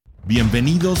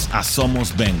Bienvenidos a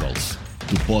Somos Bengals,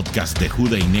 tu podcast de Who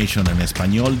Dey Nation en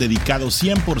español dedicado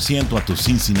 100% a tus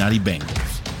Cincinnati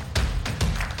Bengals.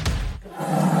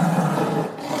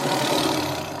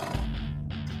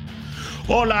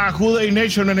 Hola, Who Dey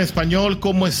Nation en español,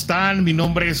 ¿cómo están? Mi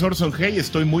nombre es Orson Hey,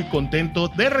 estoy muy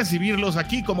contento de recibirlos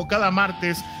aquí como cada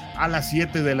martes a las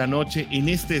 7 de la noche en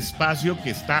este espacio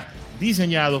que está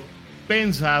diseñado,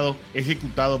 pensado,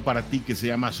 ejecutado para ti, que se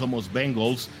llama Somos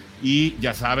Bengals. Y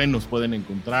ya saben, nos pueden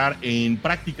encontrar en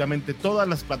prácticamente todas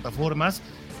las plataformas,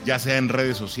 ya sea en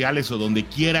redes sociales o donde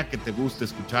quiera que te guste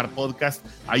escuchar podcast.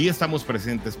 Ahí estamos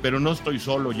presentes, pero no estoy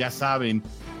solo, ya saben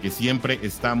que siempre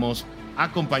estamos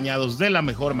acompañados de la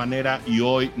mejor manera, y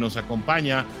hoy nos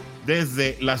acompaña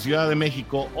desde la Ciudad de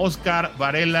México Oscar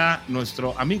Varela,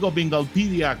 nuestro amigo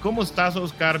Bengalpedia. ¿Cómo estás,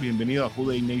 Oscar? Bienvenido a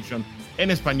Who Dey Nation en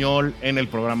español en el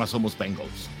programa Somos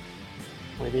Bengals.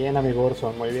 Muy bien, amigo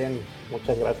Orson, muy bien.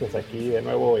 Muchas gracias, aquí de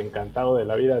nuevo, encantado de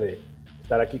la vida de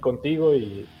estar aquí contigo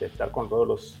y de estar con todos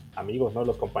los amigos, ¿no?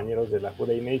 Los compañeros de la Who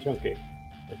Dey Nation, que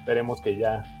esperemos que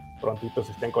ya prontito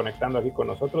se estén conectando aquí con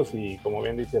nosotros, y como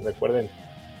bien dice, recuerden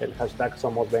el hashtag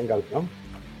Somos Bengals, ¿no?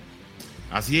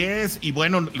 Así es, y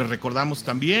bueno, les recordamos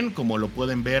también, como lo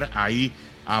pueden ver ahí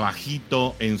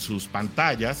abajito en sus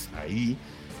pantallas, ahí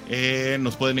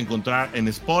nos pueden encontrar en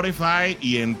Spotify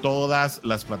y en todas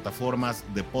las plataformas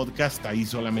de podcast. Ahí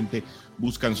solamente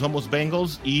buscan Somos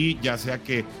Bengals, y ya sea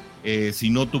que si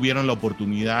no tuvieron la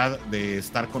oportunidad de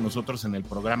estar con nosotros en el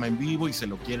programa en vivo y se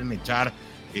lo quieren echar,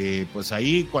 pues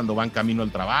ahí cuando van camino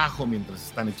al trabajo, mientras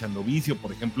están echando vicio,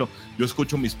 por ejemplo, yo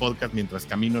escucho mis podcasts mientras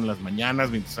camino en las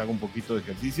mañanas, mientras hago un poquito de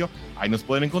ejercicio, ahí nos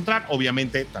pueden encontrar.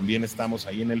 Obviamente también estamos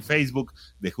ahí en el Facebook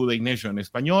de Who Dey Nation en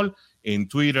español, en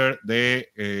Twitter de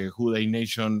Who Dey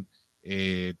Nation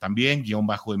también,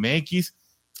 _MX.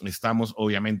 Estamos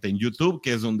obviamente en YouTube,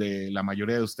 que es donde la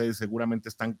mayoría de ustedes seguramente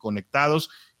están conectados,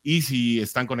 y si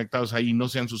están conectados ahí y no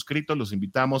se han suscrito, los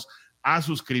invitamos a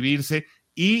suscribirse.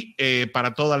 Y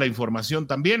para toda la información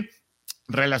también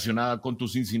relacionada con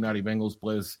tus Cincinnati Bengals,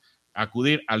 puedes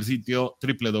acudir al sitio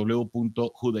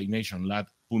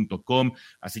www.whodeynationlab.com.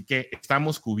 Así que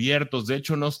estamos cubiertos. De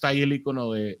hecho, no está ahí el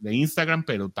icono de Instagram,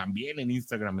 pero también en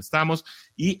Instagram estamos,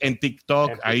 y en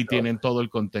TikTok, ahí tienen todo el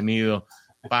contenido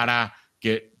para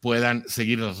que puedan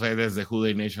seguir las redes de Who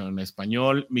Dey Nation en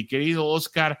español. Mi querido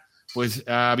Oscar, pues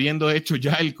habiendo hecho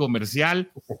ya el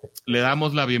comercial, le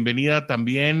damos la bienvenida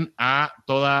también a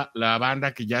toda la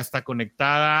banda que ya está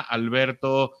conectada.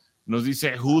 Alberto nos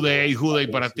dice Who Dey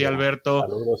para ti, Alberto.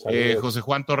 Saludos. José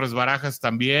Juan Torres Barajas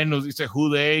también nos dice Who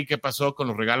Dey, ¿qué pasó con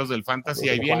los regalos del Fantasy?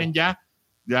 Ahí vienen ya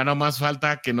no más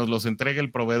falta que nos los entregue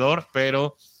el proveedor,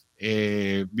 pero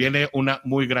viene una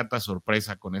muy grata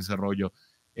sorpresa con ese rollo.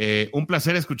 Un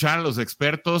placer escuchar a los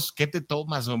expertos. ¿Qué te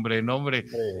tomas, hombre? No, hombre.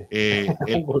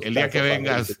 El día que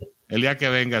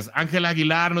vengas. Ángel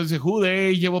Aguilar nos dice Who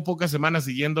Dey, llevo pocas semanas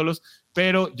siguiéndolos,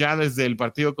 pero ya desde el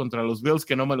partido contra los Bills,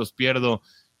 que no me los pierdo.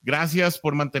 Gracias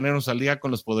por mantenernos al día con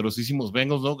los poderosísimos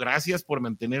Bengals, ¿no? Gracias por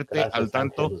mantenerte al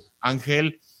tanto,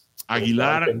 Ángel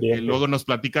Aguilar. Luego nos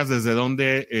platicas desde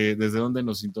dónde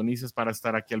nos sintonizas para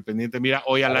estar aquí al pendiente. Mira,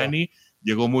 hoy Alani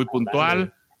llegó muy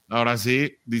puntual. Ahora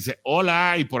sí, dice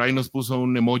hola, y por ahí nos puso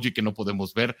un emoji que no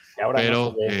podemos ver,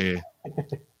 pero no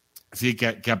sí,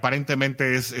 que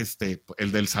aparentemente es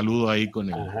el del saludo ahí con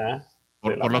el,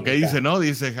 por lo que dice, ¿no?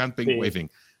 Dice Handping Waving.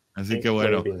 Así que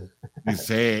bueno,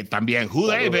 dice también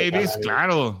Who Dey Babies,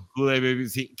 claro, Who Dey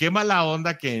Babies. Sí, qué mala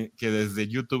onda que desde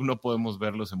YouTube no podemos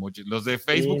ver los emojis. Los de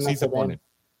Facebook sí se ponen.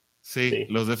 Sí,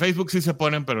 los de Facebook sí se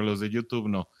ponen, pero los de YouTube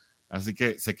no. Así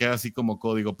que se queda así como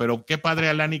código. Pero qué padre,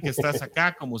 Alani, que estás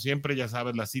acá. Como siempre, ya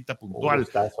sabes, la cita puntual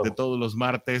de todos los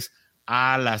martes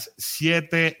a las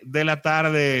 7 de la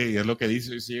tarde. Y es lo que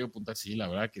dice, sí, punta, sí, la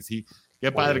verdad que sí.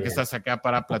 Qué padre que estás acá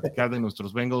para platicar de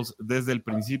nuestros Bengals desde el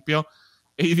principio.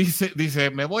 Y dice,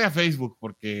 me voy a Facebook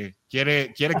porque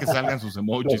quiere que salgan sus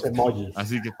emojis.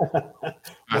 Así que,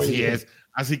 así es.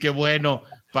 Así que bueno,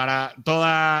 para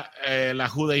toda la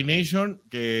Who Dey Nation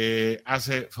que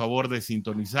hace favor de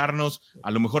sintonizarnos,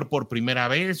 a lo mejor por primera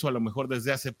vez o a lo mejor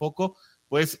desde hace poco,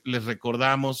 pues les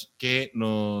recordamos que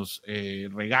nos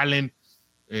regalen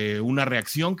una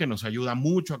reacción que nos ayuda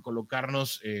mucho a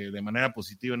colocarnos de manera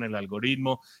positiva en el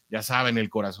algoritmo. Ya saben, el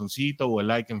corazoncito o el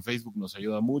like en Facebook nos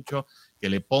ayuda mucho. Que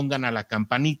le pongan a la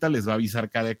campanita, les va a avisar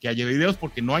cada que haya videos,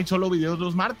 porque no hay solo videos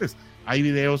los martes, hay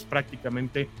videos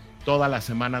prácticamente toda la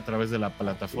semana a través de la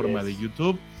plataforma de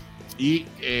YouTube, y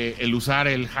el usar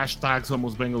el hashtag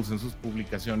Somos Bengals en sus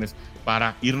publicaciones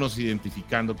para irnos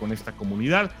identificando con esta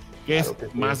comunidad que es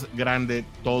más grande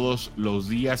todos los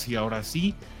días. Y ahora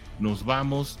sí, nos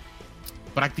vamos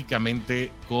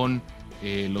prácticamente con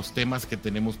los temas que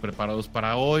tenemos preparados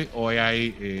para hoy. Hoy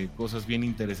hay cosas bien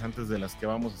interesantes de las que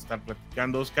vamos a estar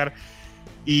platicando, Oscar.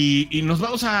 Y nos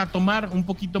vamos a tomar un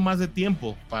poquito más de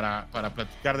tiempo para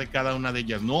platicar de cada una de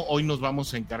ellas, ¿no? Hoy nos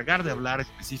vamos a encargar de hablar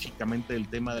específicamente del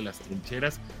tema de las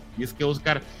trincheras. Y es que,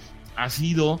 Oscar, ha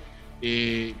sido,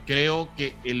 creo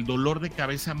que el dolor de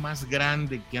cabeza más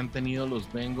grande que han tenido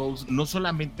los Bengals, no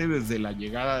solamente desde la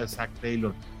llegada de Zach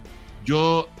Taylor.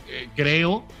 Yo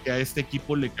creo que a este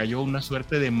equipo le cayó una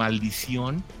suerte de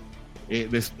maldición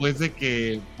después de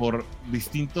que por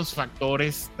distintos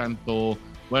factores, tanto,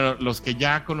 bueno, los que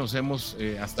ya conocemos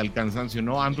hasta el cansancio,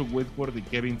 ¿no? Andrew Whitworth y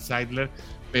Kevin Seidler,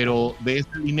 pero de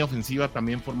esta línea ofensiva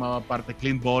también formaba parte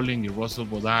Clint Boling y Russell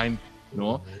Bodine,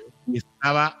 ¿no? Y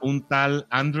estaba un tal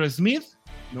Andrew Smith,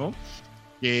 ¿no?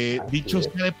 Que dicho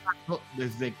sea de paso,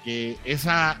 desde que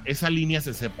esa línea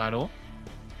se separó,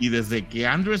 y desde que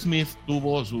Andrew Smith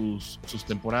tuvo sus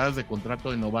temporadas de contrato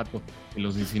de novato en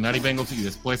los Cincinnati Bengals y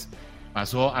después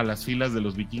pasó a las filas de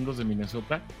los Vikingos de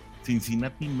Minnesota,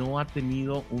 Cincinnati no ha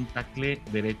tenido un tackle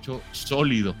derecho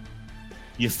sólido.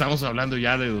 Y estamos hablando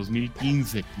ya de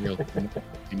 2015, creo.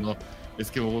 Si no, es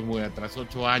que voy muy atrás,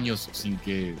 8 años sin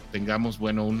que tengamos,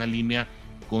 bueno, una línea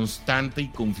constante y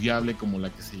confiable como la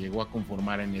que se llegó a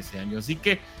conformar en ese año. Así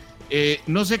que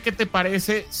no sé qué te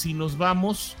parece si nos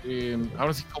vamos,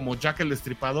 ahora sí como Jack el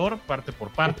Destripador, parte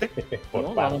por parte.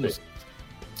 ¿No? Vámonos.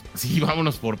 Sí,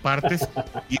 vámonos por partes.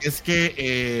 Y es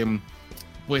que,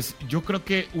 pues yo creo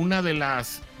que una de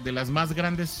las más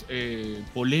grandes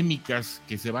polémicas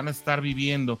que se van a estar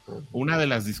viviendo, una de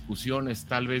las discusiones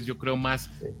tal vez yo creo más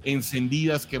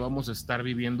encendidas que vamos a estar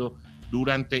viviendo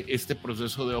durante este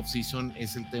proceso de off-season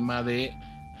es el tema de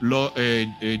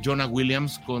Jonah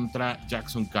Williams contra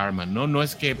Jackson Carman, ¿no? No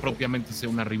es que propiamente sea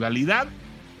una rivalidad,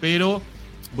 pero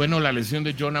bueno, la lesión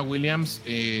de Jonah Williams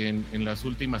en las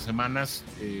últimas semanas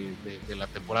de la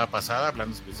temporada pasada,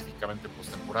 hablando específicamente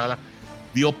postemporada,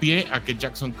 dio pie a que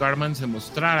Jackson Carman se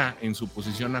mostrara en su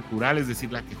posición natural, es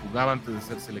decir, la que jugaba antes de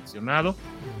ser seleccionado.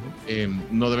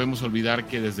 No debemos olvidar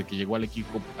que desde que llegó al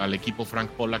equipo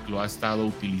Frank Pollack lo ha estado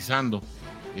utilizando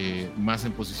más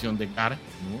en posición de guard,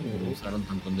 ¿no? Lo usaron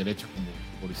tanto en derecha como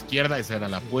por izquierda, esa era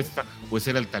la apuesta, pues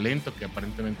era el talento que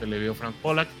aparentemente le vio Frank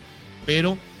Pollack,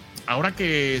 pero ahora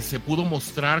que se pudo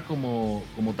mostrar como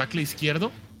tackle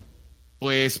izquierdo,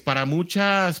 pues para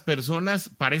muchas personas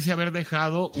parece haber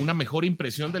dejado una mejor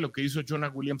impresión de lo que hizo Jonah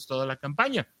Williams toda la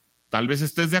campaña. Tal vez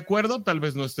estés de acuerdo, tal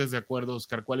vez no estés de acuerdo,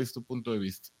 Oscar. ¿Cuál es tu punto de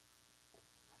vista?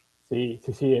 Sí.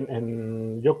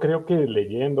 Yo creo que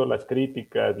leyendo las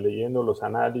críticas, leyendo los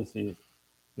análisis,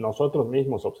 nosotros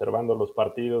mismos observando los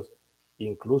partidos,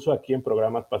 incluso aquí en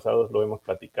programas pasados lo hemos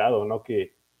platicado, ¿no?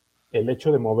 Que el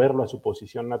hecho de moverlo a su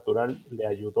posición natural le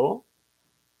ayudó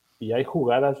y hay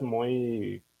jugadas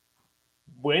muy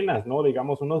buenas, ¿no?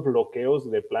 Digamos, unos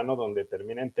bloqueos de plano donde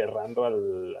termina enterrando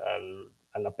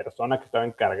a la persona que estaba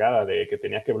encargada de que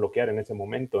tenía que bloquear en ese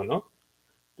momento, ¿no?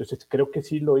 Entonces creo que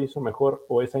sí lo hizo mejor,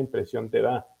 o esa impresión te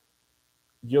da.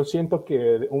 Yo siento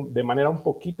que de manera un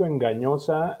poquito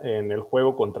engañosa en el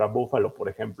juego contra Buffalo, por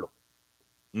ejemplo,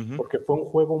 porque fue un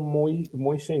juego muy,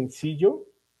 muy sencillo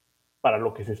para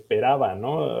lo que se esperaba,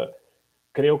 ¿no?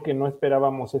 Creo que no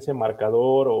esperábamos ese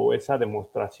marcador o esa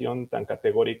demostración tan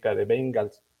categórica de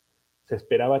Bengals. Se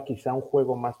esperaba quizá un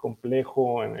juego más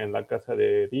complejo en la casa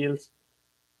de Bills,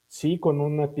 sí con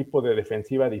un tipo de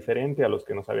defensiva diferente a los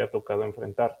que nos había tocado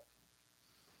enfrentar.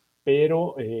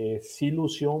 Pero sí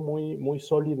lució muy, muy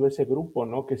sólido ese grupo,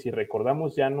 ¿no? Que si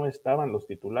recordamos ya no estaban los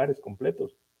titulares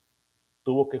completos.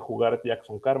 Tuvo que jugar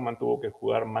Jackson Carman, tuvo que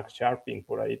jugar Max Sharping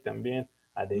por ahí también,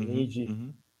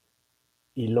 Adeniji.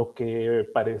 Y lo que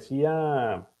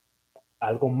parecía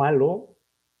algo malo,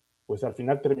 pues al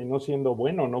final terminó siendo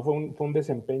bueno, ¿no? Fue un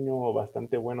desempeño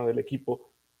bastante bueno del equipo,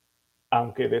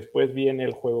 aunque después viene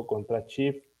el juego contra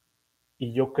Chiefs,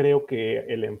 y yo creo que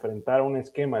el enfrentar un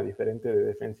esquema diferente de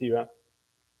defensiva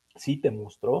sí te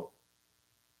mostró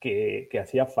que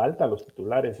hacía falta los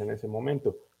titulares en ese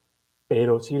momento,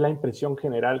 pero sí la impresión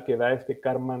general que da es que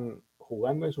Carman,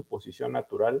 jugando en su posición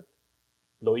natural,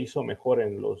 lo hizo mejor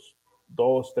en los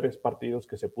 2-3 partidos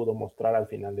que se pudo mostrar al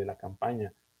final de la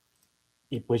campaña.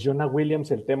 Y pues Jonah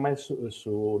Williams, el tema es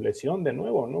su lesión de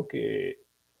nuevo, ¿no? Que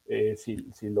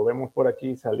si lo vemos por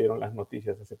aquí, salieron las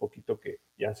noticias hace poquito que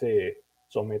ya se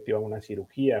sometió a una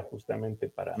cirugía justamente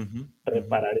para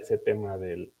reparar ese tema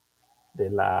de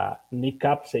la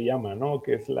kneecap, se llama, ¿no?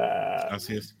 Que es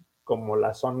Así es. Como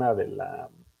la zona de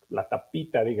la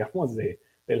tapita, digamos, de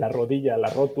la rodilla, la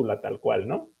rótula tal cual,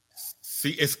 ¿no?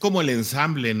 Sí, es como el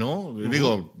ensamble, ¿no?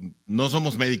 Digo, no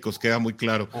somos médicos, queda muy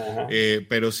claro,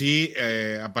 pero sí,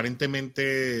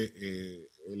 aparentemente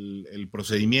el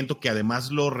procedimiento, que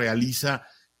además lo realiza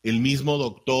el mismo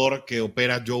doctor que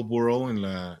opera Joe Burrow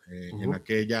en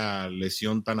aquella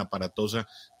lesión tan aparatosa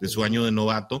de su año de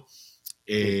novato.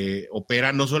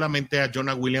 Opera no solamente a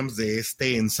Jonah Williams de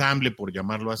este ensamble, por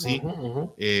llamarlo así,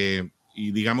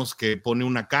 y digamos que pone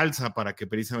una calza para que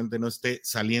precisamente no esté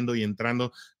saliendo y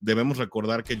entrando. Debemos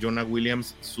recordar que Jonah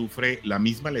Williams sufre la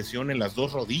misma lesión en las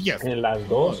dos rodillas. En las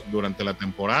dos. Durante la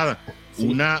temporada. Sí.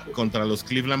 Una contra los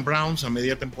Cleveland Browns a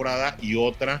media temporada y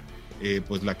otra,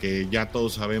 pues la que ya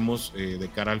todos sabemos de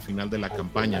cara al final de la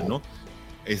campaña, ¿no?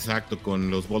 Exacto, con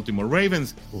los Baltimore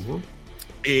Ravens.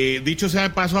 Dicho sea de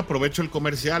paso, aprovecho el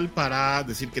comercial para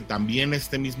decir que también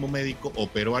este mismo médico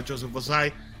operó a Joseph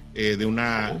Ossai de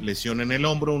una lesión en el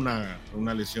hombro,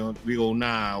 una lesión,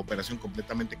 una operación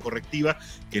completamente correctiva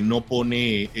que no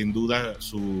pone en duda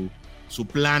su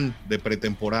plan de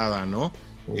pretemporada, ¿no?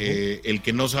 El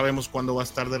que no sabemos cuándo va a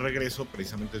estar de regreso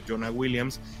precisamente es Jonah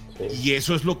Williams, y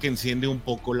eso es lo que enciende un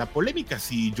poco la polémica.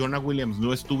 Si Jonah Williams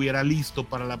no estuviera listo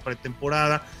para la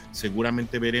pretemporada,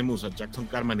 seguramente veremos a Jackson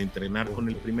Carman entrenar con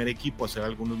el primer equipo, hacer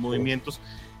algunos movimientos,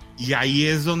 y ahí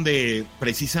es donde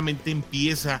precisamente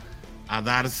empieza a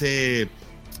darse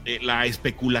la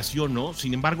especulación, ¿no?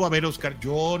 Sin embargo, a ver, Oscar,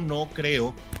 yo no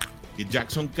creo que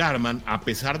Jackson Carman, a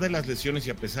pesar de las lesiones y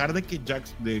a pesar de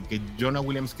que Jonah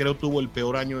Williams creo tuvo el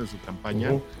peor año de su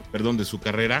campaña, de su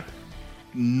carrera,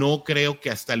 no creo que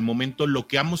hasta el momento lo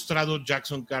que ha mostrado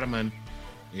Jackson Carman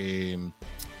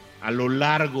a lo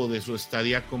largo de su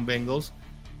estadía con Bengals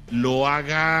lo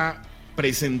haga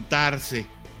presentarse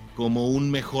como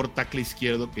un mejor tackle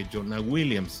izquierdo que Jonah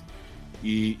Williams.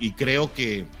 Y creo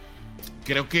que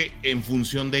en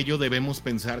función de ello debemos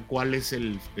pensar cuál es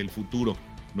el futuro,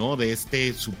 ¿no? De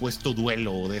este supuesto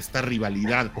duelo, de esta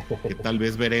rivalidad que tal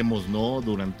vez veremos, ¿no?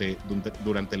 Durante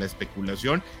la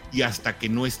especulación, y hasta que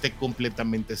no esté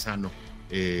completamente sano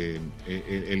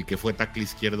el que fue tackle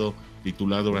izquierdo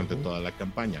titular durante toda la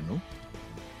campaña, ¿no?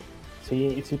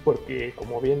 Sí, porque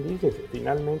como bien dices,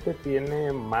 finalmente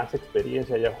tiene más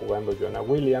experiencia ya jugando Jonah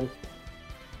Williams.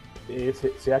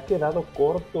 Se ha quedado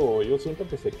corto, yo siento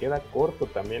que se queda corto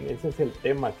también, ese es el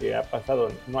tema que ha pasado,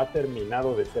 no ha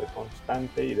terminado de ser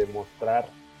constante y demostrar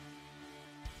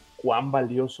cuán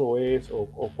valioso es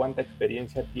o cuánta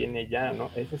experiencia tiene ya,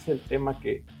 ¿no? Ese es el tema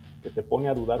que te pone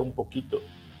a dudar un poquito.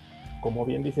 Como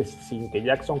bien dices, sin que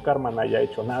Jackson Carman haya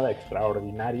hecho nada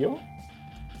extraordinario,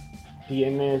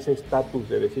 tiene ese estatus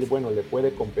de decir, bueno, le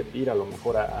puede competir a lo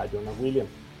mejor a Jonah Williams.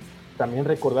 También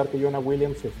recordar que Jonah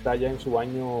Williams está ya en su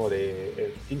año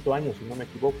el quinto año, si no me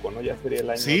equivoco, ¿no? Ya sería el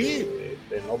año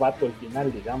de novato, el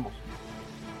final, digamos.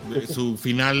 Entonces, su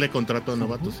final de contrato de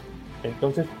novatos.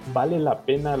 Entonces, vale la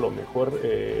pena a lo mejor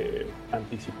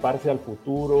anticiparse al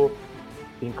futuro.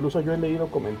 Incluso yo he leído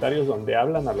comentarios donde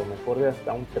hablan a lo mejor de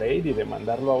hasta un trade y de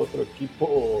mandarlo a otro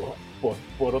equipo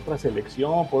por otra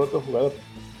selección, por otro jugador.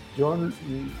 Yo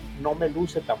no me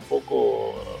luce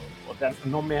tampoco, o sea,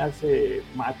 no me hace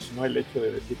match, ¿no? El hecho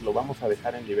de decir, lo vamos a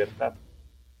dejar en libertad.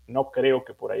 No creo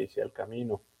que por ahí sea el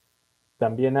camino.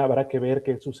 También habrá que ver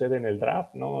qué sucede en el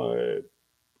draft, ¿no?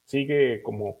 Sigue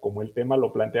como el tema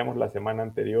lo planteamos la semana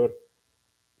anterior,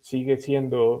 sigue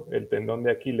siendo el tendón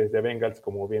de Aquiles de Bengals,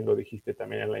 como bien lo dijiste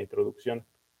también en la introducción.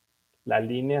 La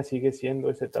línea sigue siendo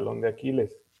ese talón de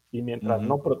Aquiles, y mientras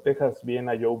no protejas bien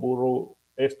a Joe Burrow,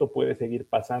 esto puede seguir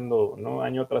pasando, ¿no?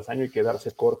 Año tras año y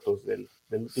quedarse cortos del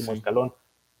último escalón.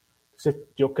 Entonces,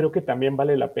 yo creo que también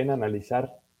vale la pena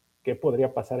analizar qué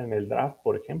podría pasar en el draft,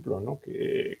 por ejemplo, ¿no?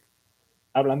 Que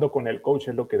hablando con el coach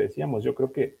es lo que decíamos, yo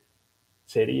creo que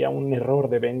sería un error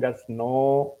de Bengals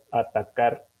no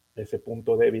atacar ese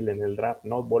punto débil en el draft,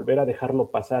 no volver a dejarlo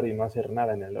pasar y no hacer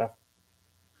nada en el draft.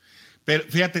 Pero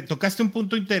fíjate, tocaste un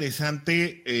punto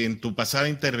interesante en tu pasada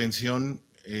intervención,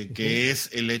 que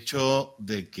es el hecho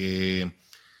de que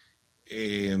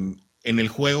en el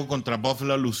juego contra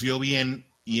Buffalo lució bien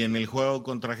y en el juego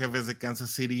contra Jefes de Kansas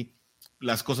City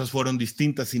las cosas fueron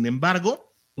distintas. Sin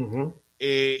embargo,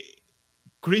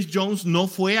 Chris Jones no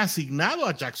fue asignado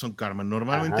a Jackson Carman.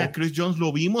 Normalmente a Chris Jones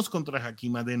lo vimos contra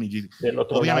Hakeem Adeniji.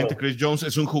 Obviamente Chris Jones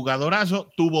es un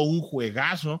jugadorazo, tuvo un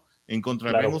juegazo en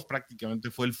contra de Ramos, prácticamente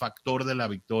fue el factor de la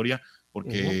victoria,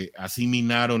 porque así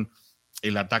minaron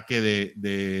el ataque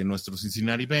de nuestros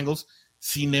Cincinnati Bengals.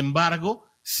 Sin embargo,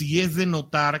 sí es de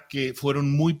notar que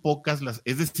fueron muy pocas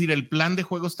es decir, el plan de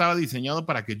juego estaba diseñado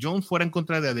para que Jones fuera en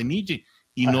contra de Adeniji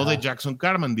y no de Jackson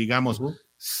Carman, digamos.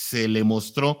 Se le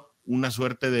mostró una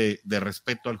suerte de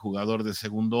respeto al jugador de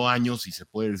segundo año, si se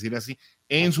puede decir así,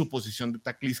 en su posición de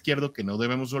tackle izquierdo, que no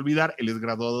debemos olvidar, él es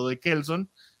graduado de Clemson,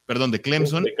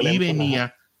 y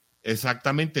venía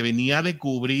exactamente, venía de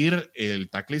cubrir el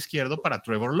tackle izquierdo para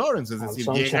Trevor Lawrence, es decir,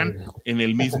 llegan en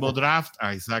el mismo draft,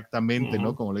 exactamente,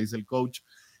 ¿no? Como le dice el coach.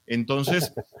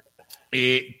 Entonces,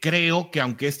 creo que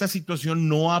aunque esta situación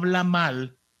no habla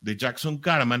mal de Jackson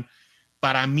Carman,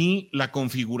 para mí la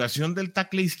configuración del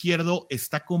tackle izquierdo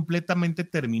está completamente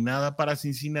terminada para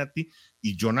Cincinnati,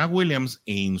 y Jonah Williams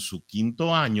en su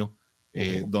quinto año,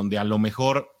 donde a lo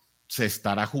mejor se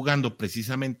estará jugando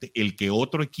precisamente el que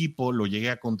otro equipo lo llegue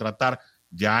a contratar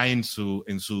ya en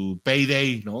su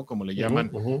payday, ¿no? Como le llaman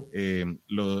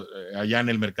allá en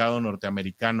el mercado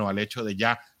norteamericano, al hecho de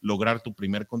ya lograr tu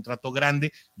primer contrato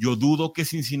grande. Yo dudo que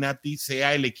Cincinnati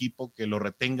sea el equipo que lo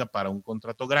retenga para un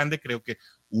contrato grande. Creo que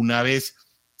una vez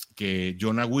que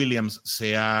Jonah Williams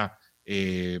sea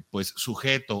pues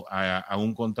sujeto a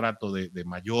un contrato de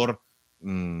mayor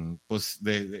pues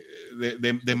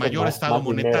de mayor estado más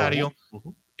monetario, dinero,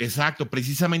 ¿no? Exacto,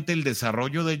 precisamente el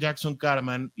desarrollo de Jackson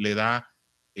Carman le da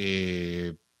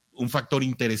un factor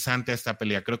interesante a esta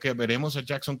pelea. Creo que veremos a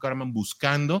Jackson Carman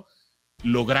buscando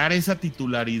lograr esa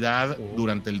titularidad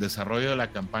durante el desarrollo de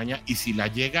la campaña, y si la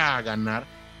llega a ganar,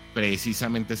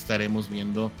 precisamente estaremos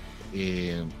viendo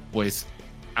pues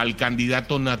al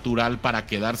candidato natural para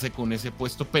quedarse con ese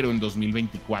puesto, pero en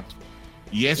 2024.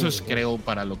 Y eso es, creo,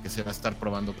 para lo que se va a estar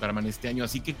probando Carman este año.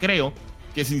 Así que creo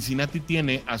que Cincinnati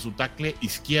tiene a su tackle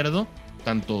izquierdo,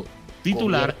 tanto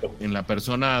titular en la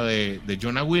persona de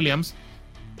Jonah Williams,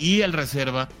 y el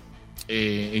reserva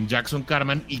en Jackson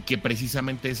Carman, y que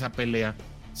precisamente esa pelea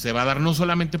se va a dar no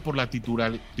solamente por la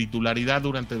titularidad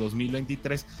durante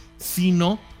 2023,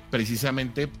 sino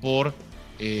precisamente por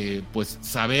pues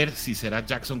saber si será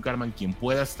Jackson Carman quien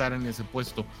pueda estar en ese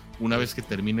puesto una vez que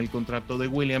termine el contrato de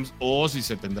Williams, o si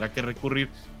se tendrá que recurrir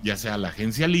ya sea a la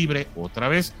agencia libre otra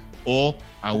vez o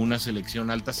a una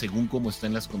selección alta según como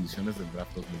estén las condiciones del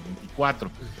draft 2024.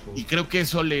 Y creo que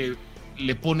eso le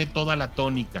pone toda la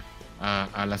tónica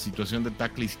a la situación de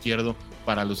tackle izquierdo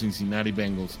para los Cincinnati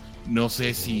Bengals. No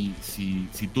sé si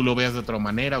tú lo veas de otra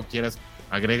manera o quieras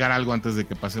agregar algo antes de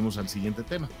que pasemos al siguiente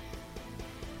tema.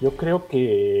 Yo creo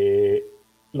que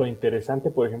lo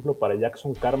interesante, por ejemplo, para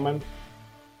Jackson Carman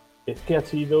es que ha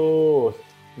sido,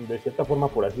 de cierta forma,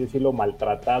 por así decirlo,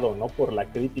 maltratado, ¿no? Por la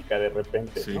crítica de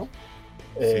repente, sí, ¿no?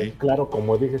 Sí. Claro,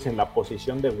 como dices, en la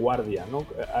posición de guardia, ¿no?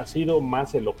 Ha sido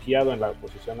más elogiado en la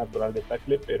posición natural de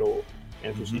tackle, pero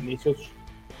en sus inicios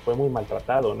fue muy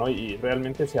maltratado, ¿no? Y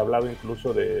realmente se ha hablado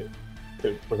incluso de,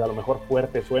 pues a lo mejor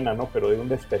fuerte suena, ¿no? Pero de un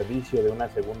desperdicio de una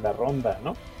segunda ronda,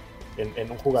 ¿no?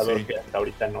 En un jugador que hasta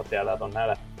ahorita no te ha dado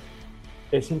nada.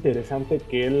 Es interesante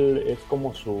que él es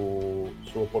como su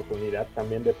oportunidad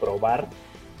también de probar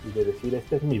y de decir,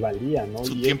 esta es mi valía, ¿no?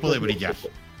 Su tiempo de brillar.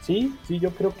 Sí,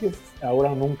 yo creo que es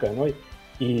ahora o nunca, ¿no?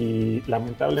 Y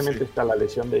lamentablemente está la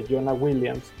lesión de Jonah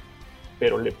Williams,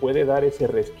 pero le puede dar ese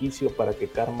resquicio para que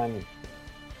Carman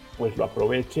pues lo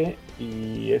aproveche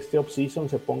y este off-season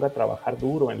se ponga a trabajar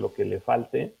duro en lo que le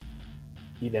falte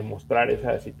y demostrar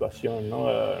esa situación, ¿no?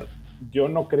 Yo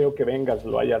no creo que Bengals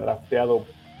lo haya drafteado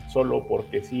solo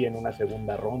porque sí en una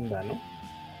segunda ronda, ¿no?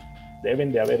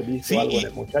 Deben de haber visto algo en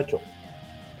el muchacho.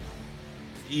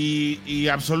 Y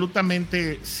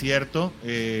absolutamente cierto.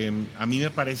 A mí me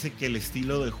parece que el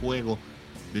estilo de juego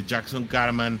de Jackson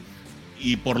Carman,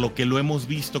 y por lo que lo hemos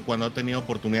visto cuando ha tenido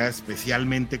oportunidades,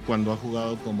 especialmente cuando ha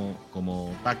jugado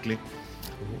como tackle,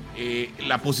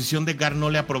 la posición de guard no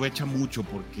le aprovecha mucho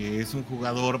porque es un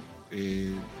jugador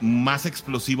más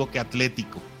explosivo que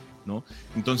atlético, ¿no?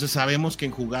 Entonces sabemos que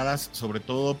en jugadas, sobre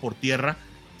todo por tierra,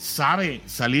 sabe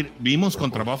salir. Vimos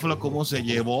contra Buffalo cómo se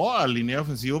llevó al liniero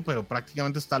ofensivo, pero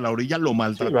prácticamente hasta la orilla lo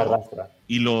maltrató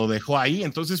y lo dejó ahí.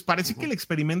 Entonces parece que el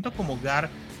experimento como guard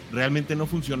realmente no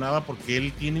funcionaba porque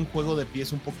él tiene un juego de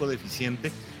pies un poco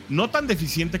deficiente, no tan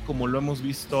deficiente como lo hemos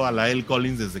visto a la L.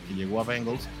 Collins desde que llegó a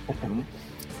Bengals, ¿no?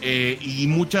 Y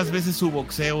muchas veces su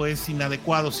boxeo es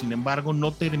inadecuado. Sin embargo,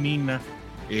 no termina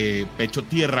pecho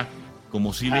tierra,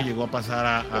 como sí le llegó a pasar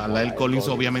a la L. Collins,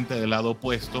 obviamente del lado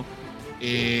opuesto.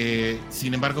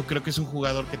 Sin embargo, creo que es un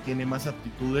jugador que tiene más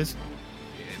aptitudes.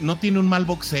 No tiene un mal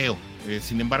boxeo.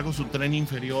 Sin embargo, su tren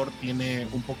inferior tiene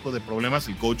un poco de problemas.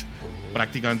 El coach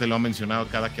prácticamente lo ha mencionado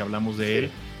cada que hablamos de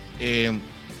él.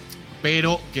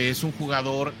 Pero que es un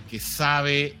jugador que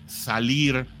sabe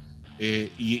salir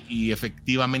y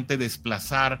efectivamente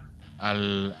desplazar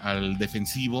al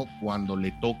defensivo cuando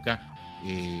le toca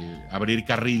abrir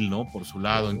carril, ¿no? Por su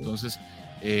lado. Entonces,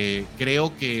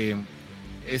 creo que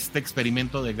este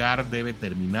experimento de guard debe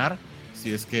terminar,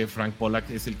 si es que Frank Pollack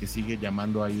es el que sigue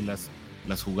llamando ahí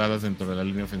las jugadas dentro de la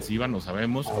línea ofensiva. No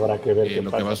sabemos. Habrá que ver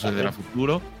lo que va a suceder a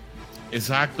futuro.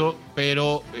 Exacto,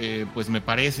 pero pues me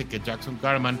parece que Jackson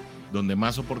Carman donde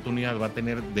más oportunidad va a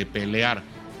tener de pelear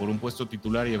por un puesto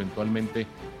titular y eventualmente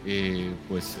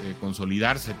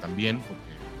consolidarse también, porque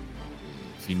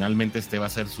finalmente este va a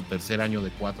ser su tercer año de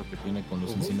 4 que tiene con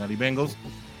los Cincinnati Bengals,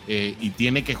 y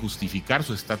tiene que justificar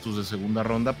su estatus de segunda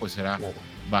ronda, pues será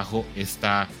bajo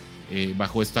esta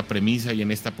premisa y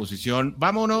en esta posición.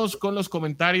 Vámonos con los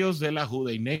comentarios de la Who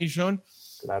Dey Nation.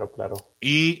 Claro.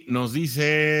 Y nos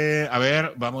dice, a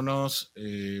ver, vámonos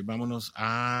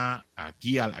a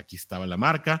aquí estaba la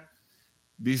marca.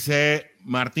 Dice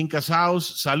Martín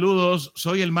Casaus, saludos,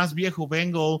 soy el más viejo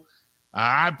Bengal.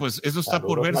 Pues eso está saludos,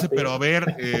 por verse, Martín. Pero a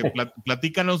ver,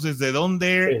 platícanos desde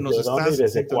dónde nos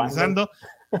estás sintonizando.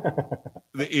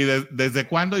 Y desde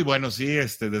cuándo, y bueno, sí,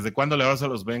 desde cuándo le vas a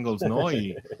los Bengals, ¿no?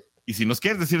 Y si nos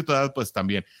quieres decir tu edad, pues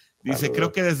también. Dice, saludos.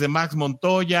 Creo que desde Max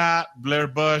Montoya, Blair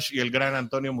Bush y el gran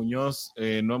Antonio Muñoz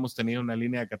no hemos tenido una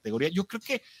línea de categoría. Yo creo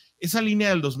que esa línea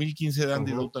del 2015 de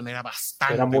Andy Dalton era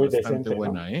bastante decente,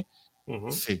 buena,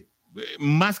 ¿no? Sí,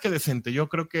 más que decente. Yo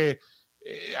creo que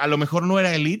a lo mejor no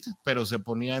era elite, pero se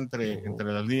ponía entre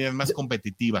las líneas más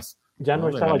competitivas. Ya no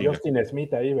estaba Justin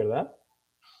Smith ahí, ¿verdad?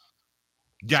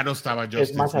 Ya no estaba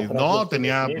Justin Smith. No,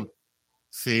 tenía... Smith.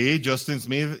 Sí, Justin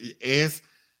Smith es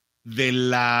de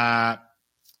la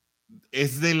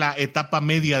etapa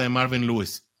media de Marvin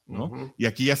Lewis, ¿no? Y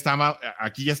aquí ya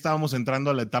estábamos entrando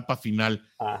a la etapa final.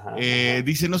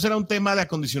 Dice, ¿no será un tema de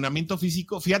acondicionamiento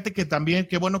físico? Fíjate que también,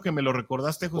 qué bueno que me lo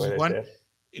recordaste, José Juan.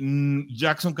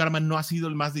 Jackson Carman no ha sido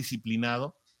el más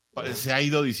disciplinado, se ha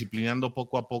ido disciplinando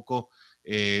poco a poco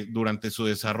durante su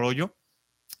desarrollo.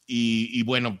 Y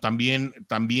bueno, también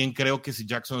creo que si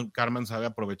Jackson Carman sabe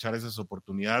aprovechar esas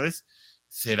oportunidades,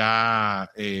 será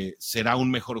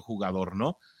un mejor jugador,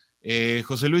 ¿no?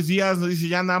 José Luis Díaz nos dice,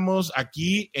 ya andamos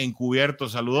aquí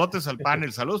encubiertos. Saludotes al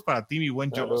panel, saludos para ti, mi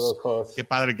buen Jos. Qué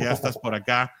padre que ya estás por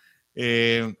acá.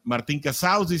 Martín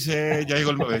Casaus dice, ya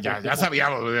llegó ya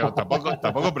sabíamos,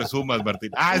 tampoco presumas,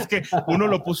 Martín. Es que uno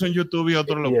lo puso en YouTube y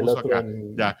otro lo puso acá.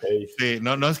 Ya. Sí,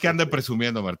 no es que ande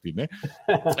presumiendo, Martín,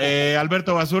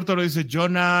 Alberto Basurto lo dice,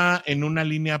 Jonah en una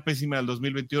línea pésima del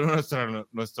 2021,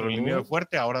 nuestro línea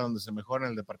fuerte, ahora donde se mejora en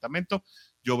el departamento,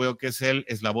 yo veo que es el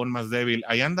eslabón más débil.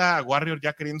 Ahí anda Warrior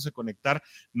ya queriéndose conectar,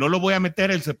 no lo voy a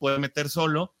meter, él se puede meter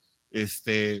solo,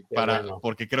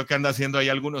 porque creo que anda haciendo ahí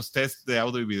algunos tests de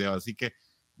audio y video, así que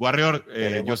Warrior,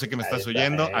 yo sé que me estás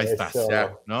oyendo, ahí estás,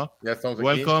 ¿no? Ya estamos aquí.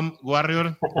 Welcome,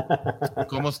 Warrior,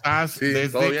 ¿cómo estás? Sí,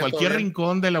 desde cualquier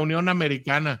rincón de la Unión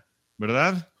Americana,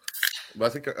 ¿verdad?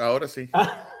 Básicamente, ahora sí.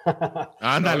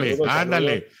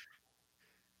 Ándale.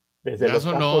 Desde ya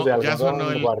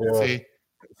sonó el Warrior. Sí.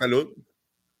 Salud.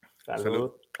 Desde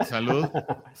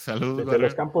Warrior.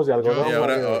 Los campos de algodón. Y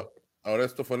ahora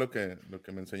esto fue lo que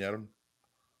me enseñaron.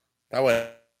 Está bueno.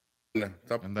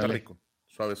 Está rico.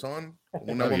 Suavezón,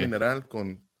 un agua mineral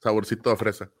con saborcito a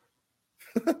fresa.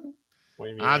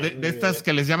 Muy bien, de estas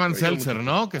que les llaman seltzer,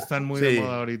 ¿no? Que están muy de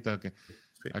moda ahorita.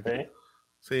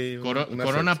 Sí.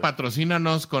 Corona,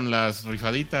 patrocínanos con las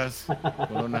rifaditas.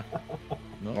 Corona.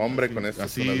 ¿No? Hombre, con eso,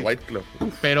 así, con el White Club.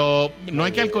 Pero no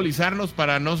hay que alcoholizarnos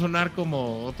para no sonar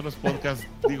como otros podcasts.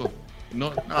 Digo,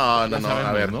 no. Sabemos,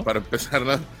 a ver, ¿no? Para empezar,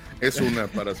 es una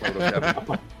para sabrosear.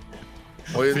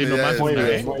 Sí, nomás muy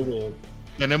bien.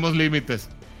 Tenemos límites.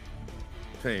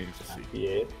 Sí.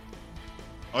 Bien.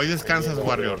 Hoy descansas,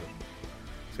 Warrior.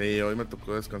 Sí, hoy me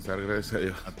tocó descansar, gracias a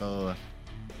Dios. A todo dar.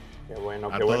 Qué bueno.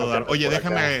 Dar. Oye,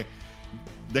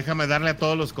 déjame darle a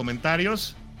todos los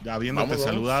comentarios, habiéndote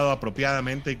saludado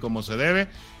apropiadamente y como se debe.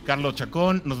 Carlos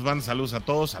Chacón nos manda saludos a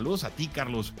todos. Saludos a ti,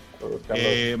 Carlos.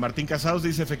 Martín Casados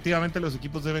dice, efectivamente los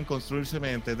equipos deben construirse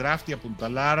mediante draft y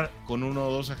apuntalar con 1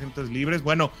 o 2 agentes libres.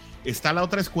 Bueno, está la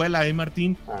otra escuela,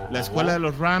 Martín. La escuela de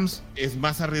los Rams es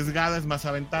más arriesgada, es más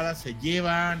aventada, se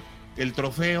llevan el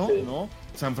trofeo, ¿no?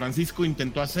 San Francisco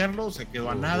intentó hacerlo, se quedó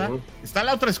a nada. Está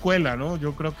la otra escuela, ¿no?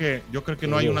 Yo creo que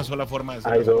no hay una sola forma de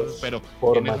hacerlo, pero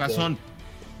tienes razón.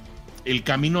 El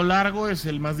camino largo es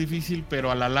el más difícil,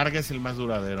 pero a la larga es el más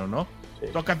duradero, ¿no? Sí.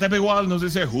 Toca Tepe Wall, nos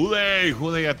dice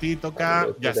Jude a ti, toca.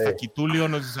 Ya está aquí Tulio,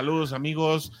 nos dice saludos,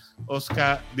 amigos.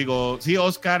 Oscar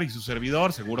y su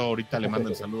servidor. Seguro ahorita le mando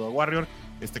el saludo a Warrior.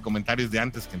 Este comentario es de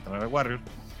antes que entrar a Warrior.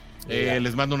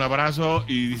 Les mando un abrazo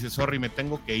y dice, sorry, me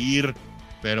tengo que ir.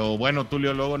 Pero bueno,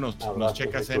 Tulio, luego nos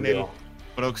checas en el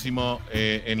próximo,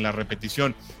 en la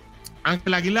repetición.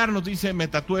 Ángel Aguilar nos dice, me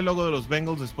tatué el logo de los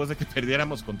Bengals después de que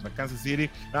perdiéramos contra Kansas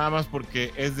City, nada más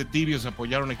porque es de tibios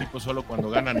apoyar a un equipo solo cuando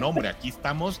ganan. Hombre, aquí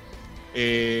estamos.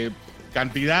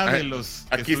 cantidad de los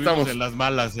que aquí estuvimos estamos en las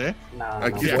malas, ¿eh?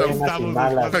 Aquí estamos.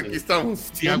 Aquí estamos.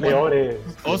 Sí, peores,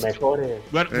 mejores.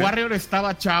 Warrior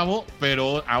estaba chavo,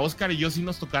 pero a Oscar y yo sí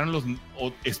nos tocaron los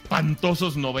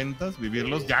espantosos 90s,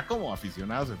 vivirlos ya como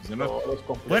aficionados.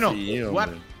 Bueno, sí,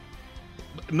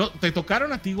 no, ¿te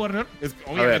tocaron a ti, Warrior? Es que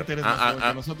obviamente eres más joven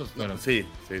que nosotros, pero... Sí.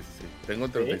 Tengo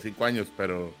 35 años,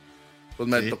 pero pues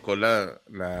me tocó la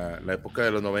época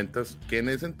de los 90s, que en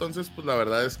ese entonces, pues la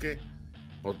verdad es que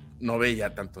pues, no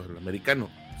veía tanto el americano.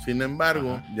 Sin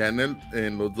embargo, ya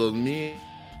en los 2000,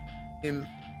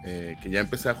 que ya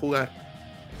empecé a jugar,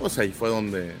 pues ahí fue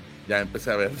donde ya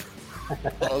empecé a ver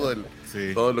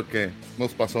todo lo que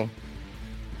nos pasó.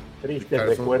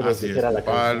 Tristes recuerdos de que era la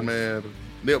Palmer.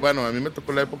 Bueno, a mí me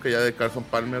tocó la época ya de Carson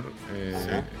Palmer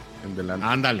en delante.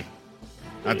 Ándale.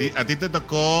 A ti te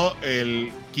tocó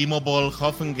el Kimo Ball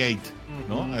Hoffengate,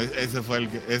 ¿no? Ese fue el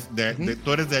que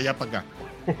tú eres de allá para acá.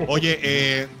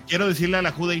 Oye, quiero decirle a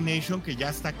la Juday Nation que ya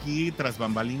está aquí tras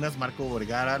bambalinas. Marco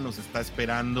Vergara nos está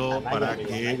esperando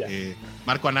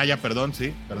Marco Anaya, perdón.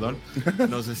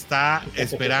 Nos está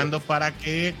esperando para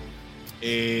que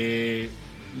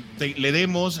le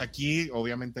demos aquí,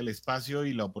 obviamente, el espacio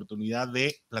y la oportunidad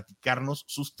de platicarnos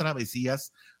sus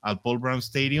travesías al Paul Brown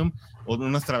Stadium, o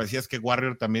unas travesías que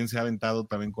Warrior también se ha aventado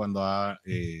también cuando ha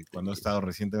estado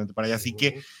recientemente para allá. Así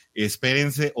que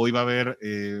espérense, hoy va a haber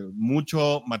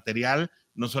mucho material,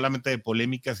 no solamente de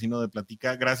polémica, sino de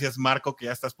plática. Gracias, Marco, que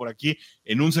ya estás por aquí.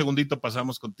 En un segundito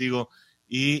pasamos contigo.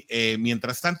 Y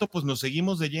mientras tanto, pues nos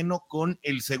seguimos de lleno con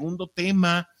el segundo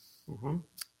tema.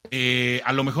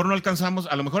 A lo mejor no alcanzamos,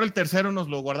 a lo mejor el tercero nos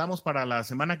lo guardamos para la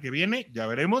semana que viene, ya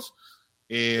veremos.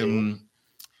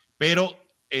 Pero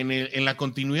en la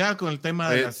continuidad con el tema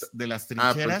de las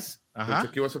trincheras.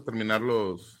 Pensé que ibas a terminar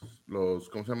los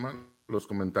 ¿cómo se llaman? Los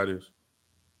comentarios.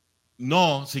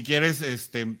 No, si quieres,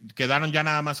 quedaron ya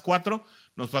nada más 4.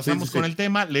 Nos pasamos con el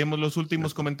tema, leemos los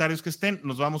últimos comentarios que estén,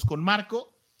 nos vamos con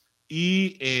Marco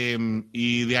y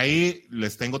de ahí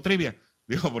les tengo trivia.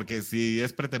 Digo, porque si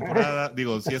es pretemporada,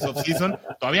 si es off-season,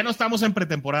 todavía no estamos en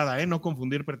pretemporada, no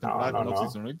confundir pretemporada con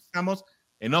off-season. Ahorita estamos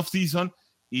en off-season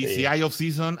y si hay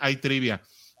off-season, hay trivia.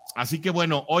 Así que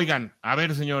bueno, oigan, a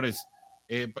ver, señores,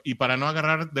 y para no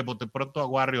agarrar de bote pronto a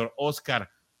Warrior, Oscar,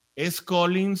 ¿es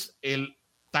Collins el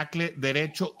tackle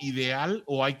derecho ideal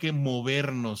o hay que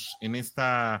movernos en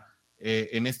esta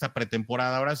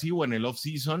pretemporada ahora sí o en el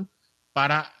off-season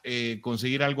para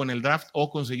conseguir algo en el draft o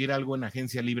conseguir algo en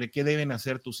agencia libre? ¿Qué deben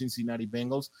hacer tus Cincinnati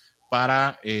Bengals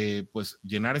para pues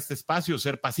llenar este espacio,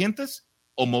 ser pacientes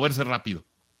o moverse rápido?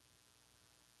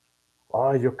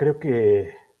 Yo creo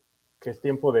que es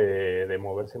tiempo de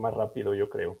moverse más rápido, yo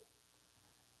creo.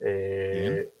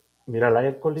 Mira,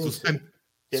 la Collins...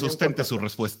 Sustente su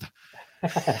respuesta.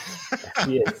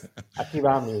 Así es. Aquí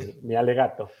va mi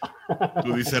alegato.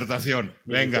 Tu disertación.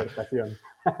 Venga.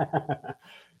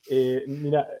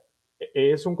 Mira,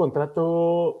 es un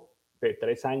contrato de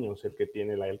 3 años el que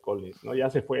tiene la Collins, ¿no? Ya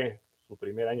se fue, su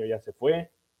primer año ya se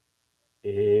fue.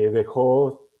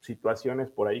 Dejó situaciones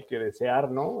por ahí que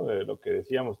desear, ¿no? Lo que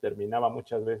decíamos, terminaba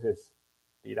muchas veces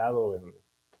tirado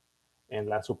en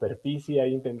la superficie,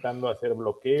 ahí intentando hacer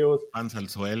bloqueos. Panza al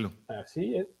suelo.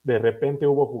 Así es. De repente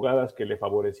hubo jugadas que le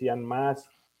favorecían más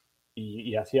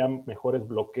y hacía mejores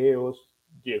bloqueos.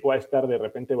 Llegó a estar de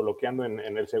repente bloqueando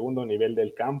en el segundo nivel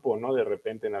del campo, ¿no? De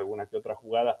repente en alguna que otra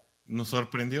jugada. Nos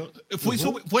sorprendió.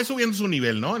 Fue subiendo su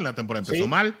nivel, ¿no? En la temporada empezó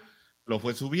mal, lo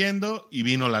fue subiendo y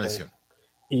vino la lesión.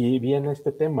 Y viene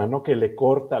este tema, ¿no? Que le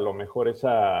corta a lo mejor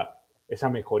esa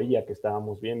mejoría que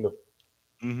estábamos viendo.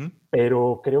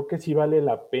 Pero creo que sí vale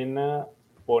la pena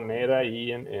poner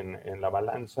ahí en la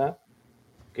balanza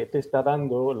qué te está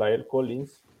dando la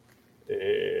Collins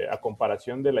a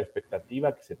comparación de la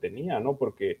expectativa que se tenía, ¿no?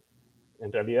 Porque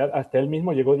en realidad hasta él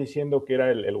mismo llegó diciendo que era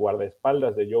el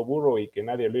guardaespaldas de Joe Burrow y que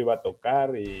nadie lo iba a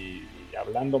tocar y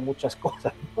hablando muchas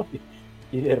cosas, ¿no?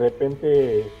 Y de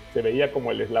repente se veía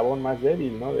como el eslabón más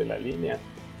débil, ¿no? De la línea.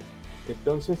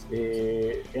 Entonces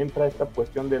entra esta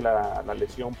cuestión de la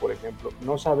lesión, por ejemplo.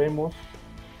 No sabemos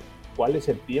cuál es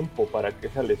el tiempo para que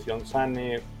esa lesión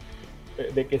sane,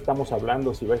 de qué estamos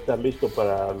hablando, si va a estar listo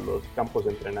para los campos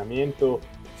de entrenamiento,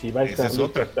 si va a estar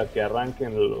listo hasta que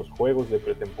arranquen los juegos de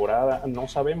pretemporada, no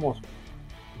sabemos.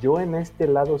 Yo en este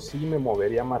lado sí me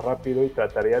movería más rápido y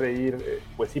trataría de ir,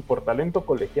 pues sí, por talento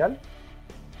colegial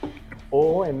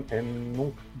o en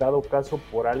un dado caso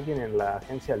por alguien en la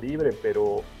agencia libre,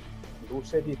 pero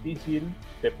luce difícil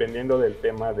dependiendo del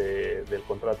tema del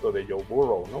contrato de Joe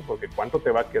Burrow, ¿no? Porque cuánto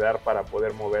te va a quedar para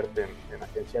poder moverte en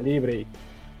agencia libre y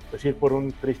pues ir por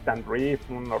un Tristan Reeve,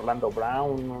 un Orlando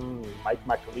Brown, un Mike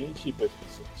McGlinchey, pues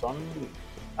son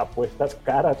apuestas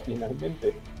caras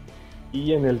finalmente.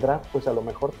 Y en el draft, pues a lo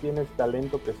mejor tienes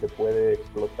talento que se puede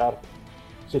explotar.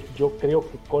 Entonces, yo creo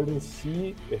que Collins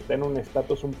sí está en un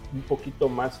estatus un poquito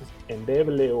más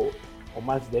endeble o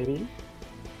más débil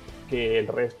que el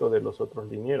resto de los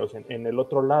otros linieros. En el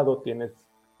otro lado tienes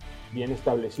bien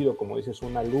establecido, como dices,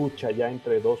 una lucha ya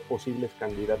entre dos posibles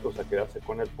candidatos a quedarse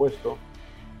con el puesto,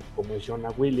 como es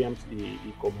Jonah Williams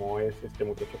y como es este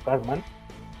muchacho Carman.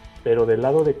 Pero del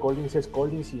lado de Collins es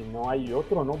Collins y no hay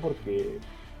otro, ¿no? Porque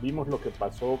vimos lo que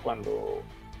pasó cuando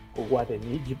jugó a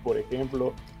Denigi, por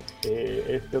ejemplo.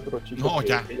 Este otro chico. No,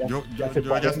 yo ya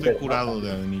estoy curado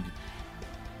de Denigi.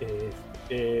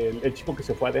 El chico que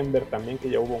se fue a Denver también, que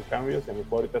ya hubo un cambio, se me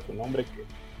fue ahorita su nombre, que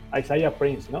Isaiah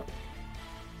Prince, ¿no?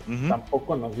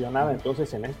 Tampoco nos dio nada.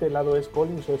 Entonces, en este lado es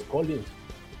Collins o es Collins.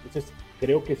 Entonces,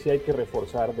 creo que sí hay que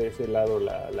reforzar de ese lado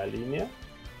la línea.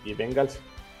 Y Bengals,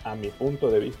 a mi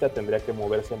punto de vista, tendría que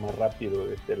moverse más rápido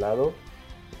de este lado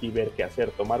y ver qué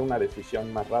hacer, tomar una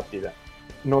decisión más rápida.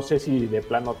 No sé si de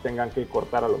plano tengan que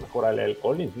cortar a lo mejor a La'el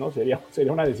Collins, ¿no? Sería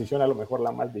una decisión a lo mejor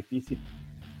la más difícil,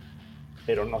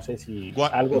 pero no sé si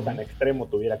algo tan extremo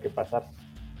tuviera que pasar.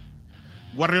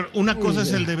 Warrior, una cosa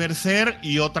es el deber ser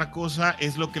y otra cosa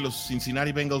es lo que los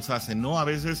Cincinnati Bengals hacen, ¿no? A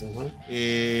veces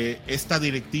esta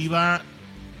directiva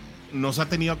nos ha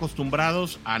tenido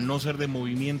acostumbrados a no ser de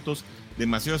movimientos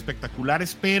demasiado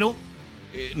espectaculares, pero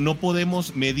no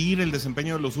podemos medir el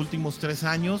desempeño de los últimos 3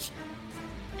 años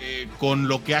con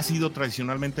lo que ha sido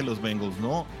tradicionalmente los Bengals,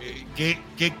 ¿no? ¿Qué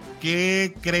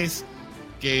crees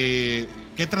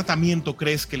qué tratamiento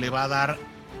crees que le va a dar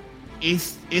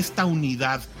esta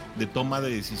unidad de toma de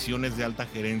decisiones de alta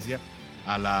gerencia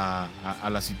a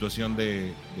la situación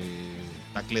de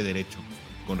tackle derecho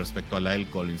con respecto a La'el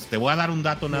Collins? Te voy a dar un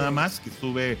dato nada más que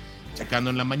estuve checando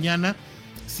en la mañana.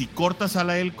 Si cortas a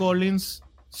La'el Collins,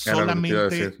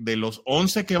 solamente de los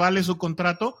 11 que vale su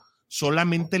contrato,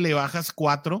 solamente le bajas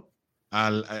 4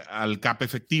 al cap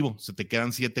efectivo, se te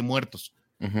quedan 7 muertos.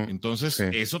 Entonces,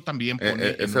 eso también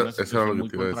pone en una situación muy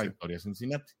contradictoria a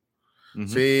Cincinnati.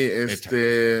 Sí,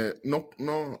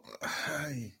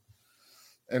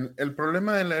 el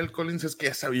problema de La'el Collins es que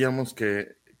ya sabíamos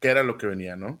que era lo que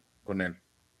venía, ¿no? Con él,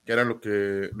 que era lo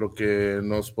que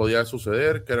nos podía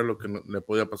suceder, que era lo que le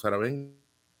podía pasar a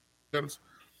Bengals.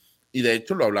 Y de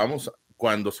hecho lo hablamos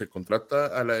cuando se contrata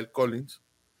a La'el Collins,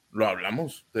 lo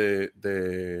hablamos de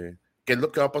qué es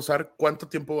lo que va a pasar, cuánto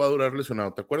tiempo va a durar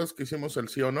lesionado. ¿Te acuerdas que hicimos el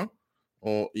sí o no?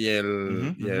 Sí,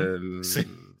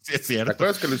 es cierto. ¿Te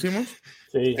acuerdas que lo hicimos?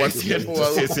 Sí. ¿Cuánto tiempo va a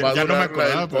durar ya no me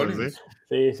acordaba, Collins?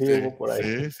 Sí, hubo por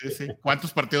ahí. Sí.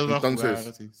 ¿Cuántos partidos va a jugar?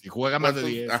 Si juega más de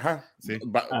 10. ¿Va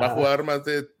a jugar más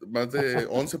de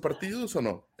 11 partidos o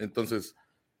no? Entonces,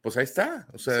 pues ahí está.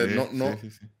 O sea,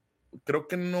 creo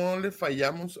que no le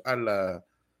fallamos a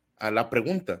la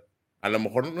pregunta. A lo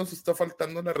mejor nos está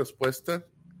faltando la respuesta,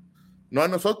 no a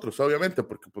nosotros, obviamente,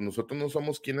 porque pues nosotros no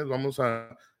somos quienes vamos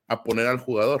a poner al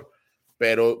jugador,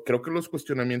 pero creo que los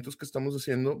cuestionamientos que estamos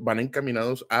haciendo van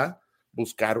encaminados a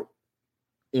buscar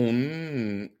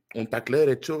un tackle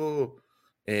derecho.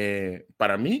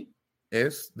 Para mí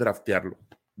es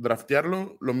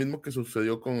draftearlo, lo mismo que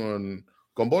sucedió con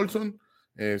Bolson,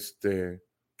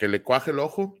 que le cuaje el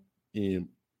ojo y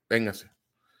véngase.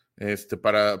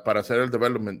 Para hacer el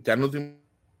development. Ya nos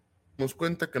dimos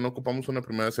cuenta que no ocupamos una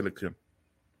primera selección.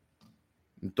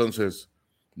 Entonces,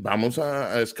 vamos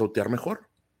a escautear mejor.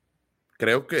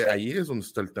 Creo que ahí es donde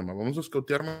está el tema. Vamos a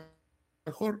escautear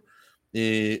mejor.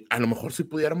 Y a lo mejor si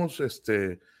pudiéramos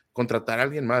contratar a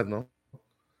alguien más, ¿no?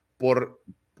 Por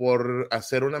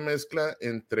hacer una mezcla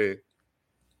entre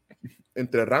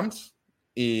Rams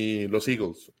y los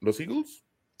Eagles. Los Eagles,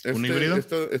 ¿un híbrido?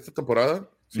 Esta temporada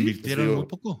invirtieron muy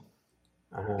poco.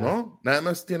 No, nada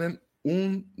más tienen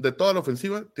de toda la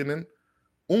ofensiva, tienen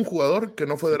un jugador que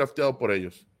no fue drafteado por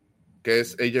ellos, que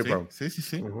es AJ Brown. Sí.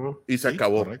 Y se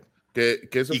acabó. Correcto. Que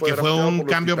y que fue un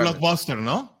cambio blockbuster,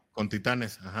 ¿no? Con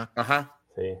Titanes. Ajá.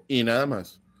 Sí. Y nada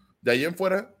más. De ahí en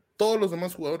fuera, todos los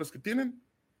demás jugadores que tienen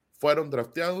fueron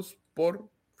drafteados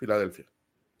por Filadelfia.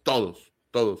 Todos.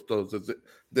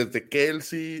 Desde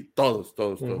Kelsey, todos.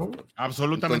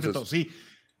 Absolutamente todos, sí.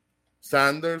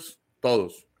 Sanders,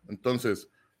 todos. Entonces,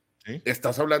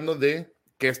 estás hablando de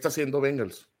qué está haciendo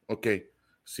Bengals. Ok,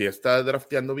 sí está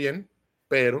drafteando bien,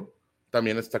 pero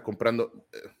también está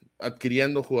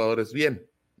adquiriendo jugadores bien,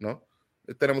 ¿no?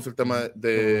 Tenemos el tema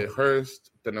de Hurst,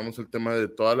 tenemos el tema de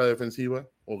toda la defensiva,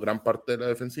 o gran parte de la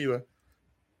defensiva,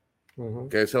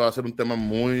 que ese va a ser un tema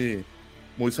muy,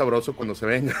 muy sabroso cuando se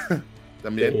venga,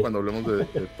 también cuando hablemos de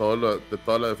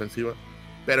toda la defensiva.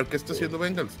 Pero ¿qué está haciendo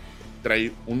Bengals?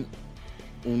 Trae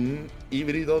un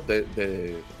híbrido de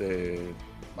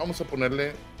vamos a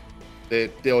ponerle de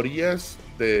teorías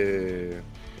de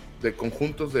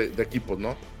conjuntos de equipos,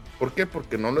 ¿no? ¿Por qué?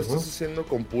 Porque no lo estás haciendo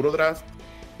con puro draft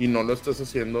y no lo estás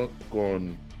haciendo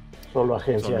con solo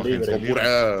agencia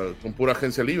libre. Con pura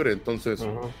agencia libre. Entonces,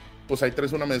 pues ahí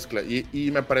traes una mezcla.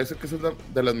 Y me parece que esa es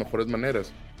de las mejores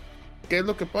maneras. ¿Qué es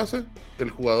lo que pasa? Que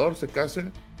el jugador se case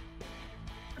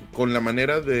con la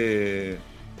manera de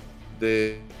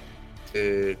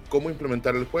cómo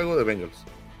implementar el juego de Bengals.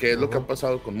 Que es lo que ha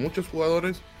pasado con muchos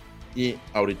jugadores. Y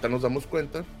ahorita nos damos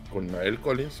cuenta con Nael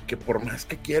Collins que por más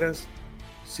que quieras,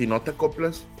 si no te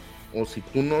acoplas o si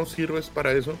tú no sirves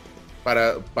para eso,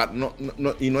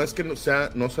 y no es que no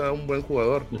sea un buen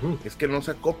jugador, es que no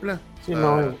se acopla. Sí,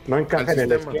 no encaja en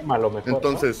el esquema a lo mejor.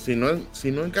 Entonces, ¿no?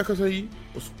 si no encajas ahí,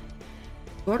 pues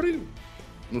sorry.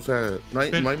 O sea, no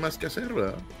hay más que hacer,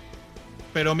 ¿verdad?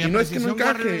 Pero mi y no es que no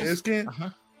encaje, es que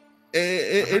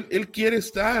él quiere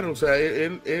estar, o sea,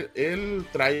 él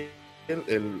trae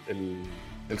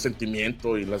el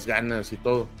sentimiento y las ganas y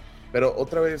todo, pero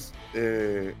otra vez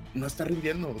no está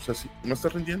rindiendo, o sea, sí, no está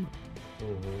rindiendo.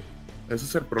 Ese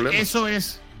es el problema.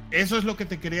 Eso es lo que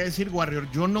te quería decir, Warrior.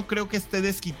 Yo no creo que esté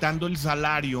desquitando el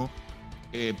salario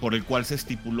por el cual se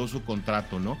estipuló su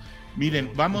contrato, ¿no?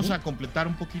 Miren, vamos a completar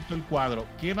un poquito el cuadro.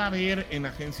 ¿Qué va a haber en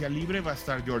agencia libre? Va a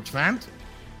estar George Fant,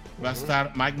 va a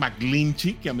estar Mike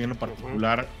McGlinchey, que a mí en lo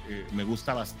particular me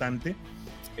gusta bastante.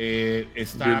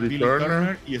 Está Billy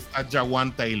Turner y está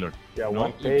Jawan Taylor,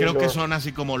 ¿no? Creo que son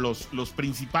así como los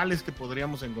principales que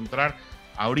podríamos encontrar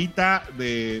ahorita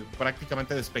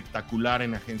prácticamente de espectacular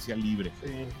en agencia libre.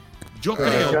 Sí. Yo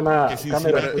creo que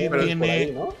Cincinnati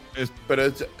tiene... Pero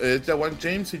es Jawan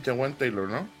James y Jawan Taylor,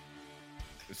 ¿no?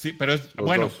 Sí, pero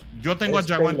bueno, dos. Yo tengo a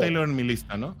Jawan Taylor en mi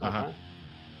lista, ¿no?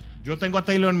 Yo tengo a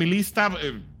Taylor en mi lista,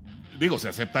 digo, se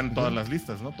aceptan todas las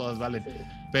listas, ¿no? Todas valen. Sí.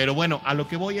 Pero bueno, a lo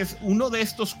que voy es, uno de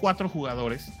estos 4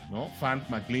 jugadores, ¿no? Fant,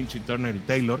 McGlinchey, Turner y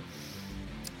Taylor,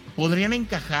 podrían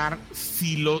encajar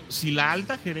si la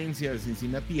alta gerencia de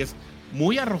Cincinnati es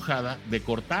muy arrojada de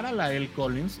cortar a Lael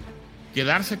Collins,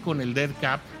 quedarse con el dead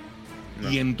cap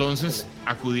y entonces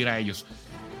acudir a ellos.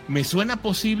 ¿Me suena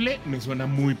posible? Me suena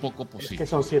muy poco posible. Es que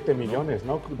son 7 millones,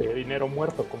 ¿no? De dinero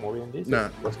muerto, como bien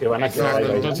dices. Los que van a quedar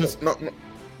ahí. Entonces,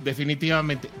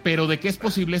 definitivamente. Pero ¿de qué es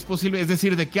posible? Es posible. Es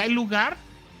decir, ¿de qué hay lugar?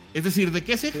 Es decir, ¿de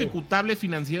qué es ejecutable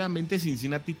financieramente?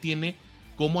 Cincinnati tiene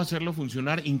cómo hacerlo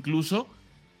funcionar, incluso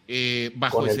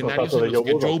bajo escenarios en los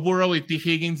que Joe Burrow y T.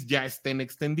 Higgins ya estén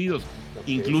extendidos.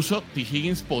 Incluso T.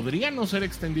 Higgins podría no ser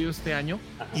extendido este año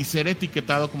y ser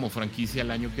etiquetado como franquicia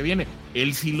el año que viene.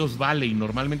 Él sí los vale y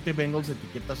normalmente Bengals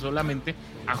etiqueta solamente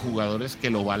a jugadores que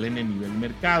lo valen en nivel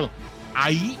mercado.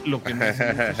 Ahí lo que me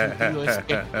hace mucho sentido es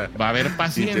que va a haber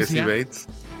paciencia. Jesse Bates.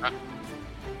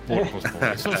 Por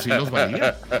eso sí los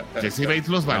valía. Jesse Bates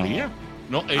los valía.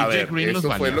 No, AJ Green los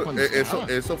valía.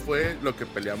 Eso fue lo que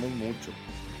peleamos mucho.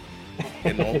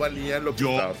 Que no valía lo que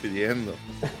estaba pidiendo.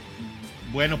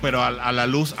 Bueno, pero a la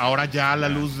luz, ahora ya a la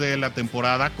luz de la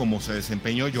temporada, como se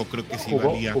desempeñó, yo creo que sí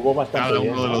valía cada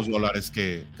uno de los dólares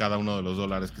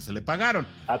que se le pagaron.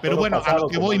 Pero bueno, a lo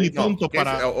que voy, mi punto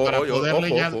para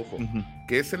poderle ya...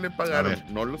 ¿Qué se le pagaron?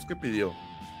 No los que pidió.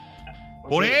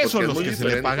 Por eso, los que se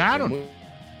le pagaron.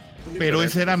 Pero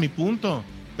ese era mi punto.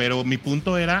 Pero mi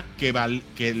punto era que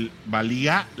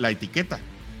valía la etiqueta.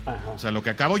 O sea, lo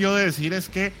que acabo yo de decir es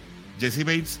que Jesse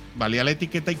Bates valía la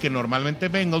etiqueta y que normalmente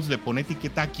Bengals le pone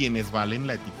etiqueta a quienes valen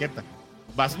la etiqueta.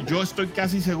 Yo estoy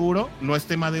casi seguro, no es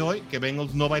tema de hoy, que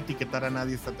Bengals no va a etiquetar a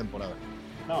nadie esta temporada.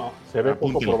 No, se ve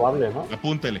poco probable, ¿no?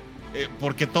 Apúntele.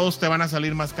 Porque todos te van a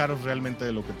salir más caros realmente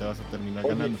de lo que te vas a terminar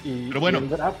ganando. Pero bueno,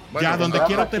 ya donde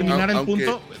quiero terminar el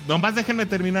punto, nomás déjenme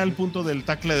terminar el punto del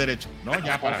tackle derecho, ¿no?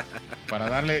 Ya para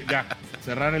darle,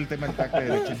 cerrar el tema del tackle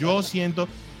derecho. Yo siento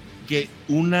que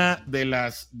una de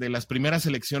las primeras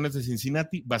selecciones de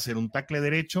Cincinnati va a ser un tackle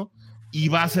derecho y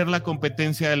va a ser la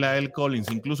competencia de Lael Collins.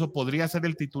 Incluso podría ser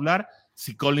el titular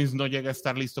si Collins no llega a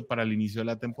estar listo para el inicio de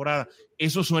la temporada.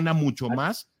 Eso suena mucho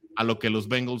más a lo que los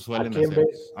Bengals suelen hacer.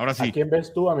 Ahora sí. ¿A quién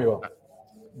ves tú, amigo?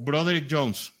 Broderick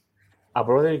Jones. ¿A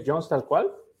Broderick Jones tal cual?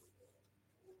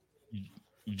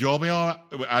 Yo veo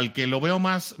al que lo veo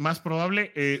más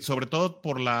probable, sobre todo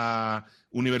por la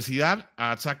universidad.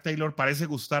 A Zach Taylor parece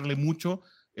gustarle mucho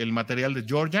el material de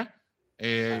Georgia.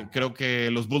 Creo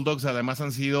que los Bulldogs además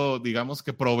han sido, digamos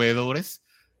que proveedores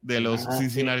de los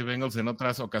Cincinnati Bengals en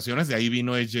otras ocasiones. De ahí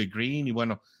vino AJ Green y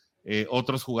bueno,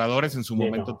 otros jugadores en su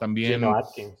momento también.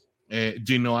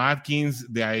 Geno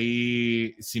Atkins, de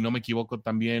ahí, si no me equivoco,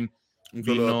 también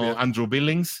vino Andrew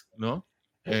Billings, ¿no?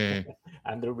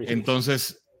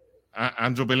 Entonces,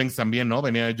 Andrew Billings también, ¿no?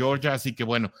 Venía de Georgia, así que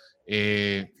bueno,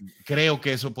 creo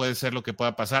que eso puede ser lo que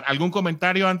pueda pasar. ¿Algún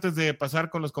comentario antes de pasar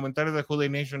con los comentarios de Who Dey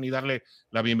Nation y darle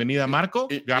la bienvenida a Marco?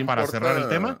 Ya para cerrar el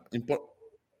tema.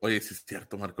 Oye, sí es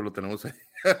cierto, Marco, lo tenemos ahí.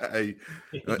 ahí.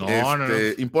 No.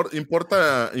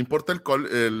 Importa el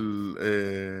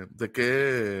 ¿de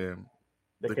qué?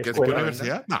 ¿De qué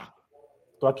universidad? No.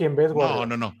 ¿Tú a quién ves, güey?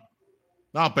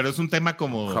 No, pero es un tema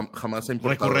como jamás ha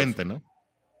recurrente, ¿no?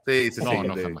 Sí, de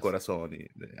jamás. Corazón.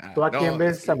 ¿Tú a quién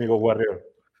ves, amigo Warrior?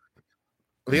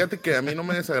 Fíjate que a mí no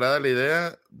me desagrada la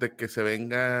idea de que se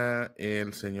venga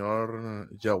el señor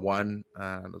Jawan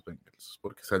a los Bengals,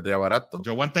 porque saldría barato.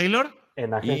 ¿Jawan Taylor?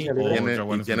 En agencia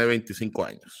y tiene 25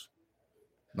 años.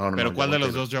 ¿Pero cuál de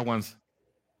los dos Jawans?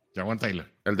 Jawan Taylor.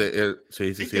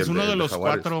 Sí. Es uno de los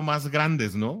 4 más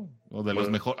grandes, ¿no? O de los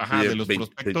mejores, de los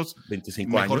prospectos 25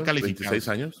 mejor años, calificados. 26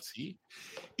 años. Sí.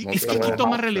 Y es que aquí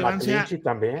toma relevancia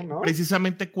también, ¿no?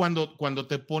 Precisamente cuando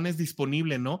te pones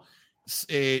disponible, ¿no?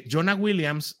 Jonah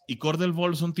Williams y Cordell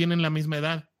Volson tienen la misma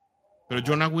edad, pero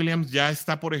Jonah Williams ya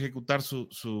está por ejecutar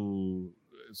su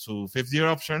fifth year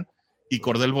option y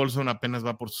Cordell Volson apenas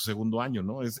va por su segundo año,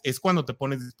 ¿no? Es cuando te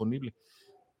pones disponible.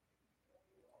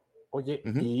 Oye,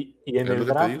 y en el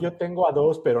draft yo tengo a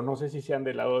 2, pero no sé si sean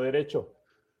del lado derecho.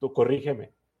 Tú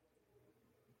corrígeme.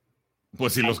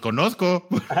 Pues si los conozco,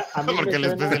 porque el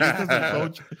especialista es el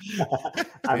coach.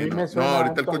 A mí me suena. No,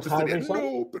 ahorita el coach estaría.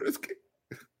 No, pero es que.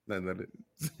 Dale.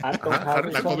 Anton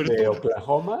Harrison de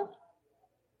Oklahoma.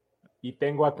 Y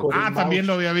tengo a Cody Mauch. También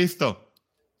lo había visto.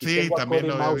 Sí, también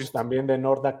lo había visto. También de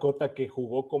North Dakota, que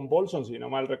jugó con Bolson, si no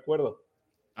mal recuerdo.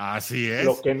 Así es.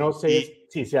 Lo que no sé es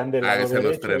si sean del lado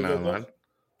derecho.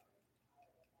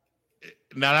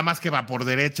 Nada más que va por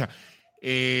derecha.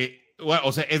 Bueno,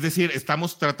 o sea, es decir,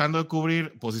 estamos tratando de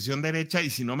cubrir posición derecha y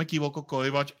si no me equivoco,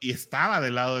 Cody Mauch y estaba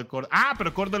del lado de Cordell.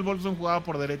 pero Cordell Volson jugaba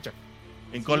por derecha.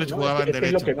 En college jugaba en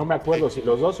derecha. Es lo que no me acuerdo. Si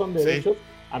los dos son derechos,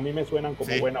 a mí me suenan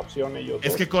como buena opción ellos dos.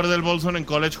 Es que Cordell Volson en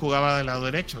college jugaba del lado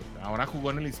derecho. Ahora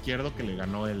jugó en el izquierdo que le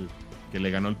ganó el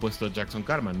puesto a Jackson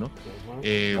Carman, ¿no?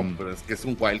 No, pero es que es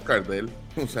un wild card de él.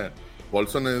 O sea,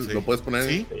 Volson lo puedes poner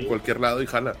en cualquier lado y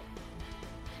jala.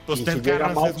 Pues y si llega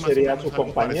Mauch sería su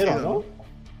compañero, ¿no?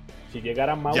 Si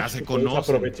llegara Mauch, ya se conoce.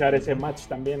 Aprovechar ese match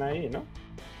también ahí, ¿no?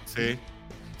 Sí.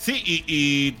 Sí,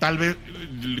 y tal vez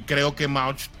creo que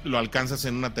Mauch lo alcanzas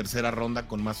en una tercera ronda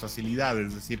con más facilidad,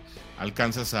 es decir,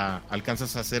 alcanzas a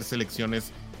hacer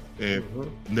selecciones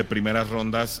de primeras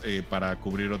rondas para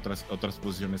cubrir otras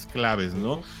posiciones claves,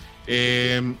 ¿no?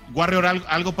 Warrior,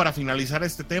 ¿algo para finalizar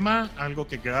este tema? ¿Algo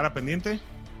que quedara pendiente?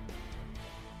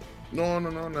 No,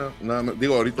 nada.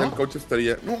 Digo, ahorita el coach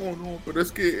estaría, no, pero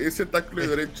es que ese tackle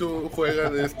derecho juega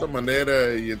de esta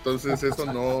manera y entonces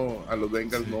eso no, a los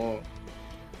Bengals no.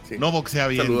 Sí. No boxea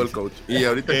bien. Saludo al coach. Y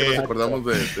ahorita que nos acordamos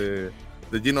de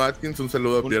Gino Atkins, un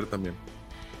saludo a Pierre también.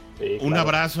 Sí, claro. Un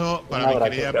abrazo para mi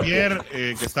querida Pierre,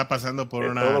 que está pasando por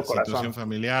una situación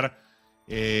familiar.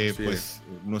 Pues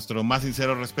nuestro más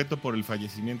sincero respeto por el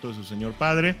fallecimiento de su señor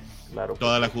padre. Claro,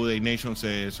 toda la Who Dey Nation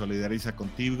se solidariza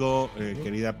contigo,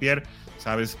 querida Pierre.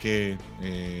 Sabes que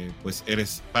pues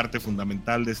eres parte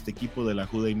fundamental de este equipo de la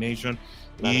Who Dey Nation.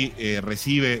 Claro. Y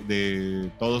recibe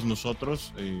de todos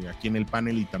nosotros aquí en el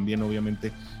panel y también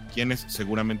obviamente quienes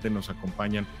seguramente nos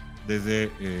acompañan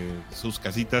desde sus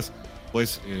casitas,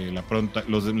 pues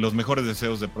los mejores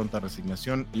deseos de pronta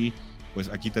resignación y pues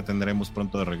aquí te tendremos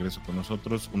pronto de regreso con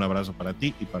nosotros. Un abrazo para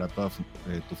ti y para toda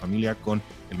tu familia con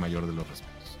el mayor de los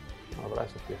respetos. Un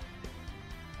abrazo, tío.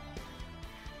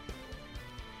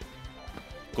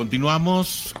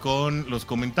 Continuamos con los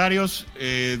comentarios.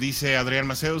 Dice Adrián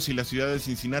Macedo, si la ciudad de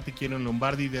Cincinnati quiere un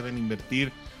Lombardi, deben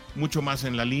invertir mucho más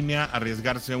en la línea,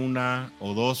 arriesgarse una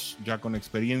o dos ya con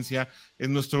experiencia. Es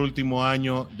nuestro último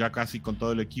año ya casi con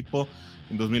todo el equipo.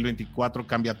 En 2024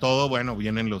 cambia todo. Bueno,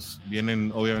 vienen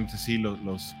obviamente sí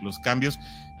los cambios,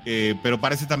 pero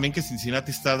parece también que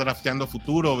Cincinnati está drafteando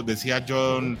futuro. Decía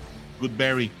John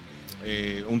Goodberry,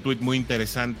 un tuit muy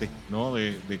interesante, ¿no?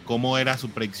 De cómo era su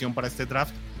predicción para este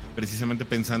draft, precisamente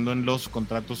pensando en los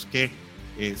contratos que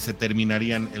se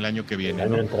terminarían el año que viene,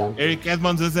 ¿no? Eric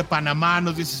Edmonds desde Panamá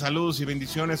nos dice saludos y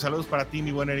bendiciones. Saludos para ti,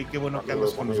 mi buen Eric, qué bueno que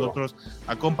andas con nosotros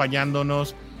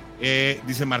acompañándonos.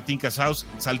 Dice Martín Casaus,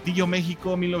 Saltillo,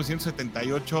 México,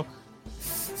 1978.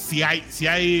 Si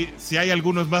hay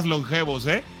algunos más longevos,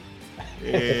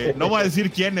 no voy a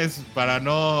decir quiénes para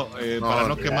no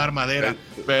quemar madera,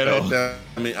 pero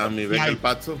a mi Beca el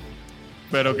Pazzo.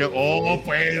 Pero que,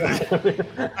 pues,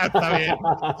 está bien.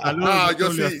 Saludos, no,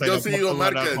 Julio, yo sigo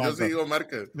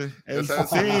marcas.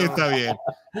 Sí,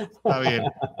 está bien.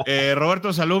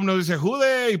 Roberto Salum nos dice,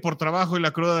 Jude, y por trabajo y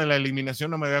la cruda de la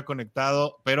eliminación no me había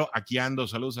conectado, pero aquí ando,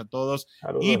 saludos a todos.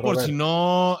 Saludos, y por Robert. si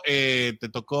no te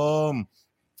tocó,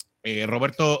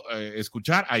 Roberto,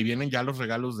 escuchar, ahí vienen ya los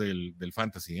regalos del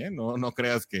Fantasy, no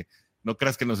creas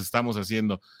que nos estamos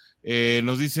haciendo.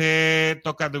 Nos dice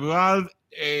Toca de Vival,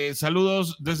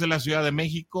 saludos desde la Ciudad de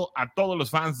México a todos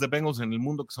los fans de Bengals en el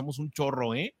mundo, que somos un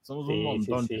chorro, somos un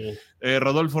montón. Sí.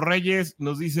 Rodolfo Reyes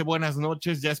nos dice buenas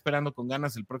noches, ya esperando con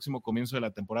ganas el próximo comienzo de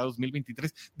la temporada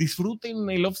 2023. Disfruten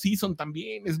el off-season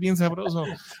también, es bien sabroso.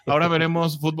 Ahora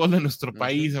veremos fútbol de nuestro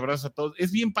país, abrazos a todos.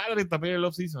 Es bien padre también el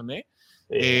off-season,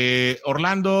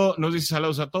 Orlando nos dice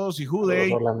saludos a todos y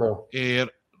Jude.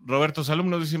 Roberto Salum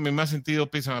nos dice, me ha sentido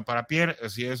písame para Pierre,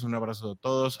 así es, un abrazo a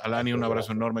todos. Alani, un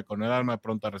abrazo enorme con el alma,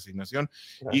 pronta resignación.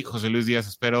 Gracias. Y José Luis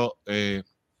Díaz,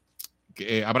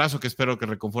 abrazo que espero que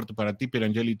reconforte para ti, Pierre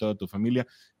Angeli y toda tu familia.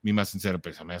 Mi más sincero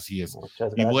pésame, así es.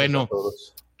 Muchas gracias. Y bueno,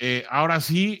 ahora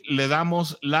sí le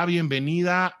damos la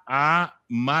bienvenida a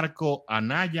Marco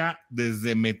Anaya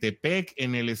desde Metepec,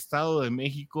 en el Estado de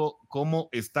México. ¿Cómo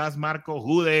estás, Marco?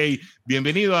 Judey,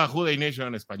 bienvenido a Judey Nation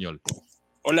en español.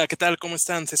 Hola, ¿qué tal? ¿Cómo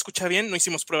están? ¿Se escucha bien? No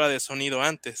hicimos prueba de sonido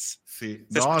antes. Sí,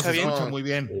 se escucha muy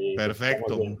bien. Sí,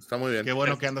 perfecto. Está muy bien. Qué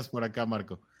bueno que andas por acá,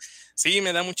 Marco. Sí,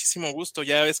 me da muchísimo gusto.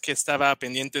 Ya ves que estaba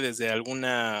pendiente desde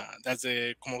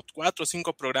como 4 o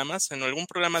 5 programas, en algún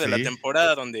programa de la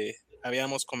temporada donde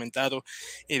habíamos comentado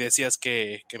y decías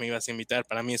que me ibas a invitar.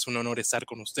 Para mí es un honor estar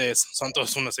con ustedes. Son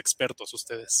todos unos expertos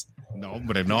ustedes. No,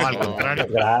 hombre, no, al contrario.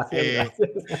 Gracias.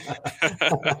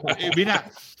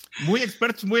 Mira, muy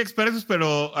expertos,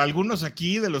 pero algunos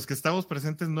aquí de los que estamos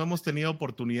presentes no hemos tenido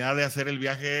oportunidad de hacer el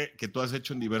viaje que tú has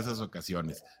hecho en diversas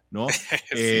ocasiones, ¿no?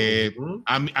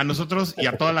 A nosotros y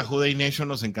a toda la Judey Nation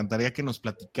nos encantaría que nos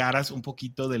platicaras un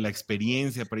poquito de la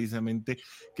experiencia precisamente,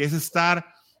 que es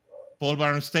estar Paul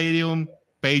Brown Stadium,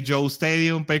 Pacer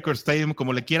Stadium,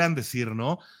 como le quieran decir,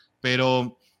 ¿no?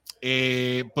 Pero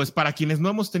pues para quienes no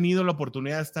hemos tenido la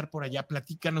oportunidad de estar por allá,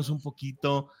 platícanos un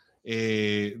poquito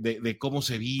de cómo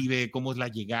se vive, cómo es la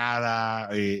llegada,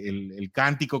 el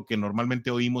cántico que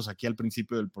normalmente oímos aquí al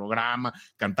principio del programa,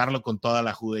 cantarlo con toda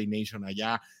la Judey Nation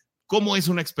allá. ¿Cómo es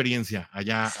una experiencia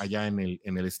allá en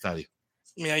el estadio?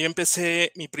 Mira, yo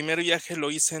empecé, mi primer viaje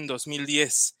lo hice en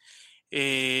 2010.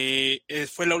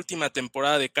 Fue la última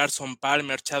temporada de Carson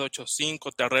Palmer, Chad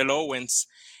 8-5, Terrell Owens.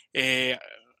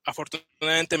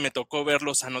 Afortunadamente me tocó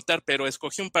verlos anotar, pero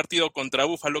escogí un partido contra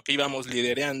Buffalo que íbamos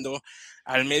liderando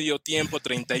al medio tiempo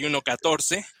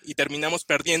 31-14 y terminamos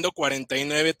perdiendo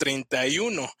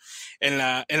 49-31 en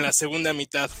la segunda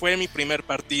mitad. Fue mi primer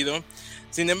partido.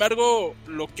 Sin embargo,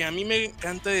 lo que a mí me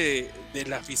encanta de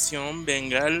la afición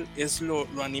bengal es lo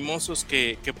animosos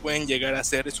que pueden llegar a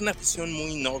ser. Es una afición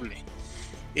muy noble.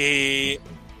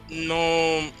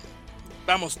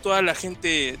 Toda la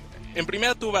gente, en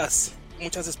primera tú vas,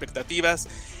 muchas expectativas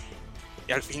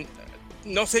y al fin,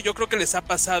 no sé, yo creo que les ha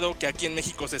pasado que aquí en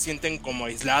México se sienten como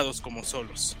aislados, como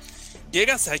solos.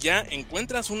 Llegas allá,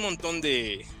 encuentras un montón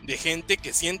de gente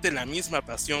que siente la misma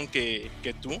pasión que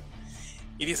tú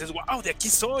y dices, wow, de aquí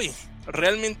soy.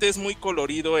 Realmente es muy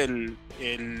colorido el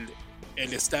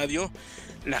estadio.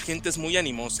 La gente es muy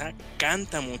animosa,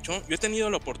 canta mucho. Yo he tenido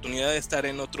la oportunidad de estar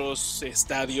en otros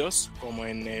estadios, como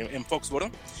en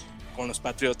Foxborough, con los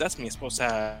Patriotas. Mi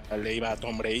esposa le iba a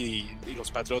Tom Brady y los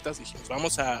Patriotas. Dijimos,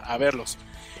 vamos a verlos.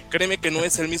 Créeme que no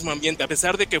es el mismo ambiente. A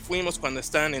pesar de que fuimos cuando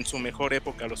estaban en su mejor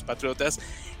época los Patriotas,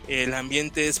 el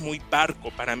ambiente es muy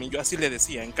parco para mí. Yo así le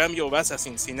decía. En cambio, vas a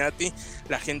Cincinnati,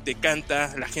 la gente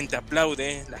canta, la gente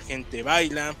aplaude, la gente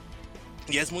baila.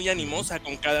 Y es muy animosa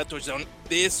con cada touchdown.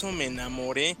 De eso me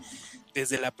enamoré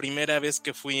desde la primera vez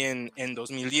que fui en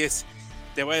 2010.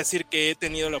 Te voy a decir que he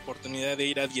tenido la oportunidad de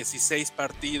ir a 16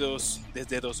 partidos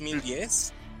desde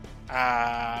 2010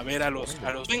 a ver a los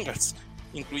Bengals,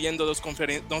 incluyendo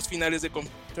dos finales de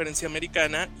conferencia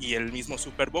americana y el mismo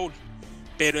Super Bowl.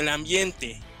 Pero el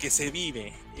ambiente que se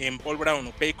vive en Paul Brown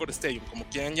o Pacer Stadium, como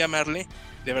quieran llamarle,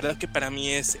 de verdad que para mí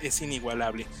es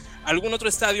inigualable. Algún otro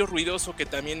estadio ruidoso que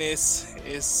también es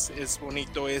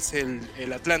bonito es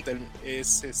el Atlanta,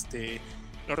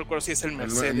 no recuerdo si es el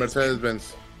Mercedes. El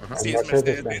Mercedes-Benz. Ajá. Sí, es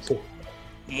Mercedes-Benz.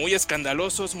 Muy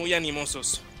escandalosos, muy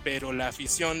animosos, pero la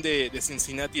afición de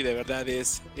Cincinnati de verdad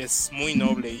es muy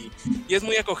noble y es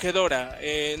muy acogedora.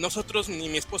 Nosotros, ni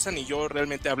mi esposa ni yo,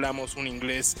 realmente hablamos un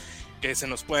inglés que se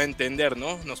nos pueda entender,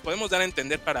 ¿no? Nos podemos dar a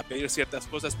entender para pedir ciertas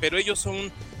cosas, pero ellos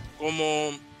son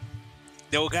como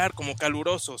de hogar, como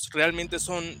calurosos. Realmente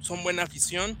son buena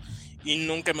afición y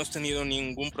nunca hemos tenido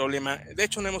ningún problema. De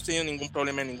hecho, no hemos tenido ningún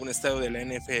problema en ningún estadio de la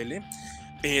NFL,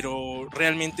 pero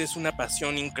realmente es una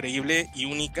pasión increíble y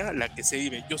única la que se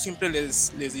vive. Yo siempre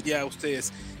les diría a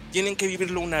ustedes, tienen que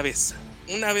vivirlo una vez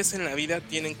en la vida,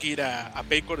 tienen que ir a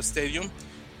Paycor Stadium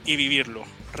y vivirlo.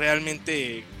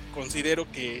 Realmente considero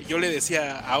que, yo le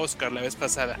decía a Oscar la vez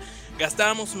pasada,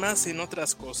 gastábamos más en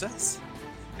otras cosas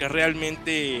que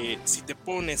realmente si te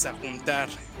pones a juntar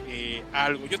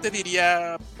algo. Yo te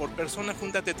diría, por persona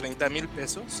júntate 30,000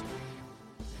 pesos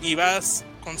y vas,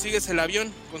 consigues el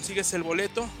avión, consigues el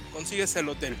boleto, consigues el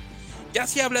hotel. Ya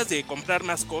si hablas de comprar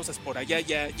más cosas por allá,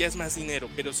 ya es más dinero,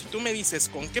 pero si tú me dices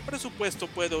con qué presupuesto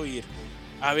puedo ir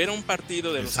a ver un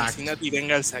partido de los Cincinnati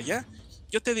Bengals allá,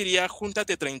 yo te diría,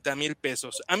 júntate 30,000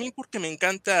 pesos. A mí porque me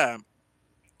encanta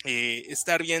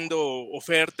estar viendo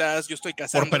ofertas, yo estoy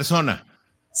casando. ¿Por persona?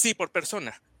 Sí, por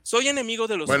persona. Soy enemigo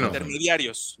de los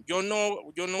intermediarios. Yo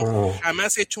no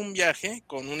jamás he hecho un viaje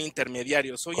con un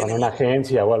intermediario. Soy con enemigo. Una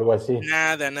agencia o algo así.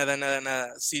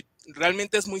 Nada. Sí,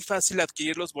 realmente es muy fácil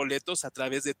adquirir los boletos a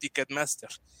través de Ticketmaster.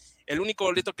 El único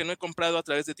boleto que no he comprado a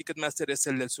través de Ticketmaster es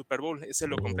el del Super Bowl. Ese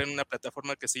lo compré en una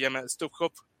plataforma que se llama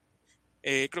StubHub.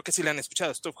 Creo que sí la han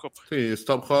escuchado, StubHub. Sí,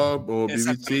 StubHub o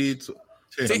Vivid Seats.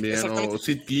 Sí, también, o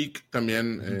SeatGeek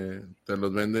también te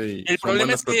los vende y el son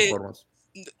buenas plataformas.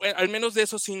 Al menos de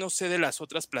eso sí no sé de las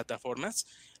otras plataformas.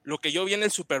 Lo que yo vi en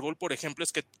el Super Bowl, por ejemplo,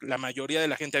 es que la mayoría de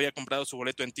la gente había comprado su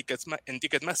boleto en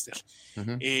Ticketmaster.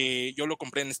 Uh-huh. Yo lo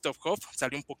compré en StubHub,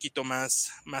 salió un poquito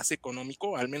más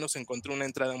económico, al menos encontré una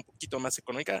entrada un poquito más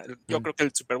económica. Yo creo que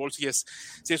el Super Bowl sí es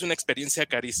una experiencia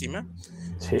carísima,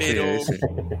 pero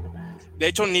de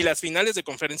hecho ni las finales de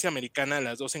conferencia americana,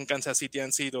 las dos en Kansas City,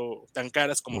 han sido tan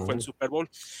caras como fue el Super Bowl.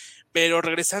 Pero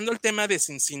regresando al tema de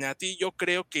Cincinnati, yo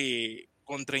creo que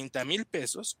con 30,000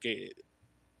 pesos, que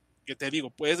te digo,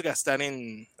 puedes gastar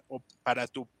para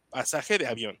tu pasaje de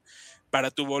avión,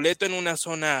 para tu boleto en una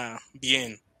zona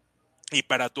bien y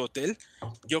para tu hotel,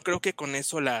 yo creo que con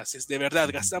eso la haces. De verdad,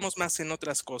 gastamos más en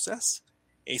otras cosas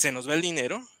y se nos va el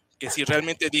dinero que si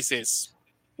realmente dices,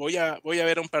 voy a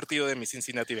ver un partido de mis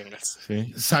Cincinnati Bengals.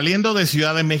 Sí. Saliendo de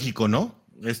Ciudad de México, ¿no?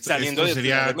 Saliendo de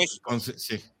Ciudad de México.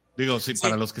 Sí. Digo, sí,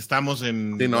 para los que estamos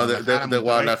en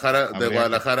Guadalajara, de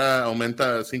Guadalajara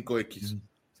aumenta 5x.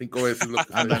 5 veces lo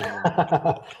que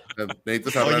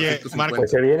necesitas ahorrar. Oye, Marco, pues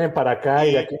se vienen para acá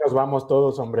y de aquí nos vamos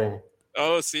todos, hombre.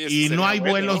 Oh, sí, y no hay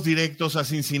vuelos directos a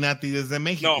Cincinnati desde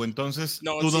México, entonces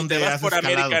 ¿tú dónde has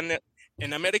escalado?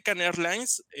 En American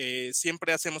Airlines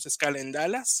siempre hacemos escala en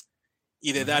Dallas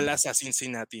y de Dallas a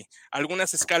Cincinnati.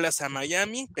 Algunas escalas a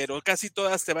Miami, pero casi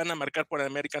todas te van a marcar por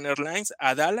American Airlines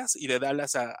a Dallas y de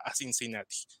Dallas a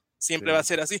Cincinnati. Siempre va a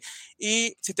ser así.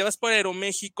 Y si te vas por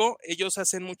Aeroméxico, ellos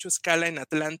hacen mucho escala en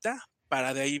Atlanta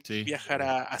para de ahí viajar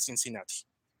a Cincinnati.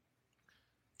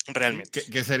 Realmente.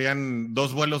 Que serían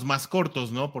 2 vuelos más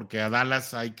cortos, ¿no? Porque a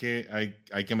Dallas hay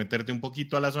que meterte un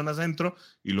poquito a la zona centro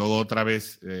y luego otra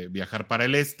vez viajar para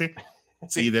el este.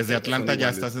 Sí, y desde Atlanta ya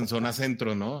estás en zona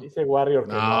centro, ¿no? Dice Warrior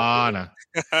que no.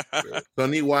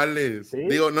 Son iguales. ¿Sí?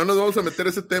 Digo, no nos vamos a meter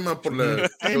ese tema por la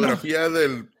geografía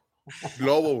del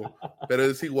globo, pero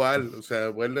es igual, o sea,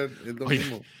 vuelan, es lo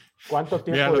mismo. ¿Cuánto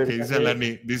tiempo? Mira lo que dice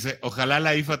Lani, dice, ojalá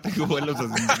la IFA tenga vuelos a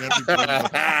Cincinnati.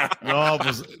 No,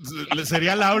 pues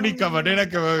sería la única manera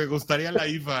que me gustaría la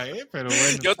IFA, pero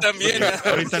bueno. Yo también.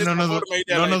 Ahorita no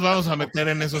nos vamos a meter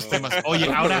en esos temas. Oye,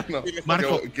 ahora,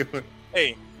 Marco,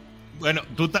 bueno,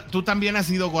 tú también has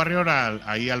ido, Warrior,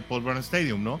 ahí al Paul Brown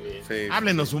Stadium, ¿no? Sí.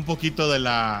 Háblenos un poquito de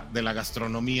la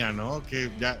gastronomía, ¿no?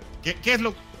 ¿Qué es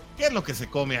lo que se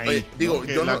come ahí? Oye, digo,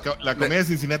 ¿no? La comida de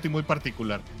Cincinnati muy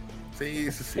particular. Sí.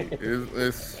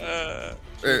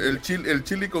 El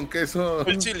chili con queso.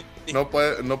 El chili. No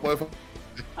puede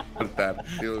faltar.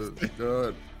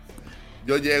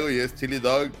 Yo llego y es chili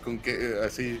dog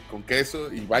así con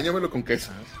queso y báñamelo con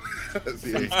queso.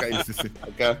 Sí.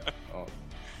 Acá.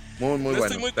 Muy no bueno.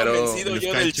 Estoy muy convencido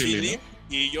yo del chili, ¿no?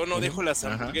 Y yo no dejo las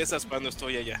hamburguesas cuando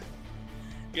estoy allá.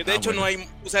 Que de hecho no hay,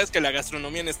 sabes que la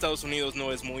gastronomía en Estados Unidos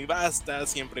no es muy vasta,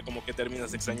 siempre como que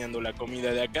terminas extrañando la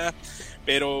comida de acá,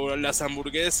 pero las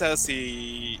hamburguesas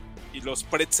y los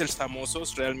pretzels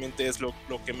famosos realmente es lo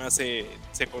que más se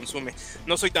consume.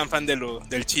 No soy tan fan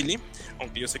del chili,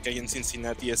 aunque yo sé que ahí en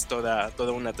Cincinnati es toda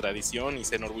una tradición y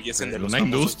se enorgullecen de los una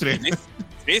industria.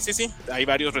 Chili. Sí, hay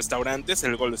varios restaurantes,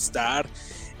 el Gold Star,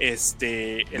 el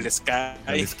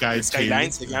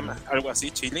Skyline se llama, algo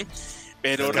así, chili.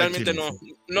 Pero realmente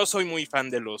no soy muy fan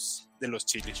de los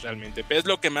chilis realmente, pero es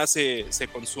lo que más se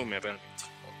consume realmente.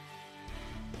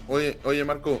 Oye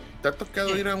Marco, ¿te ha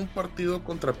tocado ir a un partido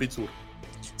contra Pittsburgh?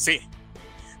 Sí,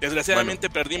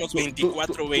 desgraciadamente perdimos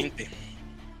 24-20.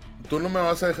 tú no me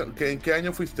vas a dejar. ¿En qué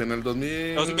año fuiste? ¿En el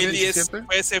 2017?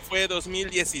 Ese fue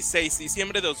 2016,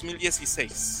 diciembre de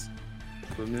 2016.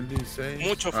 2016.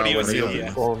 Mucho frío ese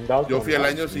día. Yo fui al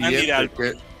año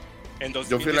siguiente.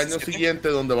 Yo fui el año siguiente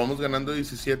donde vamos ganando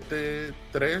 17-3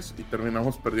 y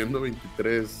terminamos perdiendo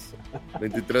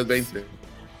 23-20.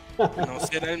 No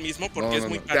será el mismo porque es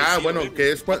muy parecido. Ah, bueno,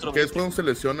 que es cuando se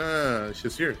lesiona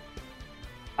Shazier.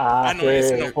 No,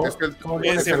 ese no. Es que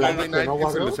ese Monday Night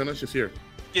que se lesiona Shazier.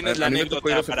 Tienes la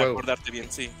anécdota para acordarte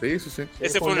bien, sí. Sí.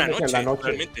 Ese fue una noche,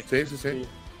 realmente. Sí.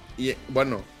 Y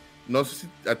bueno, no sé si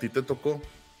a ti te tocó,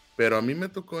 pero a mí me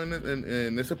tocó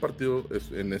en ese partido,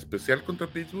 en especial contra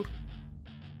Pittsburgh,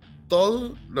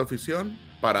 toda la afición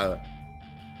parada.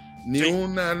 Ni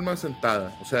una alma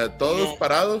sentada. O sea, todos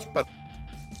parados para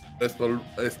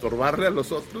estorbarle a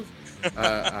los otros,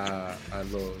 a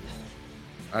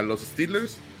los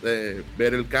Steelers,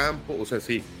 ver el campo. O sea,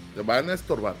 sí, van a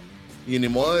estorbar. Y ni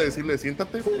modo de decirle,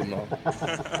 siéntate, pues no.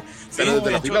 Pero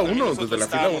desde la fila 1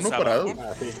 parado.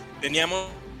 Teníamos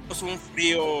un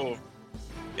frío.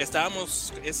 Esa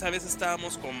vez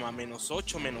estábamos como a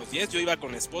 -8, -10. Yo iba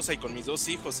con esposa y con mis 2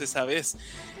 hijos esa vez.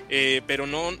 Pero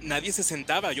nadie se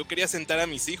sentaba. Yo quería sentar a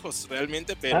mis hijos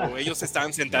realmente, pero ellos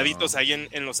estaban sentaditos ahí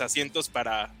en los asientos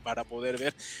para poder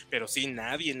ver. Pero sí,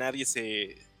 nadie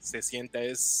se sienta.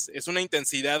 Es una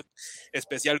intensidad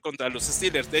especial contra los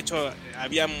Steelers. De hecho,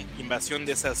 había invasión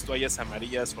de esas toallas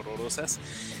amarillas horrorosas,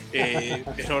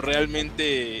 pero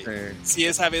realmente sí,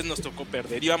 esa vez nos tocó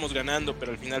perder. Íbamos ganando,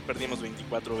 pero al final perdimos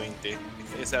 24-20.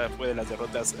 Esa fue de las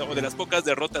derrotas, o de las pocas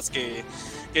derrotas que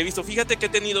he visto. Fíjate que he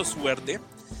tenido suerte.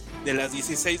 De las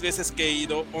 16 veces que he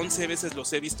ido, 11 veces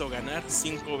los he visto ganar,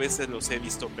 5 veces los he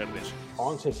visto perder.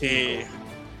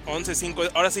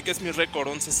 11-5, ahora sí que es mi récord,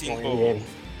 11-5.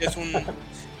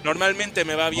 Normalmente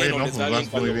me va bien. Oye, les va bien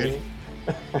muy bien.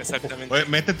 Exactamente. Oye,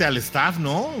 métete al staff,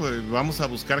 ¿no? Vamos a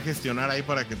buscar gestionar ahí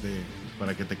para que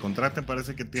te contraten.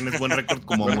 Parece que tienes buen récord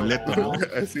como amuleto, ¿no?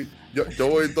 Sí, yo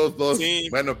voy 2-2. Sí.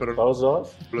 Bueno, pero 2-2.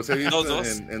 Los he visto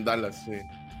en Dallas, sí.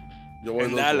 Yo voy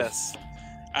en 2-2. Dallas.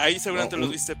 Ahí seguramente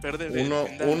los viste perder.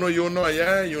 1-1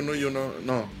 allá y 1-1.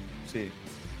 No, sí.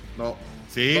 No.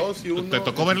 Sí, 2-1 te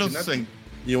tocó verlos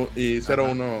y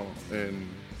 0-1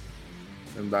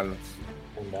 en Dallas.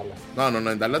 No,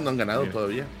 en Dallas no han ganado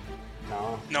todavía.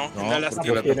 No, en Dallas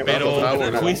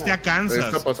pero fuiste a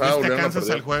Kansas. Fuiste a Kansas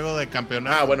al juego de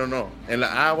campeonato. Bueno, no.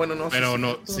 No. Pero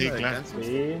no, sí, claro.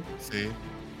 Sí.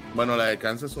 Bueno, la de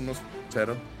Kansas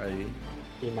 1-0 ahí.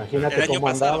 Imagínate cómo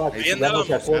andaba, ya no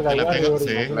se acuerda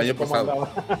el año pasado.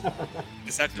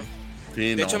 Exacto.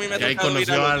 Sí, de hecho, a mí me ha y ahí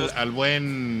conoció al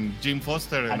buen Jim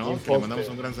Foster, ¿no? Que le mandamos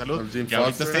un gran saludo. Que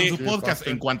ahorita está en su podcast.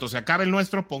 En cuanto se acabe el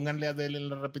nuestro, pónganle a él en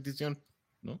la repetición,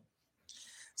 ¿no?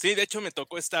 Sí, de hecho me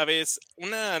tocó esta vez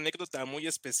una anécdota muy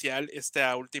especial.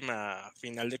 Esta última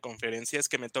final de conferencia es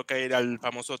que me toca ir al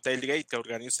famoso tailgate que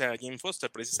organiza Jim Foster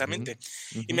precisamente.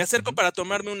 Y me acerco para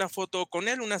tomarme una foto con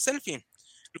él, una selfie.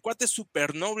 El cuate es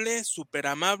súper noble, súper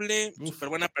amable, súper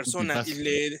buena persona. Y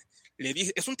le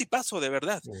dije, es un tipazo de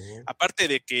verdad. Aparte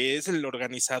de que es el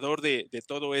organizador de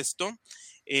todo esto,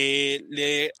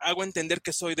 le hago entender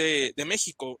que soy de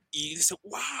México. Y dice,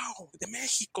 wow, de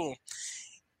México.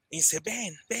 Y dice,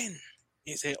 ven.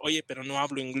 Y dice, oye, pero no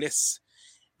hablo inglés.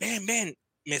 Ven.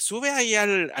 Me sube ahí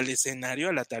al escenario,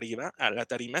 a la tarima.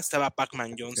 Estaba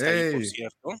Pac-Man Jones ahí, por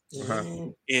cierto.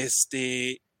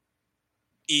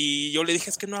 Y yo le dije,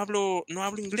 es que no hablo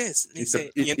inglés.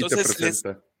 Dice, y entonces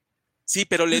sí,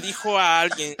 pero le dijo a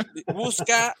alguien,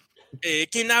 busca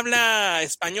quién habla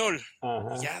español.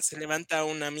 Y ya se levanta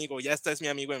un amigo, ya es mi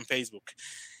amigo en Facebook.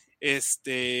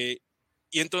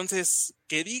 Y entonces,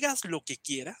 que digas lo que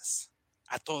quieras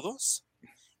a todos,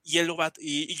 y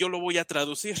y yo lo voy a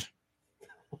traducir.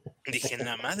 Dije,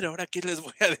 la madre, ¿ahora qué les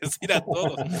voy a decir a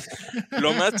todos?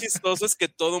 Lo más chistoso es que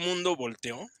todo mundo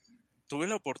volteó. Tuve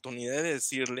la oportunidad de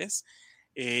decirles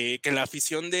que la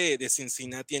afición de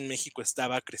Cincinnati en México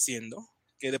estaba creciendo,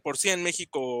 que de por sí en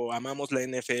México amamos la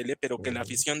NFL, pero que la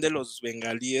afición de los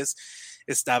bengalíes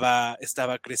estaba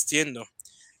creciendo.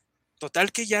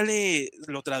 Total que ya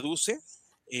lo traduce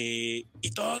y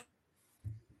todo.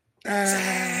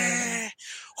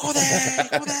 ¡Joder!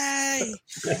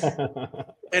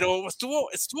 Pero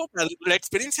la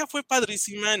experiencia fue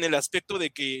padrísima en el aspecto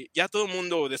de que ya todo el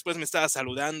mundo después me estaba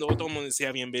saludando, todo el mundo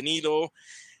decía bienvenido,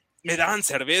 me daban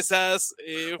cervezas,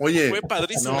 fue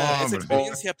padrísima esa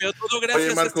experiencia, pero todo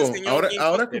gracias Marco, a este señor.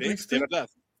 Ahora que fuiste, de verdad.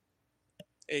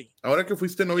 Ahora que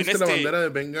fuiste, ¿no viste la bandera de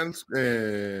Bengals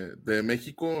de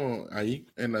México ahí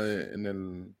en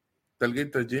el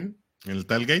tailgate de Jim? ¿En el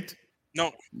tailgate?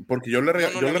 No. Porque yo le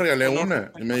regalé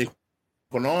una y me dijo,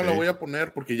 No, lo voy a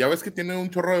poner, porque ya ves que tiene un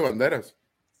chorro de banderas.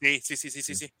 Sí.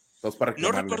 Entonces, para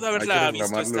no recuerdo haberla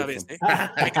visto esta vez, ¿eh?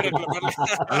 Hay que reclamarle.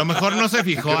 A lo mejor no se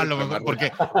fijó, a lo mejor,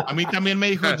 porque a mí también me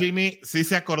dijo Jimmy, sí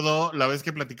se acordó, la vez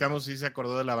que platicamos, sí se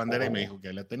acordó de la bandera y me dijo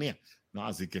que la tenía. No,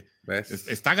 así que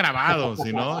está grabado,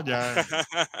 si no, ya.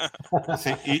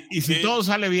 Sí, y si todo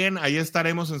sale bien, ahí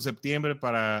estaremos en septiembre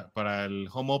para el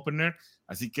home opener.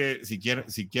 Así que si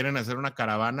quieren hacer una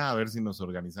caravana, a ver si nos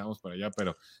organizamos para allá,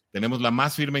 pero tenemos la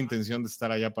más firme intención de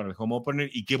estar allá para el home opener,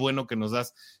 y qué bueno que nos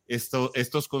das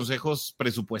estos consejos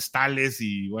presupuestales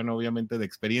y, bueno, obviamente de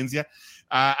experiencia.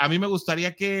 A mí me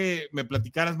gustaría que me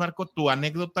platicaras, Marco, tu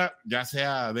anécdota, ya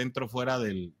sea dentro o fuera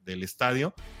del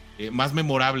estadio, más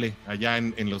memorable allá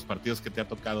en los partidos que te ha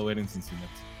tocado ver en Cincinnati.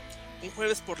 Un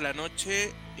jueves por la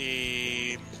noche,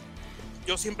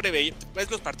 yo siempre veía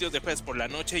los partidos de jueves por la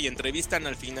noche y entrevistan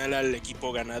al final al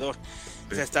equipo ganador.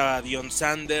 O sea, estaba Deion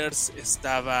Sanders,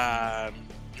 estaba,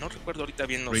 no recuerdo ahorita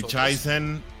bien los Rich otros.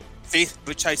 Eisen. Sí,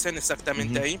 Rich Eisen,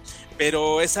 exactamente ahí.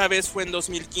 Pero esa vez fue en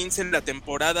 2015, en la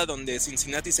temporada donde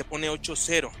Cincinnati se pone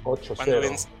 8-0.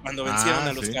 Cuando vencieron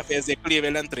a los Cafés de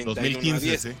Cleveland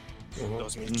 31-10. Sí.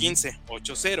 2015,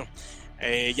 8-0.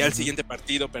 Ya el siguiente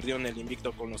partido perdieron el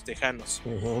invicto con los Tejanos.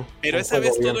 Pero esa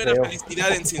vez todo era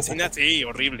felicidad en Cincinnati. Sí,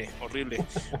 horrible.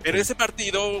 Pero ese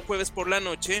partido, jueves por la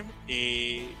noche,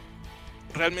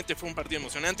 realmente fue un partido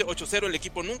emocionante. 8-0, el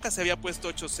equipo nunca se había puesto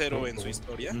 8-0 en su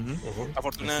historia.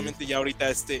 Afortunadamente ya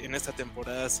ahorita en esta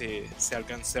temporada se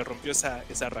rompió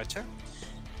esa racha.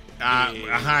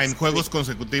 En juegos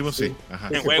consecutivos, sí.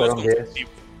 En juegos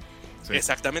consecutivos. Sí.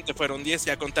 Exactamente, fueron 10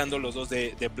 ya contando los dos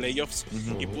de playoffs,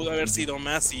 y pudo haber sido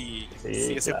más si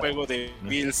ese juego de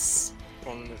Bills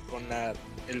con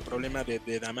el problema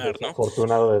de Damar, ¿no?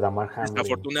 Desafortunado de Damar Hamlin.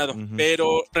 Desafortunado.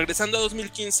 Pero regresando a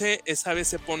 2015, esa vez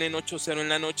se ponen 8-0 en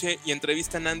la noche y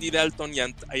entrevistan a Andy Dalton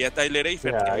y a Tyler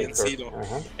Eifert, que habían sido.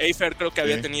 Eifert creo que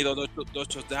había tenido dos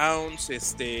touchdowns,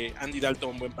 Andy Dalton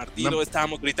un buen partido,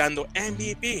 estábamos gritando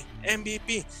MVP,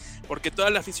 porque toda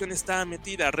la afición estaba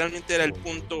metida. Realmente era el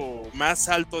punto más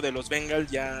alto de los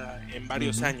Bengals ya en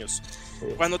varios años.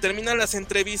 Cuando terminan las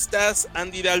entrevistas,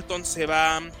 Andy Dalton se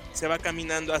va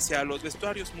caminando hacia los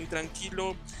vestuarios muy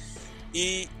tranquilo,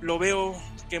 y lo veo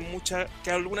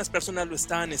que algunas personas lo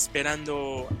estaban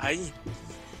esperando ahí.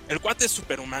 El cuate es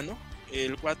superhumano,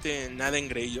 el cuate nada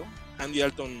engreído. Andy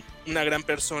Dalton, una gran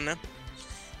persona,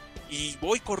 y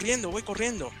voy corriendo,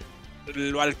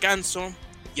 lo alcanzo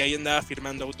y ahí andaba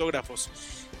firmando autógrafos.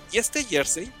 Y este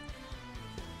jersey,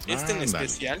 en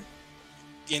especial,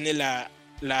 tiene la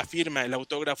firma, el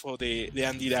autógrafo de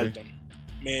Andy Dalton.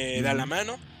 Me da la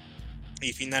mano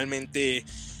y finalmente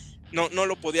no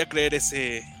lo podía creer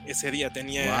ese día.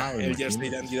 Tenía el jersey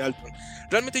de Andy Dalton.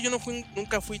 Realmente yo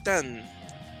nunca fui tan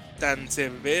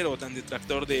severo, tan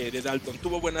detractor de Dalton.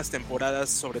 Tuvo buenas temporadas,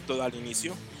 sobre todo al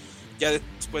inicio. Ya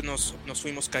después nos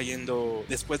fuimos cayendo.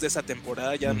 Después de esa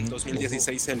temporada, ya en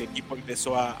 2016 el equipo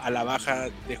empezó a la baja,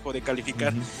 dejó de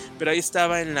calificar, pero ahí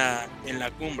estaba en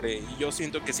la cumbre, y yo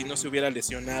siento que si no se hubiera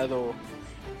lesionado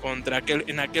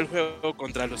en aquel juego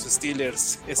contra los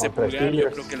Steelers, ese pulgar,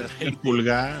 yo creo que el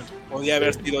pulgar podía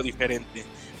haber sido diferente.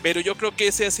 Pero yo creo que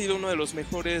ese ha sido uno de los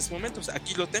mejores momentos.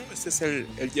 Aquí lo tengo, este es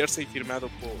el jersey firmado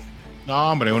por...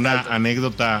 No, hombre, una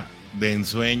anécdota de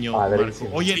ensueño, Marco.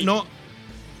 Oye,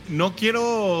 no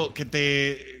quiero que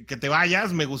te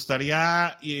vayas, me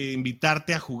gustaría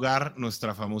invitarte a jugar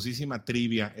nuestra famosísima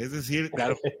trivia, es decir,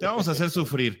 claro, te vamos a hacer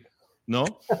sufrir, ¿no?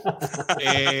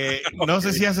 No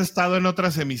sé si has estado en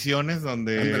otras emisiones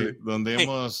donde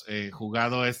hemos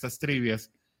jugado estas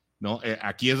trivias, ¿no?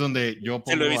 Aquí es donde yo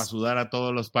pongo a sudar a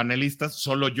todos los panelistas,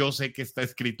 solo yo sé que está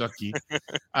escrito aquí.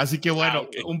 Así que bueno,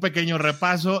 un pequeño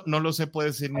repaso, no lo sé, puede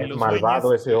decir ni los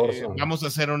malvado ese Orson. Vamos a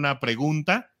hacer una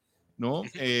pregunta, ¿no?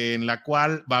 En la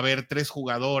cual va a haber 3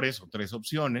 jugadores o 3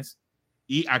 opciones,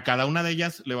 y a cada una de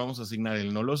ellas le vamos a asignar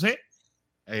el no lo sé,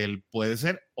 el puede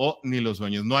ser o ni los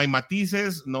sueños. No hay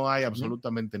matices, no hay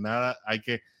absolutamente nada, hay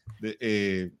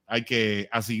que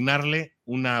asignarle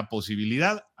una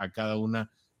posibilidad a cada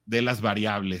una de las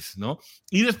variables, ¿no?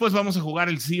 Y después vamos a jugar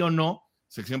el sí o no,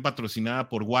 sección patrocinada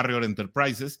por Warrior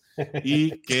Enterprises,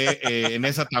 y que en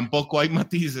esa tampoco hay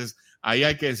matices. Ahí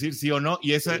hay que decir sí o no,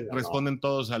 y esa responden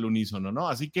todos al unísono, ¿no?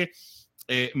 Así que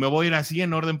me voy a ir así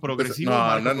en orden progresivo.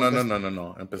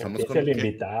 No. Empezamos con el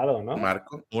invitado, ¿no?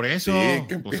 Marco. Por eso.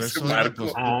 Sí, pues eso,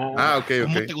 Marco. Pues, ok.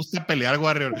 ¿Cómo te gusta pelear,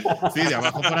 Warrior? Sí, de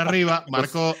abajo para arriba.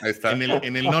 Marco, pues,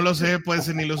 en el no lo sé, puede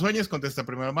ser ni los sueños, contesta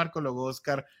primero Marco, luego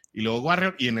Oscar y luego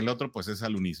Warrior, y en el otro pues es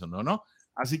al unísono, ¿no?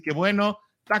 Así que bueno,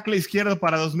 tackle izquierdo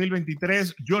para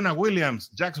 2023, Jonah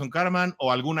Williams, Jackson Carman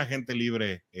o algún agente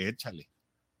libre, échale.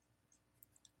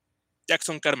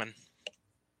 Jackson Carman.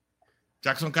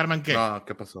 ¿Jackson Carman qué? No,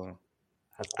 ¿qué pasó?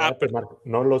 Marco.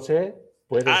 No lo sé.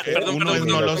 Puede ser. Perdón, Uno es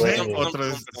no lo sé, otro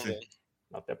es... perdón. Sí.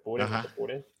 No te apures, Ajá. no te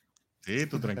apures. Sí,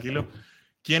 tú tranquilo.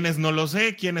 ¿Quiénes no lo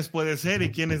sé? ¿Quiénes puede ser?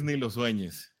 ¿Y quiénes ni lo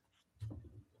sueñes?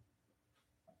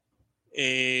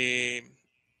 Ni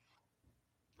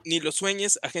lo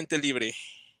sueñes, agente libre.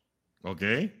 Ok.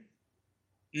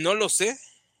 No lo sé.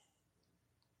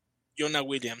 Jonah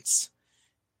Williams.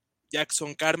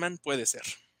 Jackson Carman puede ser.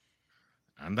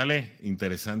 Ándale,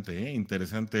 interesante,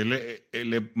 interesante.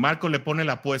 Marco le pone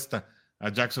la apuesta a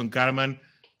Jackson Carman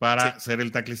para ser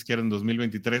el tackle izquierdo en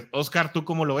 2023. Oscar, ¿tú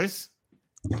cómo lo ves?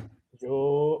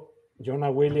 Jonah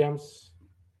Williams,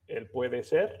 él puede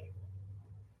ser.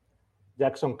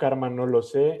 Jackson Carman no lo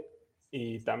sé.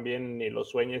 Y también ni lo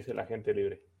sueñes el agente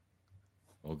libre.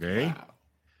 Ok.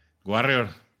 Warrior,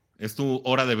 es tu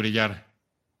hora de brillar.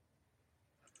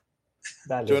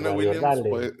 Dale, Jonah Warrior, Williams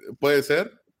dale. puede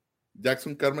ser.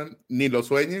 Jackson Carman, ni lo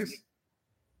sueñes.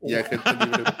 Y agente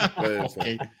libre puede ser.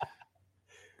 Okay.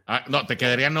 No, te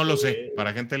quedaría no lo sé.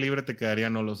 Para agente libre te quedaría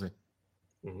no lo sé.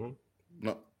 Uh-huh.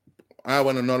 No.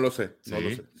 Bueno, no lo sé. No lo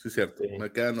sé. Sí, es cierto. Sí.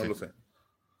 Me queda no lo sé.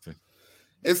 Sí.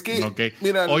 Es que, okay.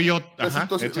 mira,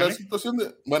 la situación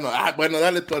de... Bueno,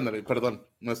 dale tú, André, perdón.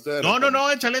 No,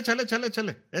 échale.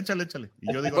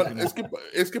 Y yo digo bueno,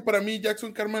 es que para mí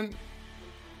Jackson Carman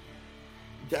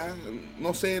ya,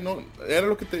 no sé, era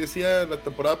lo que te decía la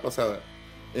temporada pasada.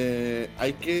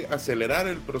 Hay que acelerar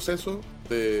el proceso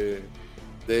de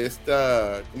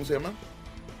esta, ¿cómo se llama?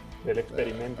 Del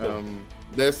experimento.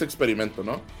 De este experimento,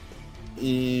 ¿no?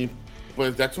 Y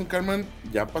pues Jackson Carman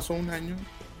ya pasó un año.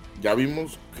 Ya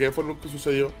vimos qué fue lo que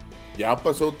sucedió. Ya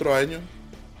pasó otro año.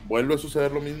 Vuelve a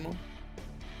suceder lo mismo.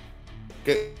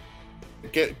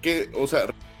 O sea,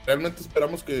 realmente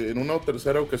esperamos que en una o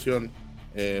tercera ocasión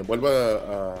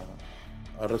vuelva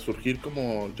a resurgir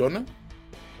como Jonah.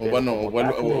 O bueno,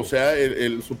 o sea,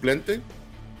 el suplente.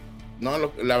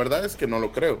 No, la verdad es que no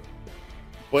lo creo.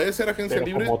 Puede ser agencia pero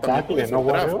libre, como también tackle, puede ser ¿no,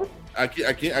 draft.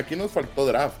 Warrior? Aquí nos faltó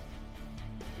draft.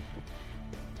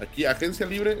 Aquí agencia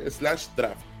libre /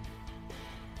 draft.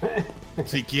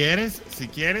 Si quieres,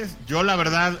 yo la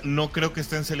verdad no creo que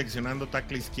estén seleccionando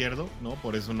tackle izquierdo, ¿no?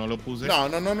 Por eso no lo puse. No.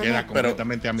 Queda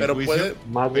completamente a mi juicio. Puede,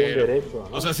 más bien derecho,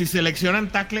 ¿no? O sea, si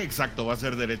seleccionan tackle, exacto, va a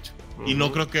ser derecho. Uh-huh. Y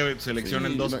no creo que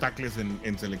seleccionen dos tackles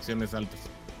en selecciones altas.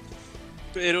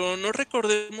 Pero no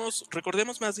recordemos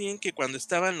más bien que cuando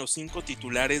estaban los 5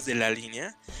 titulares de la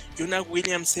línea, Jonah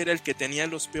Williams era el que tenía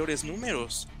los peores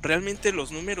números. Realmente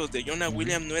los números de Jonah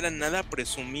Williams no eran nada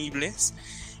presumibles.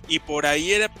 Y por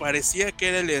ahí parecía que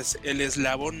era el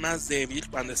eslabón más débil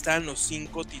cuando estaban los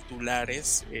 5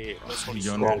 titulares, los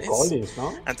originales. Collins,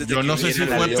 ¿no? Antes de yo no sé si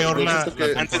fue peor la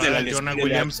temporada de Jonah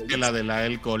Williams que la de la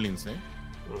L. Collins, ¿eh?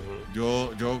 Uh-huh.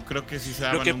 Yo creo que sí se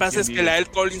daban. Lo que pasa es que la L.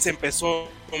 Collins empezó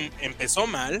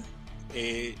mal,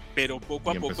 pero poco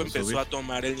a poco empezó a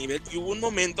tomar el nivel. Y hubo un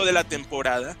momento de la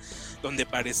temporada donde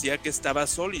parecía que estaba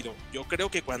sólido. Yo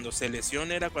creo que cuando se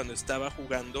lesiona era cuando estaba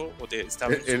jugando o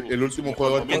estaba el último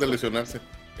juego antes de lesionarse.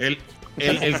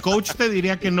 El coach te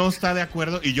diría que no está de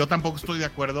acuerdo y yo tampoco estoy de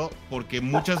acuerdo porque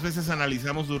muchas veces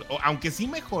analizamos, aunque sí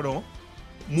mejoró,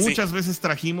 muchas veces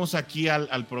trajimos aquí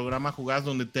al programa jugadas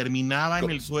donde terminaba en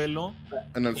el suelo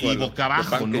y boca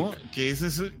abajo, ¿no?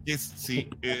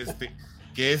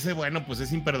 Que ese, bueno, pues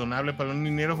es imperdonable para un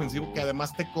liniero ofensivo que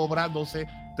además te cobra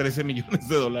 13 millones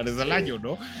de dólares al año,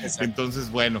 ¿no? Exacto. Entonces,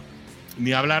 bueno,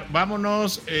 ni hablar.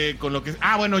 Vámonos con lo que...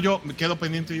 bueno, yo me quedo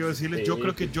pendiente yo decirles, yo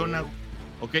creo que Jonah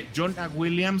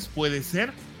Williams puede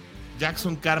ser,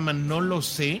 Jackson Carman no lo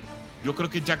sé, yo creo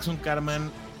que Jackson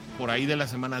Carman por ahí de la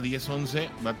semana 10-11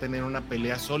 va a tener una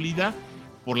pelea sólida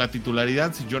por la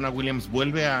titularidad si Jonah Williams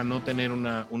vuelve a no tener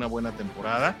una buena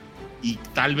temporada y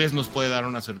tal vez nos puede dar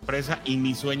una sorpresa y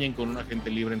ni sueñen con un agente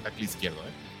libre en tackle izquierdo,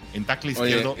 ¿eh? En tackle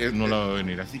izquierdo no lo va a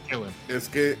venir, así que bueno. Es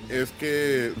que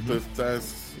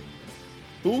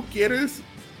tú quieres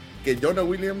que Jonah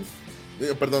Williams,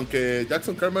 que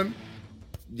Jackson Carman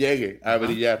llegue a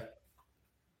brillar.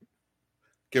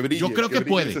 Que brille. Yo creo que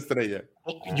puede. Estrella.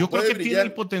 Yo creo que tiene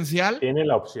el potencial. Tiene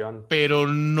la opción. Pero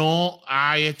no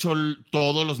ha hecho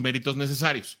todos los méritos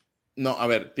necesarios. No, a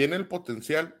ver, tiene el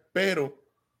potencial, pero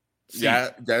sí.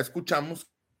 ya escuchamos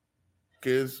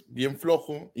que es bien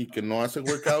flojo y que no hace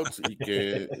workouts y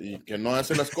que no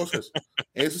hace las cosas.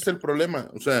 Ese es el problema.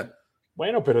 O sea.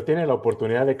 Bueno, pero tiene la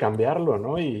oportunidad de cambiarlo,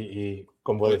 ¿no? Y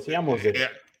como decíamos,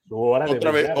 su hora de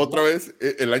brillar, otra vez,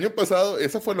 el año pasado,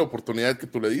 esa fue la oportunidad que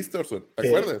tú le diste, Orson. ¿Te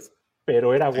acuerdas?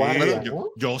 Pero era guardia, ¿no?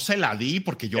 Yo se la di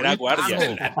porque yo era guardia.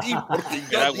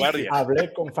 Era guardia.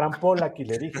 Hablé con Fran Pollack y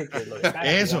le dije que lo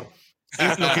dejara. Eso.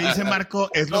 Lo que dice Marco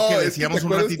es lo que decíamos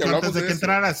un ratito antes de que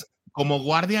entraras. Como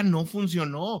guardia no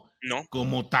funcionó. No.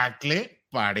 Como tackle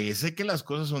parece que las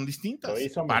cosas son distintas.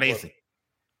 Parece.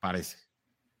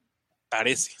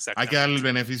 Exacto. Hay que darle el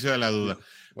beneficio de la duda.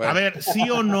 Bueno, a ver, sí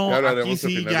o no, aquí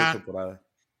sí ya.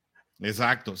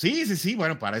 Exacto. Sí.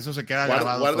 Bueno, para eso se queda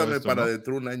grabado. Guárdame esto, para ¿no?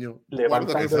 dentro de un año.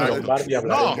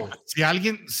 No,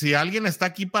 si alguien está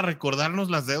aquí para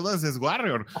recordarnos las deudas es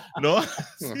Warrior, ¿no?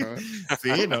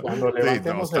 Sí, no.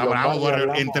 Está bravo Warrior.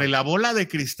 Hablamos. Entre la bola de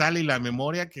cristal y la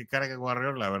memoria que carga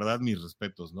Warrior, la verdad, mis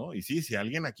respetos, ¿no? Y sí, si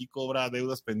alguien aquí cobra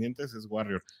deudas pendientes es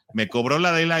Warrior. Me cobró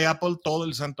la de la Apple todo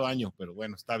el santo año, pero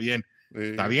bueno, está bien.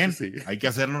 Está bien, sí. Hay que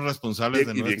hacernos responsables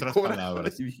de nuestras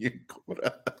palabras. Bien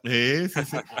cobrada. Sí.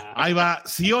 Ahí va,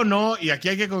 sí o no, y aquí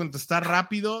hay que contestar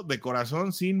rápido, de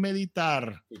corazón, sin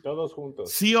meditar. Y todos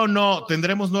juntos. ¿Sí o no?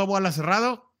 ¿Tendremos nuevo ala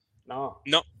cerrado? No.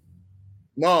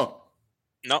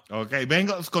 Ok,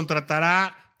 Bengals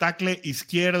contratará tackle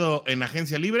izquierdo en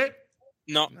agencia libre.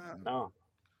 No.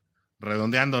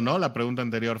 Redondeando, ¿no? La pregunta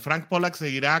anterior. ¿Frank Pollack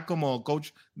seguirá como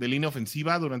coach de línea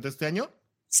ofensiva durante este año?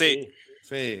 Sí.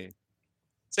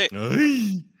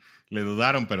 Ay, le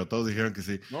dudaron, pero todos dijeron que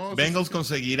sí. ¿Bengals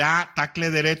conseguirá tackle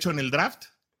derecho en el draft?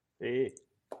 Sí.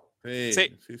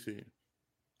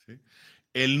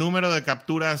 ¿El número de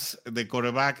capturas de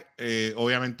quarterback,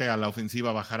 obviamente a la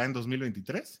ofensiva, bajará en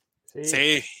 2023?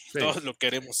 Sí. Todos lo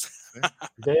queremos.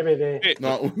 DVD.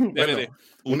 Bueno,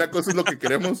 una cosa es lo que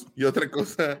queremos y otra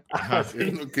cosa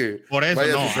es lo que por eso,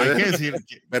 vaya no, a suceder. hay que decir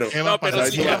 ¿qué va a pasar?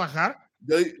 ¿Sí va a bajar?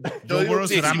 ¿Joe Burrow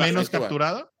será menos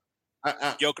capturado?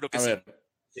 Yo creo que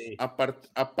sí.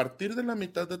 A partir de la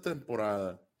mitad de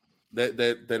temporada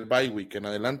del bye week en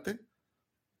adelante,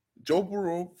 Joe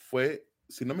Burrow fue,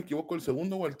 si no me equivoco, el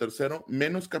segundo o el tercero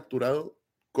menos capturado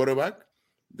quarterback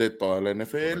de toda la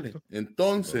NFL. Correcto.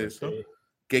 Entonces,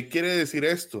 ¿qué quiere decir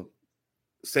esto?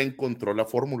 Se encontró la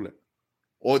fórmula.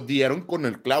 O dieron con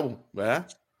el clavo, ¿verdad?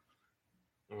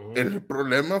 El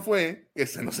problema fue que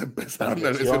se nos empezaron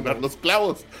a lesionar los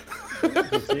clavos.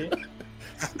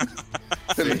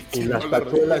 Y las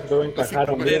tachuelas no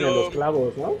encajaron bien en los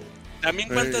clavos, ¿no? También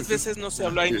cuántas veces no se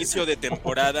habló a inicio de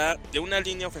temporada de una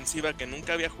línea ofensiva que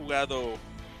nunca había jugado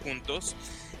juntos,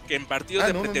 que en partidos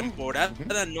de pretemporada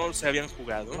no se habían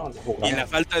jugado, y la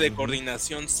falta de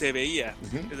coordinación se veía.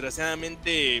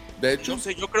 Desgraciadamente, de hecho, no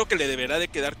sé, yo creo que le deberá de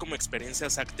quedar como experiencia a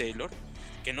Zach Taylor,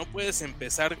 que no puedes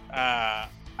empezar a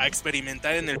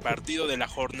experimentar en el partido de la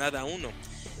jornada 1.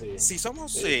 Si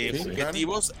somos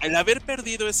objetivos, al haber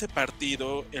perdido ese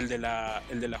partido, el de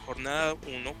la jornada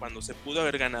 1, cuando se pudo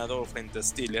haber ganado frente a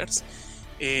Steelers,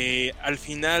 al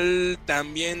final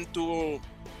también tuvo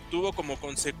como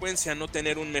consecuencia no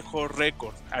tener un mejor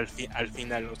récord al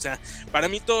final. O sea, para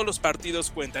mí todos los partidos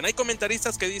cuentan. Hay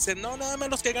comentaristas que dicen, no, nada más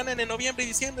los que ganan en noviembre y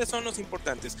diciembre son los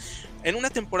importantes. En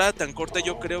una temporada tan corta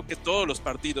yo creo que todos los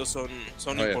partidos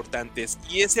son importantes.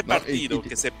 Y ese partido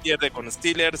que se pierde con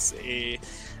Steelers,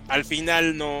 al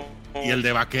final no... Y el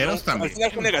de Vaqueros también. Al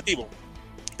final fue negativo.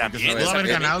 También pudo haber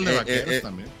ganado el de Vaqueros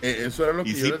también. Eso era lo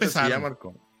que yo decía,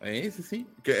 Marco. Sí.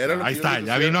 Que era lo ahí que está,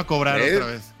 ya vino a cobrar otra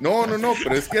vez. No,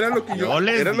 pero es que era lo que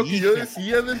yo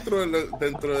decía dentro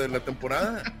de la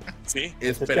temporada. Sí.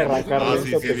 Esperemos.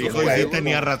 Sí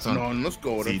tenía razón. No nos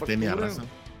cobró factura. Tenía razón.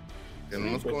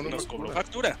 Nos cobró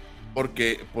factura.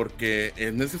 Porque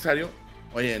es necesario.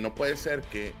 Oye, no puede ser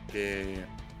que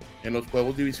en los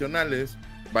juegos divisionales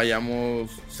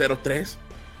vayamos 0-3.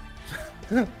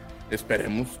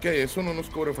 Esperemos que eso no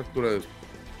nos cobre factura después.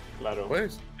 Claro.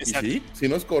 Pues, y sí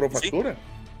nos cobró factura.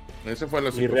 Esa fue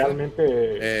la situación. Y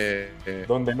realmente,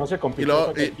 donde no se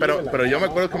compitió. Pero yo me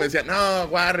acuerdo que me decían, no,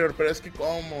 Warrior, pero es que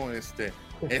como,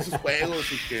 esos juegos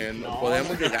y que no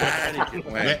podemos llegar. Y que,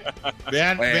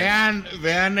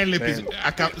 vean el episodio.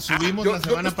 Subimos la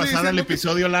semana pasada el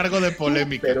episodio largo de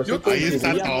Polémica. Ahí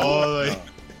está todo.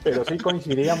 Pero sí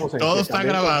coincidíamos en todo está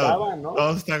grabado. ¿No?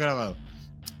 Todo está grabado.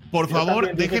 Por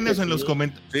favor, déjenos en los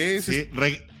comentarios.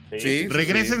 Sí,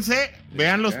 regrésense,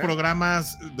 vean los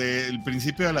programas del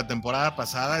principio de la temporada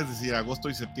pasada, es decir, agosto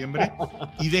y septiembre,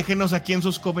 y déjenos aquí en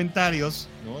sus comentarios,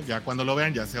 ¿no? Ya cuando lo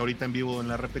vean, ya sea ahorita en vivo o en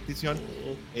la repetición,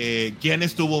 quién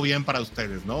estuvo bien para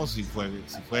ustedes, ¿no?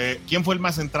 ¿Quién fue el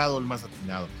más centrado o el más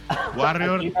atinado?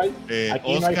 Warrior,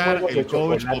 Oscar, el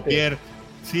coach, Popier.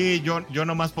 Sí, yo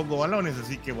nomás pongo balones,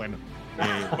 así que bueno.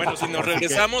 Bueno, si nos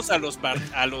regresamos a los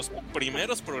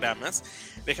primeros programas,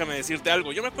 déjame decirte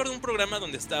algo. Yo me acuerdo de un programa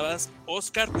donde estabas,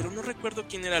 Oscar, pero no recuerdo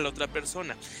quién era la otra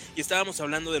persona. Y estábamos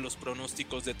hablando de los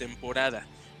pronósticos de temporada.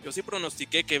 Yo sí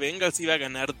pronostiqué que Bengals iba a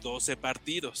ganar 12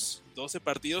 partidos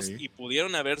sí. Y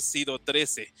pudieron haber sido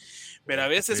 13. Pero a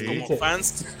veces sí, como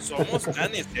fans somos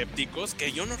tan escépticos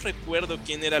que yo no recuerdo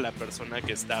quién era la persona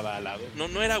que estaba al lado.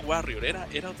 No era Warrior,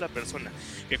 era otra persona.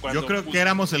 Que cuando yo creo que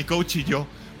éramos el coach y yo,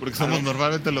 porque somos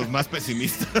normalmente los más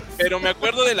pesimistas. Pero me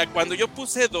acuerdo de cuando yo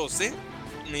puse 12,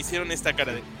 me hicieron esta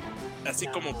cara de así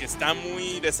como que está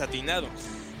muy desatinado.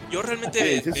 Yo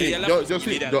realmente veía la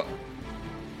posibilidad.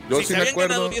 Yo si sí se me habían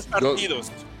acuerdo, ganado 10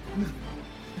 partidos,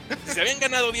 si se habían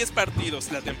ganado 10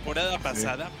 partidos la temporada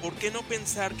pasada, ¿por qué no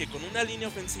pensar que con una línea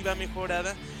ofensiva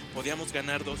mejorada podíamos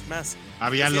ganar 2 más?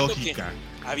 Había lógica.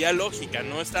 Había lógica,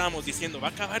 no estábamos diciendo va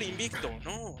a acabar invicto,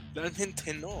 no,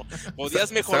 realmente no.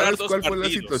 Podías mejorar 2 partidos. ¿Sabes cuál fue la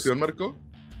situación, Marco?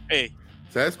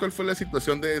 ¿Sabes cuál fue la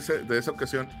situación de esa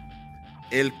ocasión?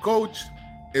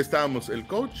 Estábamos el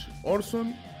coach,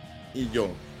 Orson y yo.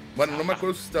 Bueno, no me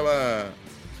acuerdo si estaba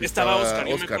Oscar,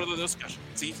 yo me acuerdo de Oscar,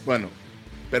 sí. Bueno,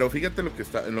 pero fíjate lo que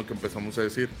empezamos a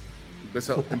decir.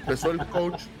 Empezó el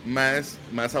coach más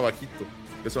abajito.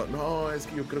 Empezó, no, es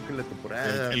que yo creo que la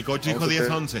temporada... El coach dijo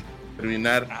 10-11.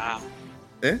 Terminar...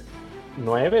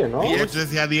 9, ¿no? El coach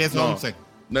decía 10-11.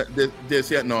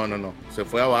 Decía, no, se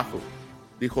fue abajo.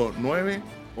 Dijo 9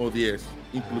 o 10,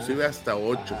 inclusive hasta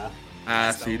 8.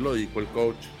 Así lo dijo el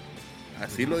coach.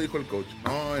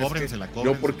 No, cóbrensela.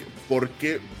 Yo, ¿por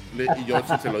qué? Y yo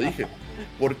sí se lo dije.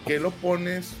 ¿Por qué lo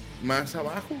pones más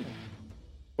abajo?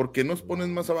 ¿Por qué nos pones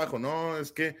más abajo? No,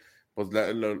 es que, pues,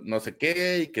 no sé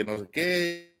qué, y que no sé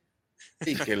qué,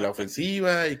 y que la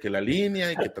ofensiva, y que la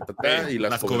línea, y que y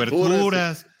las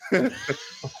coberturas.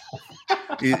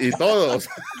 y todos.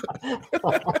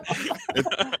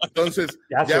 Entonces,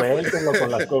 ya suéltenlo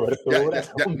con las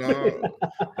coberturas.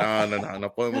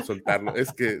 No podemos soltarlo.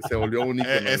 Es que se volvió un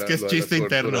icono. Es que es chiste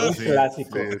interno. Sí.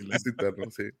 Clásico. Sí, es chiste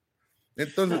interno, sí.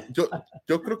 Entonces,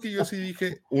 yo creo que yo sí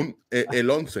dije el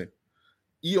 11.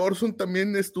 Y Orson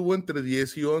también estuvo entre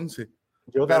 10 y 11.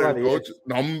 Yo daba 10. Coach,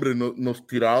 no, hombre, nos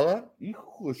tiraba.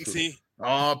 Hijo de sí.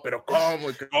 No, pero ¿cómo?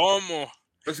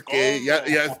 Entonces, que ya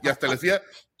hasta le hacía,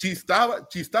 chistaba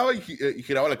y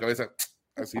giraba la cabeza.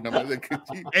 Así nada más de que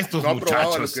estos no muchachos.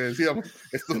 aprobaba lo que decíamos.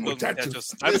 Estos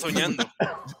muchachos. Están soñando.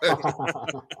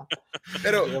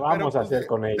 Pero ¿qué vamos a hacer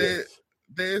con ellos?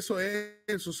 De eso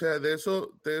es, o sea, de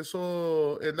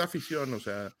eso es la afición, o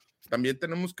sea, también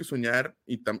tenemos que soñar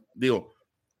y digo,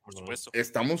 por supuesto.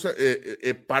 Estamos,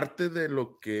 parte de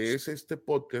lo que es este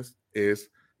podcast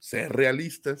es ser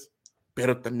realistas,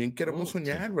 pero también queremos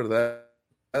soñar, ¿verdad?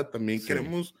 También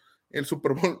queremos el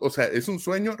Super Bowl, o sea, es un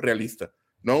sueño realista,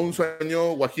 no un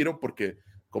sueño guajiro, porque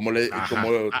como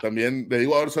también le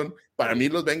digo a Orson, para mí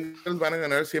los Bengals van a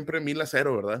ganar siempre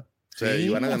 1000-0, ¿verdad? O sea, y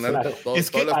van a ganar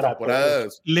todas las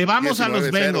temporadas. Le vamos a los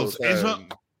Bengals, o sea, eso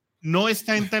no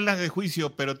está en tela de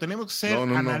juicio, pero tenemos que ser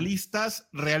analistas,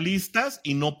 realistas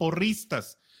y no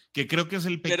porristas, que creo que es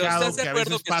el pecado que a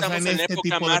veces pasa en este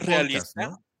tipo de podcast,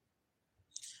 ¿no?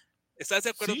 ¿Estás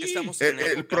de acuerdo que estamos en la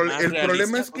época más realista? El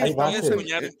problema es que estamos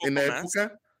en la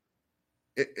época.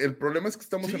 El problema es que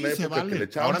estamos en la época que le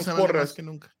echábamos porras,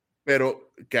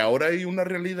 pero que ahora hay una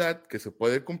realidad que se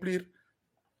puede cumplir,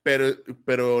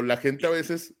 pero la gente a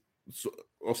veces,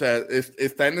 o sea,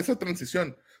 está en esa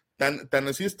transición. Tan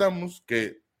así estamos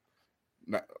que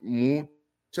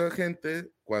mucha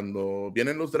gente, cuando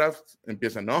vienen los drafts,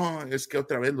 empieza, no, es que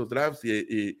otra vez los drafts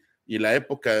y la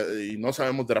época, y no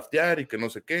sabemos draftear y que no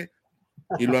sé qué.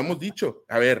 Y lo hemos dicho,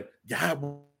 a ver, ya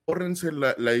bórrense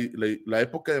la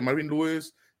época de Marvin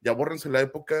Lewis, ya bórrense la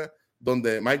época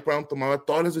donde Mike Brown tomaba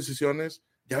todas las decisiones,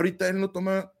 y ahorita él no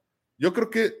toma, yo creo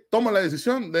que toma la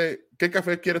decisión de qué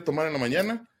café quiere tomar en la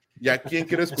mañana y a quién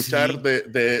quiere escuchar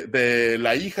de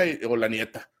la hija o la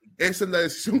nieta. Esa es la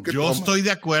decisión que toma. Yo estoy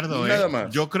de acuerdo, Nada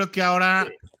más. Yo creo que ahora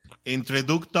entre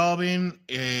Duke Tobin,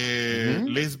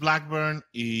 Liz Blackburn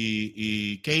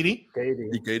y Katie,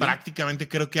 prácticamente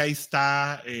creo que ahí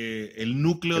está el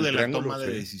núcleo de la toma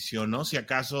de decisión, ¿no? Si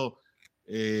acaso,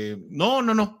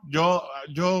 no,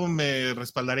 yo me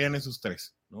respaldaría en esos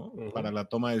tres, ¿no? Para la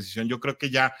toma de decisión. Yo creo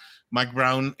que ya Mike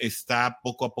Brown está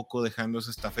poco a poco dejando esa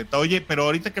estafeta. Oye, pero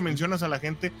ahorita que mencionas a la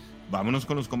gente, vámonos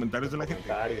con los comentarios de la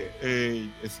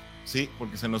gente. Sí,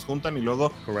 porque se nos juntan y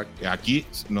luego aquí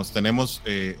nos tenemos,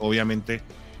 obviamente,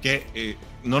 que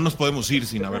no nos podemos ir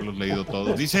sin haberlos leído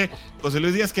todos. Dice José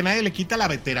Luis Díaz que nadie le quita la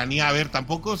veteranía. A ver,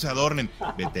 tampoco se adornen.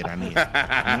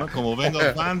 Veteranía, ¿no? Como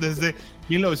Bengals fan desde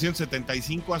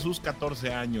 1975 a sus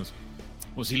 14 años.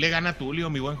 Pues sí le gana a Tulio,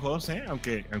 mi buen José,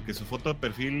 aunque su foto de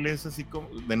perfil es así como,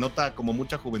 denota como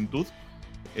mucha juventud.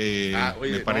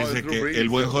 Oye, me parece que Brees, el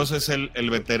buen José es el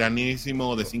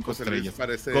veteranísimo de 5 estrellas.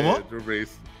 ¿Cómo? Drew Brees.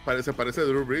 Parece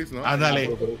Drew Brees, ¿no? Dale,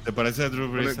 te parece a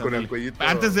Drew Brees. Con el cuellito.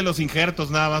 Antes de los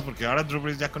injertos nada más, porque ahora Drew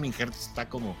Brees ya con injertos está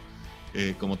como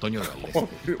Toño Gales.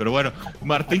 Pero bueno,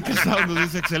 Martín Casado nos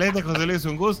dice, excelente, José Luis,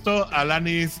 un gusto.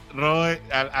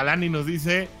 Alani nos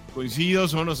dice, coincido,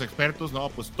 son los expertos. No,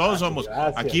 pues todos somos.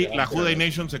 Aquí la Juday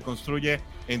Nation se construye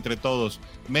entre todos.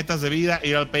 Metas de vida,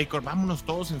 ir al Paycor. Vámonos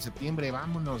todos en septiembre,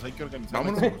 vámonos. Hay que organizar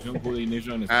una excursión Juday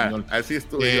Nation en español. Así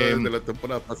estuve yo desde la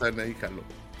temporada pasada en ahí, jalo.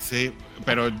 Sí,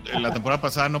 pero la temporada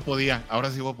pasada no podía.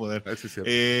 Ahora sí voy a poder. Sí, es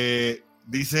cierto.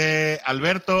 Dice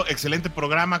Alberto, excelente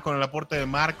programa con el aporte de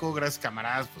Marco, gracias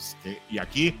camaradas, pues y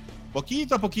aquí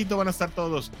poquito a poquito van a estar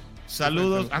todos.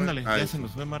 Saludos, ándale, ya se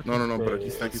nos fue Marco. No, pero aquí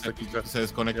está. Se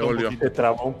desconectó un poquito. Se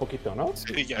trabó un poquito, ¿no?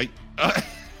 Sí, ya.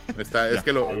 Es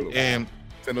que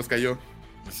se nos cayó.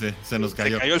 Sí, se nos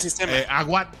cayó. Se cayó el sistema.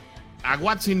 A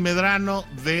Watson Medrano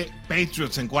de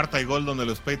Patriots en cuarta y gol, donde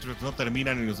los Patriots no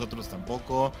terminan y nosotros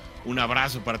tampoco. Un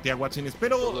abrazo para ti, Watson.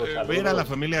 Espero ver a la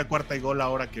familia de cuarta y gol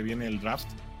ahora que viene el draft.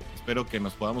 Espero que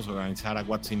nos podamos organizar, a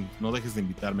Watson. No dejes de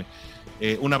invitarme.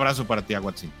 Un abrazo para ti,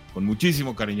 Watson, con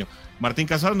muchísimo cariño. Martín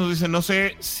Casado nos dice, no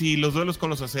sé si los duelos con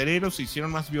los acereros se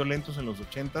hicieron más violentos en los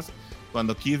 80s,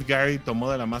 cuando Keith Gary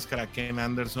tomó de la máscara a Ken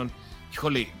Anderson.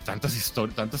 Híjole, tantas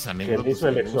historias, tantas anécdotas. Que hizo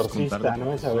el exorcista,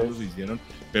 ¿no? Esa vez. Hicieron.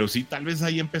 Pero sí, tal vez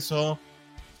ahí empezó.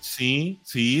 Sí,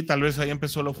 tal vez ahí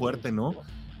empezó lo fuerte, ¿no?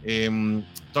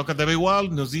 Toca TV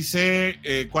Wall nos dice,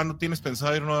 ¿cuándo tienes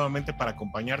pensado ir nuevamente para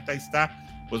acompañarte? Ahí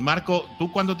está. Pues Marco, ¿tú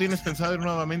cuándo tienes pensado ir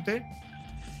nuevamente?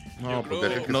 No,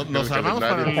 pues nos armamos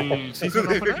para el season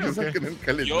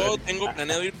opener. Yo tengo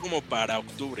planeado ir como para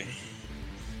octubre.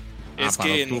 Es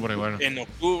para que octubre, en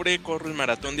octubre corro el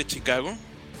maratón de Chicago.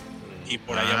 Y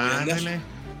por allá voy a andar.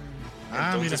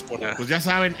 Entonces, mira, pues ya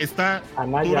saben, está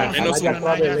Anaya,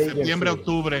 septiembre,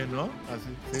 octubre, ¿no?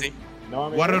 Así, sí. No,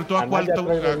 Warrior, ¿tú a cuál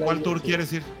tour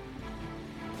quieres ir?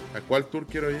 ¿A cuál tour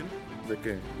quiero ir? ¿De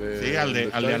qué? Sí, al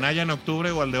de Anaya en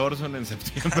octubre o al de Orson en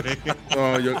septiembre.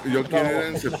 No, yo quiero ir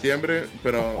en septiembre,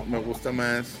 pero me gusta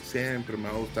más, siempre me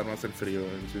va a gustar más el frío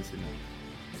en Cincinnati.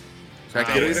 O sea,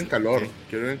 quiero ir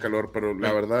en calor, pero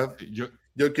la verdad...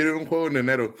 Yo quiero ir a un juego en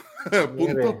enero.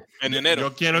 Punto. En enero.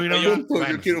 Yo quiero ir yo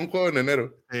quiero un juego en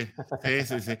enero. Sí.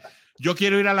 Yo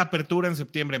quiero ir a la apertura en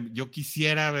septiembre. Yo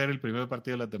quisiera ver el primer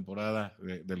partido de la temporada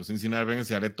de los Cincinnati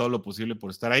Bengals y haré todo lo posible por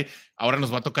estar ahí. Ahora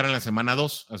nos va a tocar en la semana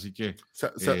 2, así que...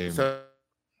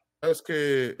 ¿Sabes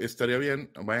que estaría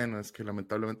bien? Bueno, es que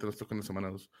lamentablemente nos toca en la semana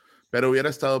 2. Pero hubiera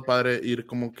estado padre ir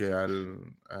como que al...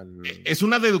 Es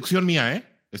una deducción mía, ¿eh?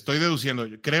 Estoy deduciendo.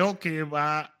 Creo que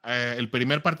el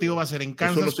primer partido va a ser en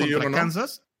Kansas contra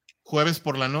Kansas, jueves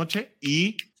por la noche,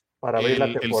 y para abrir la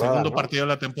el segundo partido de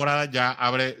la temporada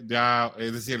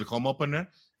es decir, el home opener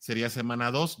sería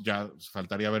semana 2, ya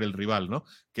faltaría ver el rival, ¿no?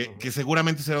 Que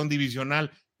seguramente será un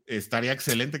divisional. Estaría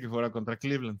excelente que fuera contra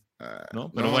Cleveland,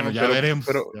 ¿no? Pero ya veremos.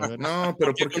 Pero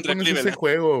 ¿por qué pones ese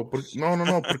juego?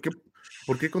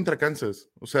 ¿Por qué contra Kansas?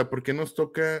 O sea, ¿por qué nos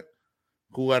toca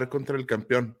jugar contra el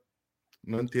campeón?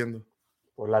 No entiendo.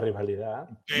 Por la rivalidad.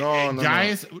 No,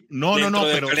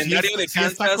 pero calendario de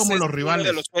Kansas está como los rivales.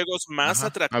 Uno de los juegos más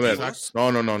atractivos.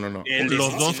 A ver, no.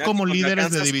 Los dos como líderes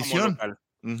de división.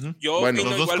 Yo opino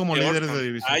los dos igual como que líderes Orton. de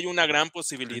división. Hay una gran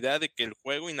posibilidad de que el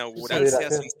juego inaugural sea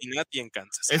Cincinnati en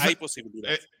Kansas. Hay posibilidad.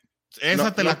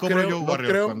 Esa te la cobro yo,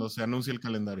 Warrior, cuando se anuncie el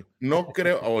calendario. No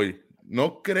creo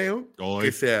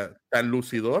que sea tan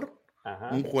lucidor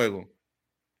un juego.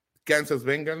 Kansas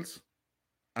Bengals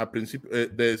a principio,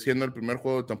 siendo el primer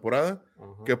juego de temporada,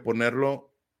 que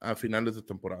ponerlo a finales de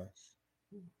temporada.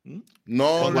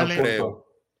 No lo creo.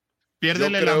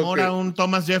 Piérdele el amor a un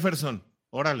Thomas Jefferson.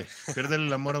 Órale, piérdele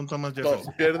el amor a un Thomas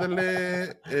Jefferson.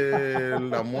 Piérdele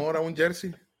el amor a un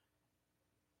jersey.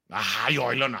 Ay,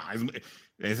 oílo, no.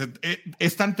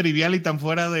 Es tan trivial y tan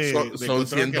fuera de son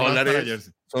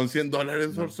 $100. Son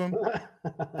 $100, Orson.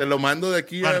 Te lo mando de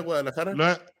aquí a Guadalajara.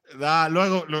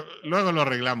 Luego lo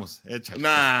arreglamos. Échale.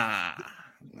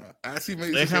 Así me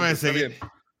dice.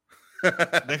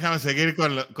 Déjame seguir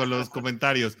con los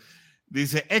comentarios.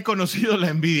 Dice, he conocido la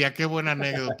envidia. Qué buena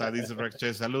anécdota, dice Rex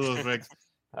Che. Saludos, Rex.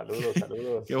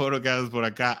 Saludos. Qué bueno que hagas por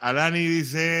acá. Alani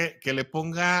dice que le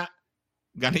ponga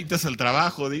ganitas al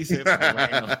trabajo, dice.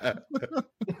 Bueno.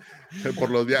 Por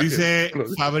los viajes. Dice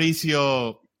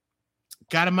Fabricio,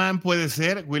 Carman puede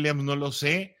ser, Williams no lo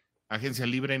sé. Agencia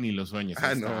libre ni lo sueñes.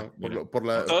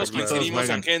 Todos coincidimos,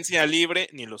 agencia libre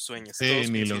ni lo sueñes. Sí,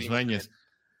 ni lo sueñes.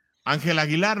 Ángel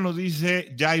Aguilar nos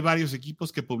dice, ya hay varios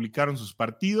equipos que publicaron sus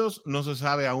partidos, no se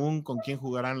sabe aún con quién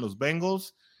jugarán los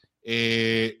Bengals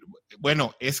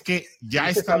Bueno, es que ya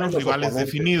Sí se están saben los los rivales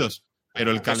oponentes. definidos,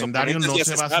 pero el calendario no oponentes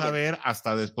ya se se va a saben. saber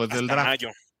hasta después del Hasta draft. mayo.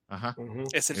 Ajá. Ujú.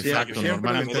 Es el Exacto, mayo,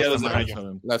 normalmente mediados hasta de mayo mayo.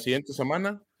 sabemos. La siguiente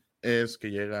semana es que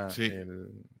llega Sí.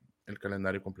 el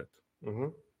calendario completo.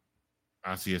 Ujú.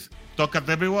 Así es. Toca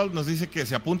Everywall nos dice que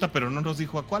se apunta, pero no nos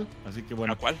dijo a cuál. Así que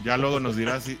bueno, ¿A cuál? ya luego nos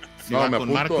dirá si No, va me con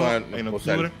apunto Marco al- en o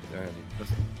sea, octubre.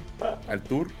 al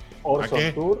tour. Orson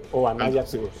qué? Tour o Anaya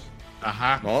Tours.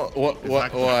 Ajá. No,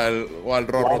 Exacto. o al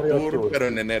Rorro Warrior Tour, Tour. pero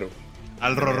en enero.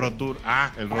 Al Rorro Tour.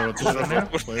 Ah, el Rorro Tour de enero,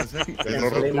 puede ser. El En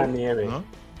Rorro plena Tour, nieve. ¿No?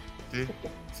 Sí.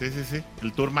 Sí.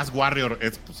 El tour más Warrior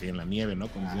es, pues sí, en la nieve, ¿no?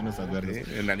 Condiciones adversas.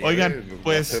 Sí, en la nieve, Oigan, va a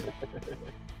pues ser-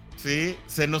 sí,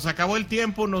 se nos acabó el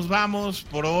tiempo, nos vamos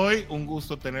por hoy. Un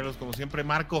gusto tenerlos como siempre.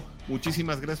 Marco,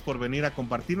 muchísimas gracias por venir a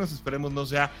compartirnos. Esperemos no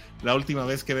sea la última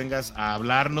vez que vengas a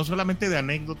hablar, no solamente de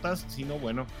anécdotas, sino,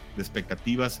 bueno, de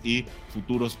expectativas y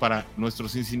futuros para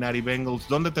nuestros Cincinnati Bengals.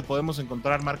 ¿Dónde te podemos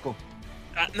encontrar, Marco?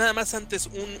 Nada más antes,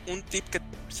 un tip que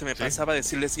se me Sí. pasaba a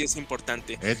decirles y es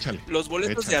importante. Échale. Los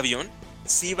boletos Échale. de avión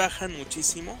sí bajan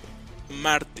muchísimo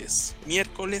martes,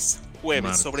 miércoles, jueves,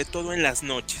 Martes. sobre todo en las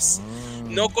noches. Ah.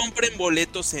 No compren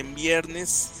boletos en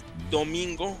viernes,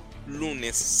 domingo,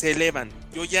 lunes, se elevan.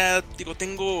 Yo ya digo,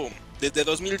 tengo desde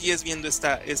 2010 viendo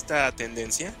esta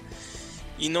tendencia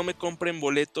y no me compren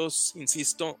boletos,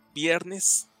 insisto,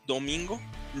 viernes, domingo,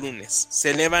 lunes.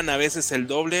 Se elevan a veces el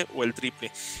doble o el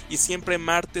triple y siempre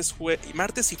martes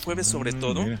y jueves sobre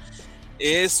todo. Mira.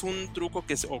 Es un truco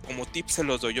o como tip se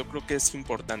los doy, yo creo que es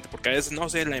importante, porque a veces no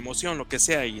sé, la emoción, lo que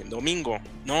sea, y en domingo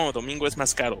es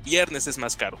más caro, viernes es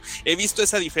más caro. He visto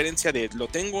esa diferencia de lo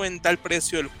tengo en tal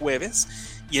precio el jueves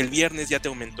y el viernes ya te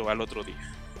aumentó al otro día.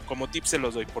 Como tip se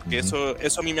los doy, porque eso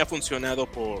a mí me ha funcionado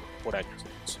por años.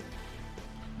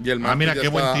 Y el martes mira, ya qué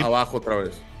buen está tip. abajo otra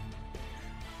vez.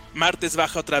 Martes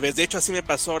baja otra vez, de hecho así me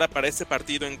pasó ahora para este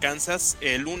partido en Kansas,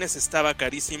 el lunes estaba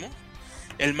carísimo.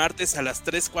 El martes a las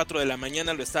 3, 4 de la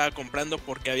mañana lo estaba comprando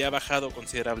porque había bajado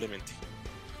considerablemente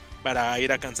para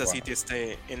ir a Kansas City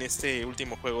en este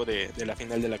último juego de la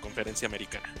final de la conferencia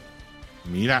americana.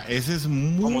 Mira, ese es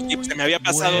muy Como tip, se me había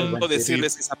pasado buen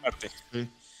decirles esa parte. Sí.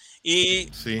 Y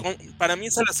Sí. para mí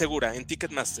esa la segura en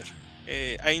Ticketmaster.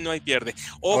 Ahí no hay pierde.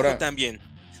 Ojo Ahora, también,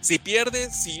 si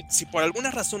pierdes, si por alguna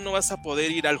razón no vas a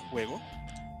poder ir al juego,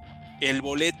 el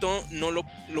boleto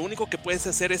lo único que puedes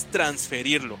hacer es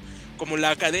transferirlo. Como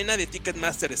la cadena de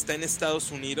Ticketmaster está en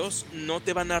Estados Unidos, no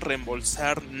te van a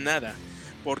reembolsar nada,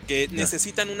 porque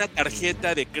necesitan una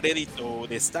tarjeta de crédito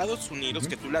de Estados Unidos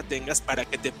que tú la tengas para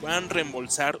que te puedan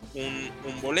reembolsar un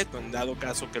boleto, en dado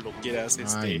caso que lo quieras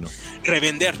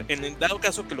revender. En dado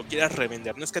caso que lo quieras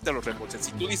revender, no es que te lo reembolsen.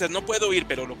 Si tú dices, no puedo ir,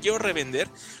 pero lo quiero revender,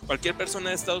 cualquier persona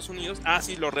de Estados Unidos,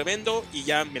 sí, lo revendo y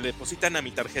ya me depositan a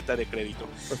mi tarjeta de crédito.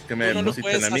 pues que me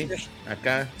depositen a mí,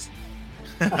 acá.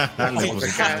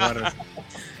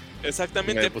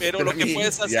 Exactamente, pero lo que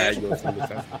puedes hacer,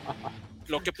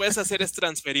 lo que puedes hacer es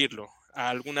transferirlo a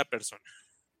alguna persona.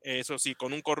 Eso sí,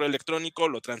 con un correo electrónico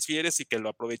lo transfieres y que lo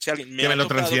aproveche alguien. Que me lo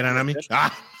transfieran a mí.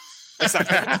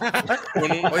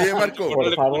 Exactamente. Oye, Marco,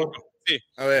 por favor. Sí.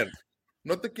 A ver,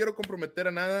 no te quiero comprometer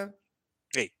a nada,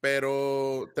 Sí.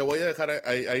 pero te voy a dejar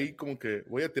ahí como que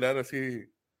voy a tirar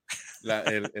así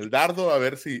el dardo a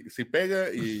ver si pega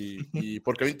y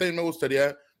porque a mí también me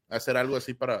gustaría hacer algo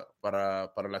así para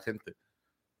la gente.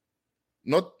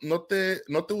 ¿No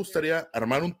te gustaría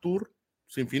armar un tour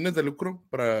sin fines de lucro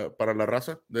para la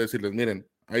raza? De decirles, miren,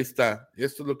 ahí está,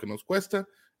 esto es lo que nos cuesta,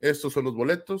 estos son los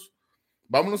boletos,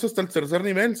 vámonos hasta el tercer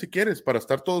nivel si quieres, para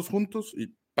estar todos juntos y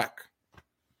 ¡pac!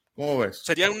 ¿Cómo ves?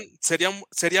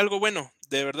 Sería algo bueno,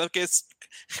 de verdad que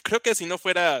creo que si no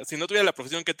tuviera la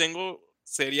profesión que tengo,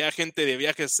 sería agente de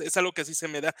viajes, es algo que sí se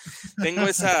me da. Tengo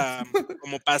esa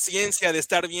como paciencia de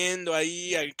estar viendo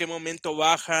ahí en qué momento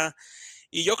baja,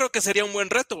 y yo creo que sería un buen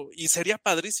reto, y sería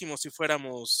padrísimo si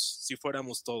fuéramos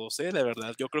todos, de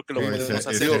verdad, yo creo que lo podemos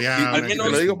hacer. Al menos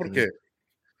te lo digo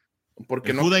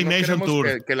porque no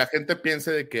queremos que la gente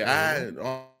piense de que,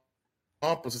 no,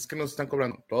 pues es que nos están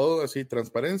cobrando todo así,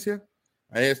 transparencia,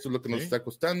 esto es lo que nos está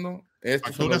costando,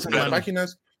 estas son las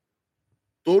páginas,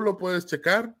 tú lo puedes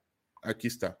checar, aquí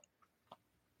está.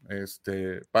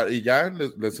 Y ya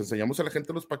les enseñamos a la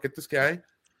gente los paquetes que hay,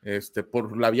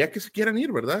 por la vía que se quieran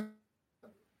ir, ¿verdad?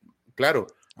 Claro,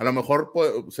 a lo mejor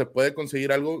se puede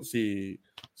conseguir algo si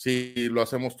lo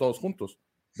hacemos todos juntos,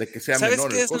 de que sea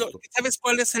menor el costo. ¿Sabes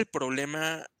cuál es el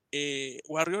problema,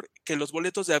 Warrior? Que los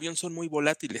boletos de avión son muy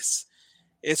volátiles.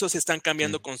 Esos están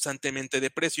cambiando constantemente de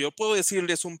precio. Yo puedo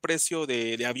decirles un precio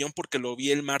de avión porque lo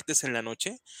vi el martes en la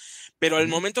noche, pero al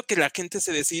momento que la gente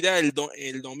se decida el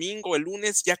domingo, el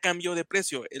lunes, ya cambió de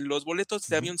precio. Los boletos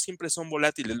de avión siempre son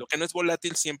volátiles. Lo que no es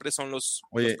volátil siempre son los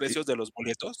precios de los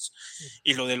boletos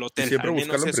y lo del hotel. Siempre al menos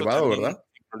buscarlo en eso privado, también ¿verdad?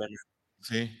 es problema.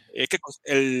 Sí.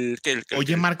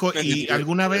 Oye, Marco, ¿y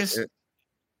alguna vez?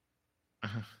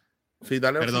 Ajá. Sí,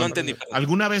 dale. Perdón. No entendí.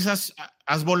 ¿Alguna vez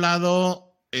has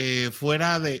volado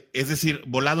fuera de, es decir,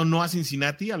 volado no a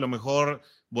Cincinnati, a lo mejor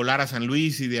volar a San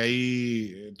Luis y de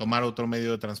ahí tomar otro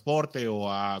medio de transporte,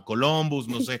 o a Columbus,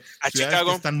 no sé, a ciudades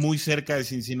Chicago, que están muy cerca de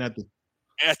Cincinnati?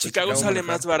 A Chicago sale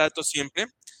más barato siempre,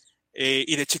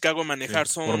 y de Chicago manejar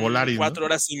son por Volaris, 4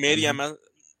 horas y media Uh-huh. más.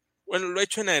 Bueno, lo he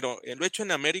hecho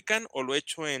en American o lo he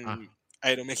hecho en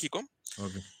Aeroméxico.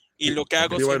 Okay. Y lo que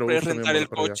hago siempre es rentar el allá.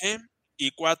 coche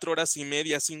y 4 horas y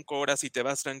media, 5 horas y te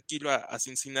vas tranquilo a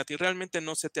Cincinnati. Realmente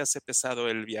no se te hace pesado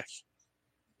el viaje.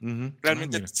 Uh-huh.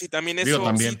 Realmente sí, también eso,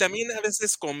 sí, también a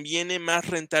veces conviene más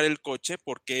rentar el coche,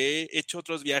 porque he hecho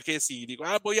otros viajes y digo,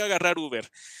 voy a agarrar Uber.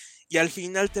 Y al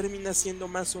final termina siendo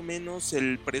más o menos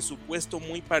el presupuesto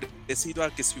muy parecido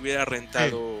a que si hubiera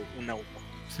rentado un auto.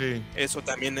 Sí. Eso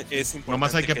también es importante.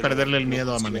 Nomás hay que perderle el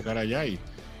miedo a manejar allá y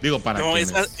digo para no,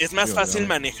 quienes, es más fácil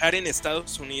manejar en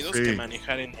Estados Unidos que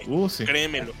manejar en México. Sí.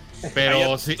 Créemelo.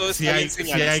 Pero sí hay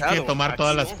que tomar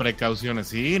todas las precauciones.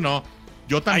 Sí, no.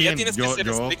 Yo también, yo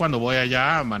cuando voy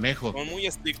allá manejo. Son muy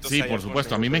estrictos. Sí, por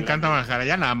supuesto. A mí me encanta manejar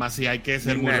allá, nada más sí hay que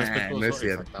ser muy respetuoso. No es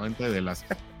exactamente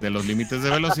de los límites de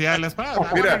velocidad de las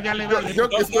paradas. Mira, yo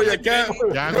que estoy acá.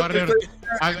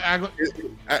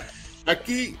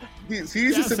 Aquí, si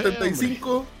dice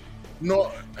 75, no,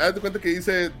 haz de cuenta que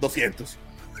dice 200.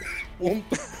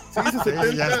 Punto. Si dice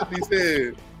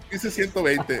 70, dice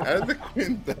 120. Haz de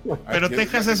cuenta. Pero aquí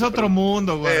Texas es otro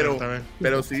mundo, güey.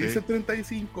 Pero si dice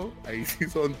 35, ahí sí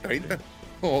son 30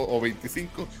 o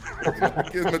 25. No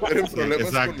te quieres meter en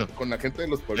problemas con la gente de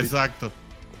los pueblitos. Exacto.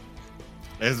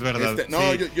 Es verdad.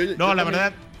 No, la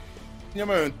verdad. Yo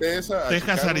me aventé esa.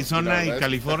 Texas, Chicago, Arizona y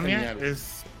California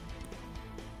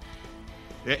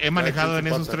He manejado en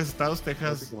esos 3 estados,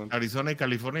 Texas, Arizona y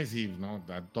California, y sí, no,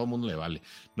 a todo el mundo le vale,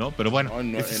 ¿no? Pero bueno,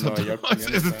 ese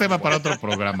es tema para otro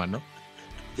programa, ¿no?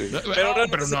 Sí.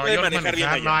 Pero Nueva York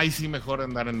manejar, no, ahí sí mejor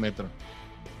andar en metro.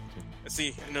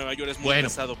 Sí, Nueva York es muy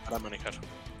pesado para manejar.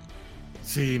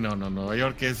 Sí, no, Nueva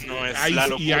York es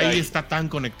ahí está tan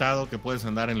conectado que puedes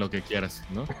andar en lo que quieras,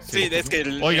 ¿no? Sí, es que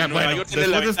Nueva York tiene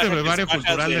después de este brevario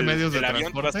cultural de medios de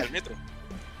transporte.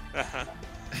 Ajá.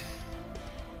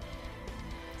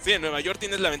 Sí, en Nueva York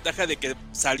tienes la ventaja de que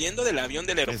saliendo del avión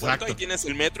del aeropuerto, ahí tienes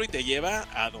el metro y te lleva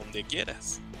a donde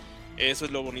quieras. Eso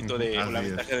es lo bonito de la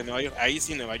ventaja de Nueva York. Ahí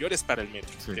sí, Nueva York es para el metro,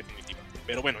 definitivamente.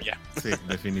 Pero bueno, ya. Sí,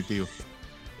 definitivo.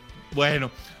 Bueno,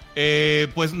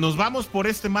 pues nos vamos por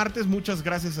este martes. Muchas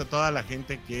gracias a toda la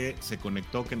gente que se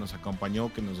conectó, que nos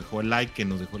acompañó, que nos dejó el like, que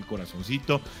nos dejó el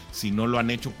corazoncito. Si no lo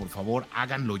han hecho, por favor,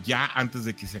 háganlo ya antes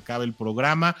de que se acabe el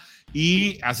programa.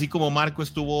 Y así como Marco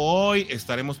estuvo hoy,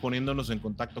 estaremos poniéndonos en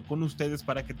contacto con ustedes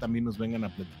para que también nos vengan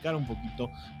a platicar un poquito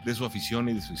de su afición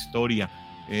y de su historia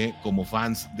como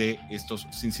fans de estos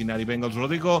Cincinnati Bengals.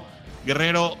 Rodrigo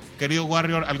Guerrero, querido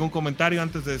Warrior, ¿algún comentario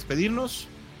antes de despedirnos?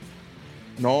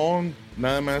 No,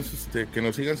 nada más que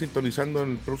nos sigan sintonizando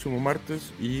el próximo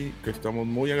martes y que estamos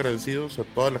muy agradecidos a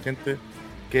toda la gente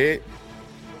que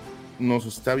nos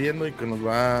está viendo y que nos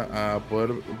va a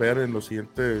poder ver en las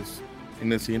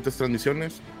siguientes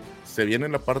transmisiones. Se viene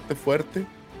la parte fuerte,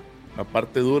 la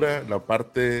parte dura, la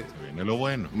parte lo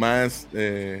bueno.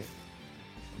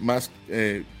 más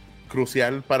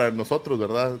crucial para nosotros,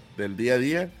 ¿verdad? Del día a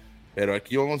día, pero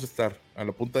aquí vamos a estar a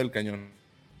la punta del cañón.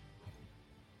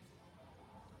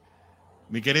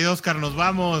 Mi querido Oscar, nos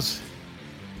vamos.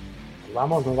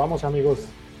 Nos vamos, amigos.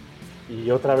 Y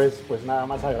otra vez, pues nada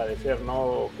más agradecer,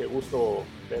 ¿no? Qué gusto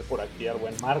ver por aquí al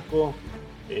buen Marco.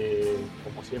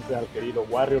 Como siempre al querido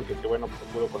Warrior, que qué bueno que se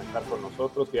pudo conectar con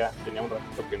nosotros. Ya tenía un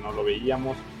ratito que no lo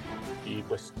veíamos. Y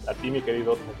pues a ti, mi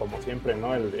querido, como siempre,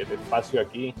 ¿no? El espacio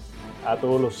aquí. A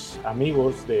todos los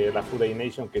amigos de la Food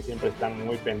Nation que siempre están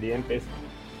muy pendientes.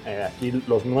 Aquí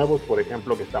los nuevos, por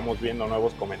ejemplo, que estamos viendo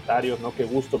nuevos comentarios, ¿no? Qué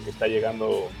gusto que está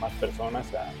llegando más personas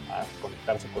a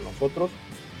conectarse con nosotros.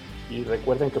 Y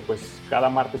recuerden que pues cada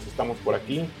martes estamos por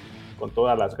aquí con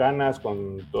todas las ganas,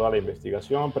 con toda la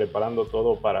investigación, preparando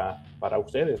todo para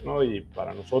ustedes, ¿no? Y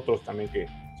para nosotros también, que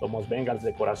somos Bengals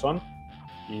de corazón.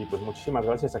 Y pues muchísimas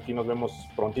gracias. Aquí nos vemos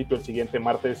prontito el siguiente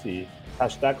martes y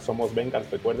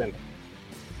 #SomosBengals, recuerden.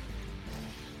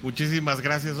 Muchísimas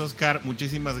gracias, Oscar.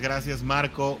 Muchísimas gracias,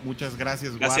 Marco. Muchas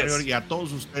gracias, Warrior. Y a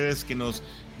todos ustedes que nos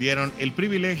dieron el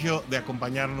privilegio de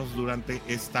acompañarnos durante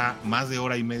esta más de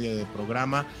hora y media de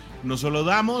programa. Nos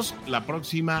saludamos la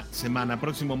próxima semana,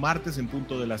 próximo martes en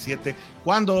punto de las 7.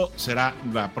 ¿Cuándo será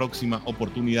la próxima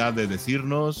oportunidad de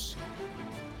decirnos?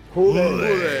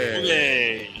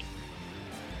 ¡Jude!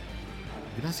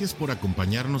 Gracias por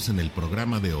acompañarnos en el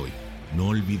programa de hoy. No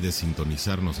olvides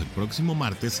sintonizarnos el próximo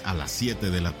martes a las 7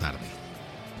 de la tarde.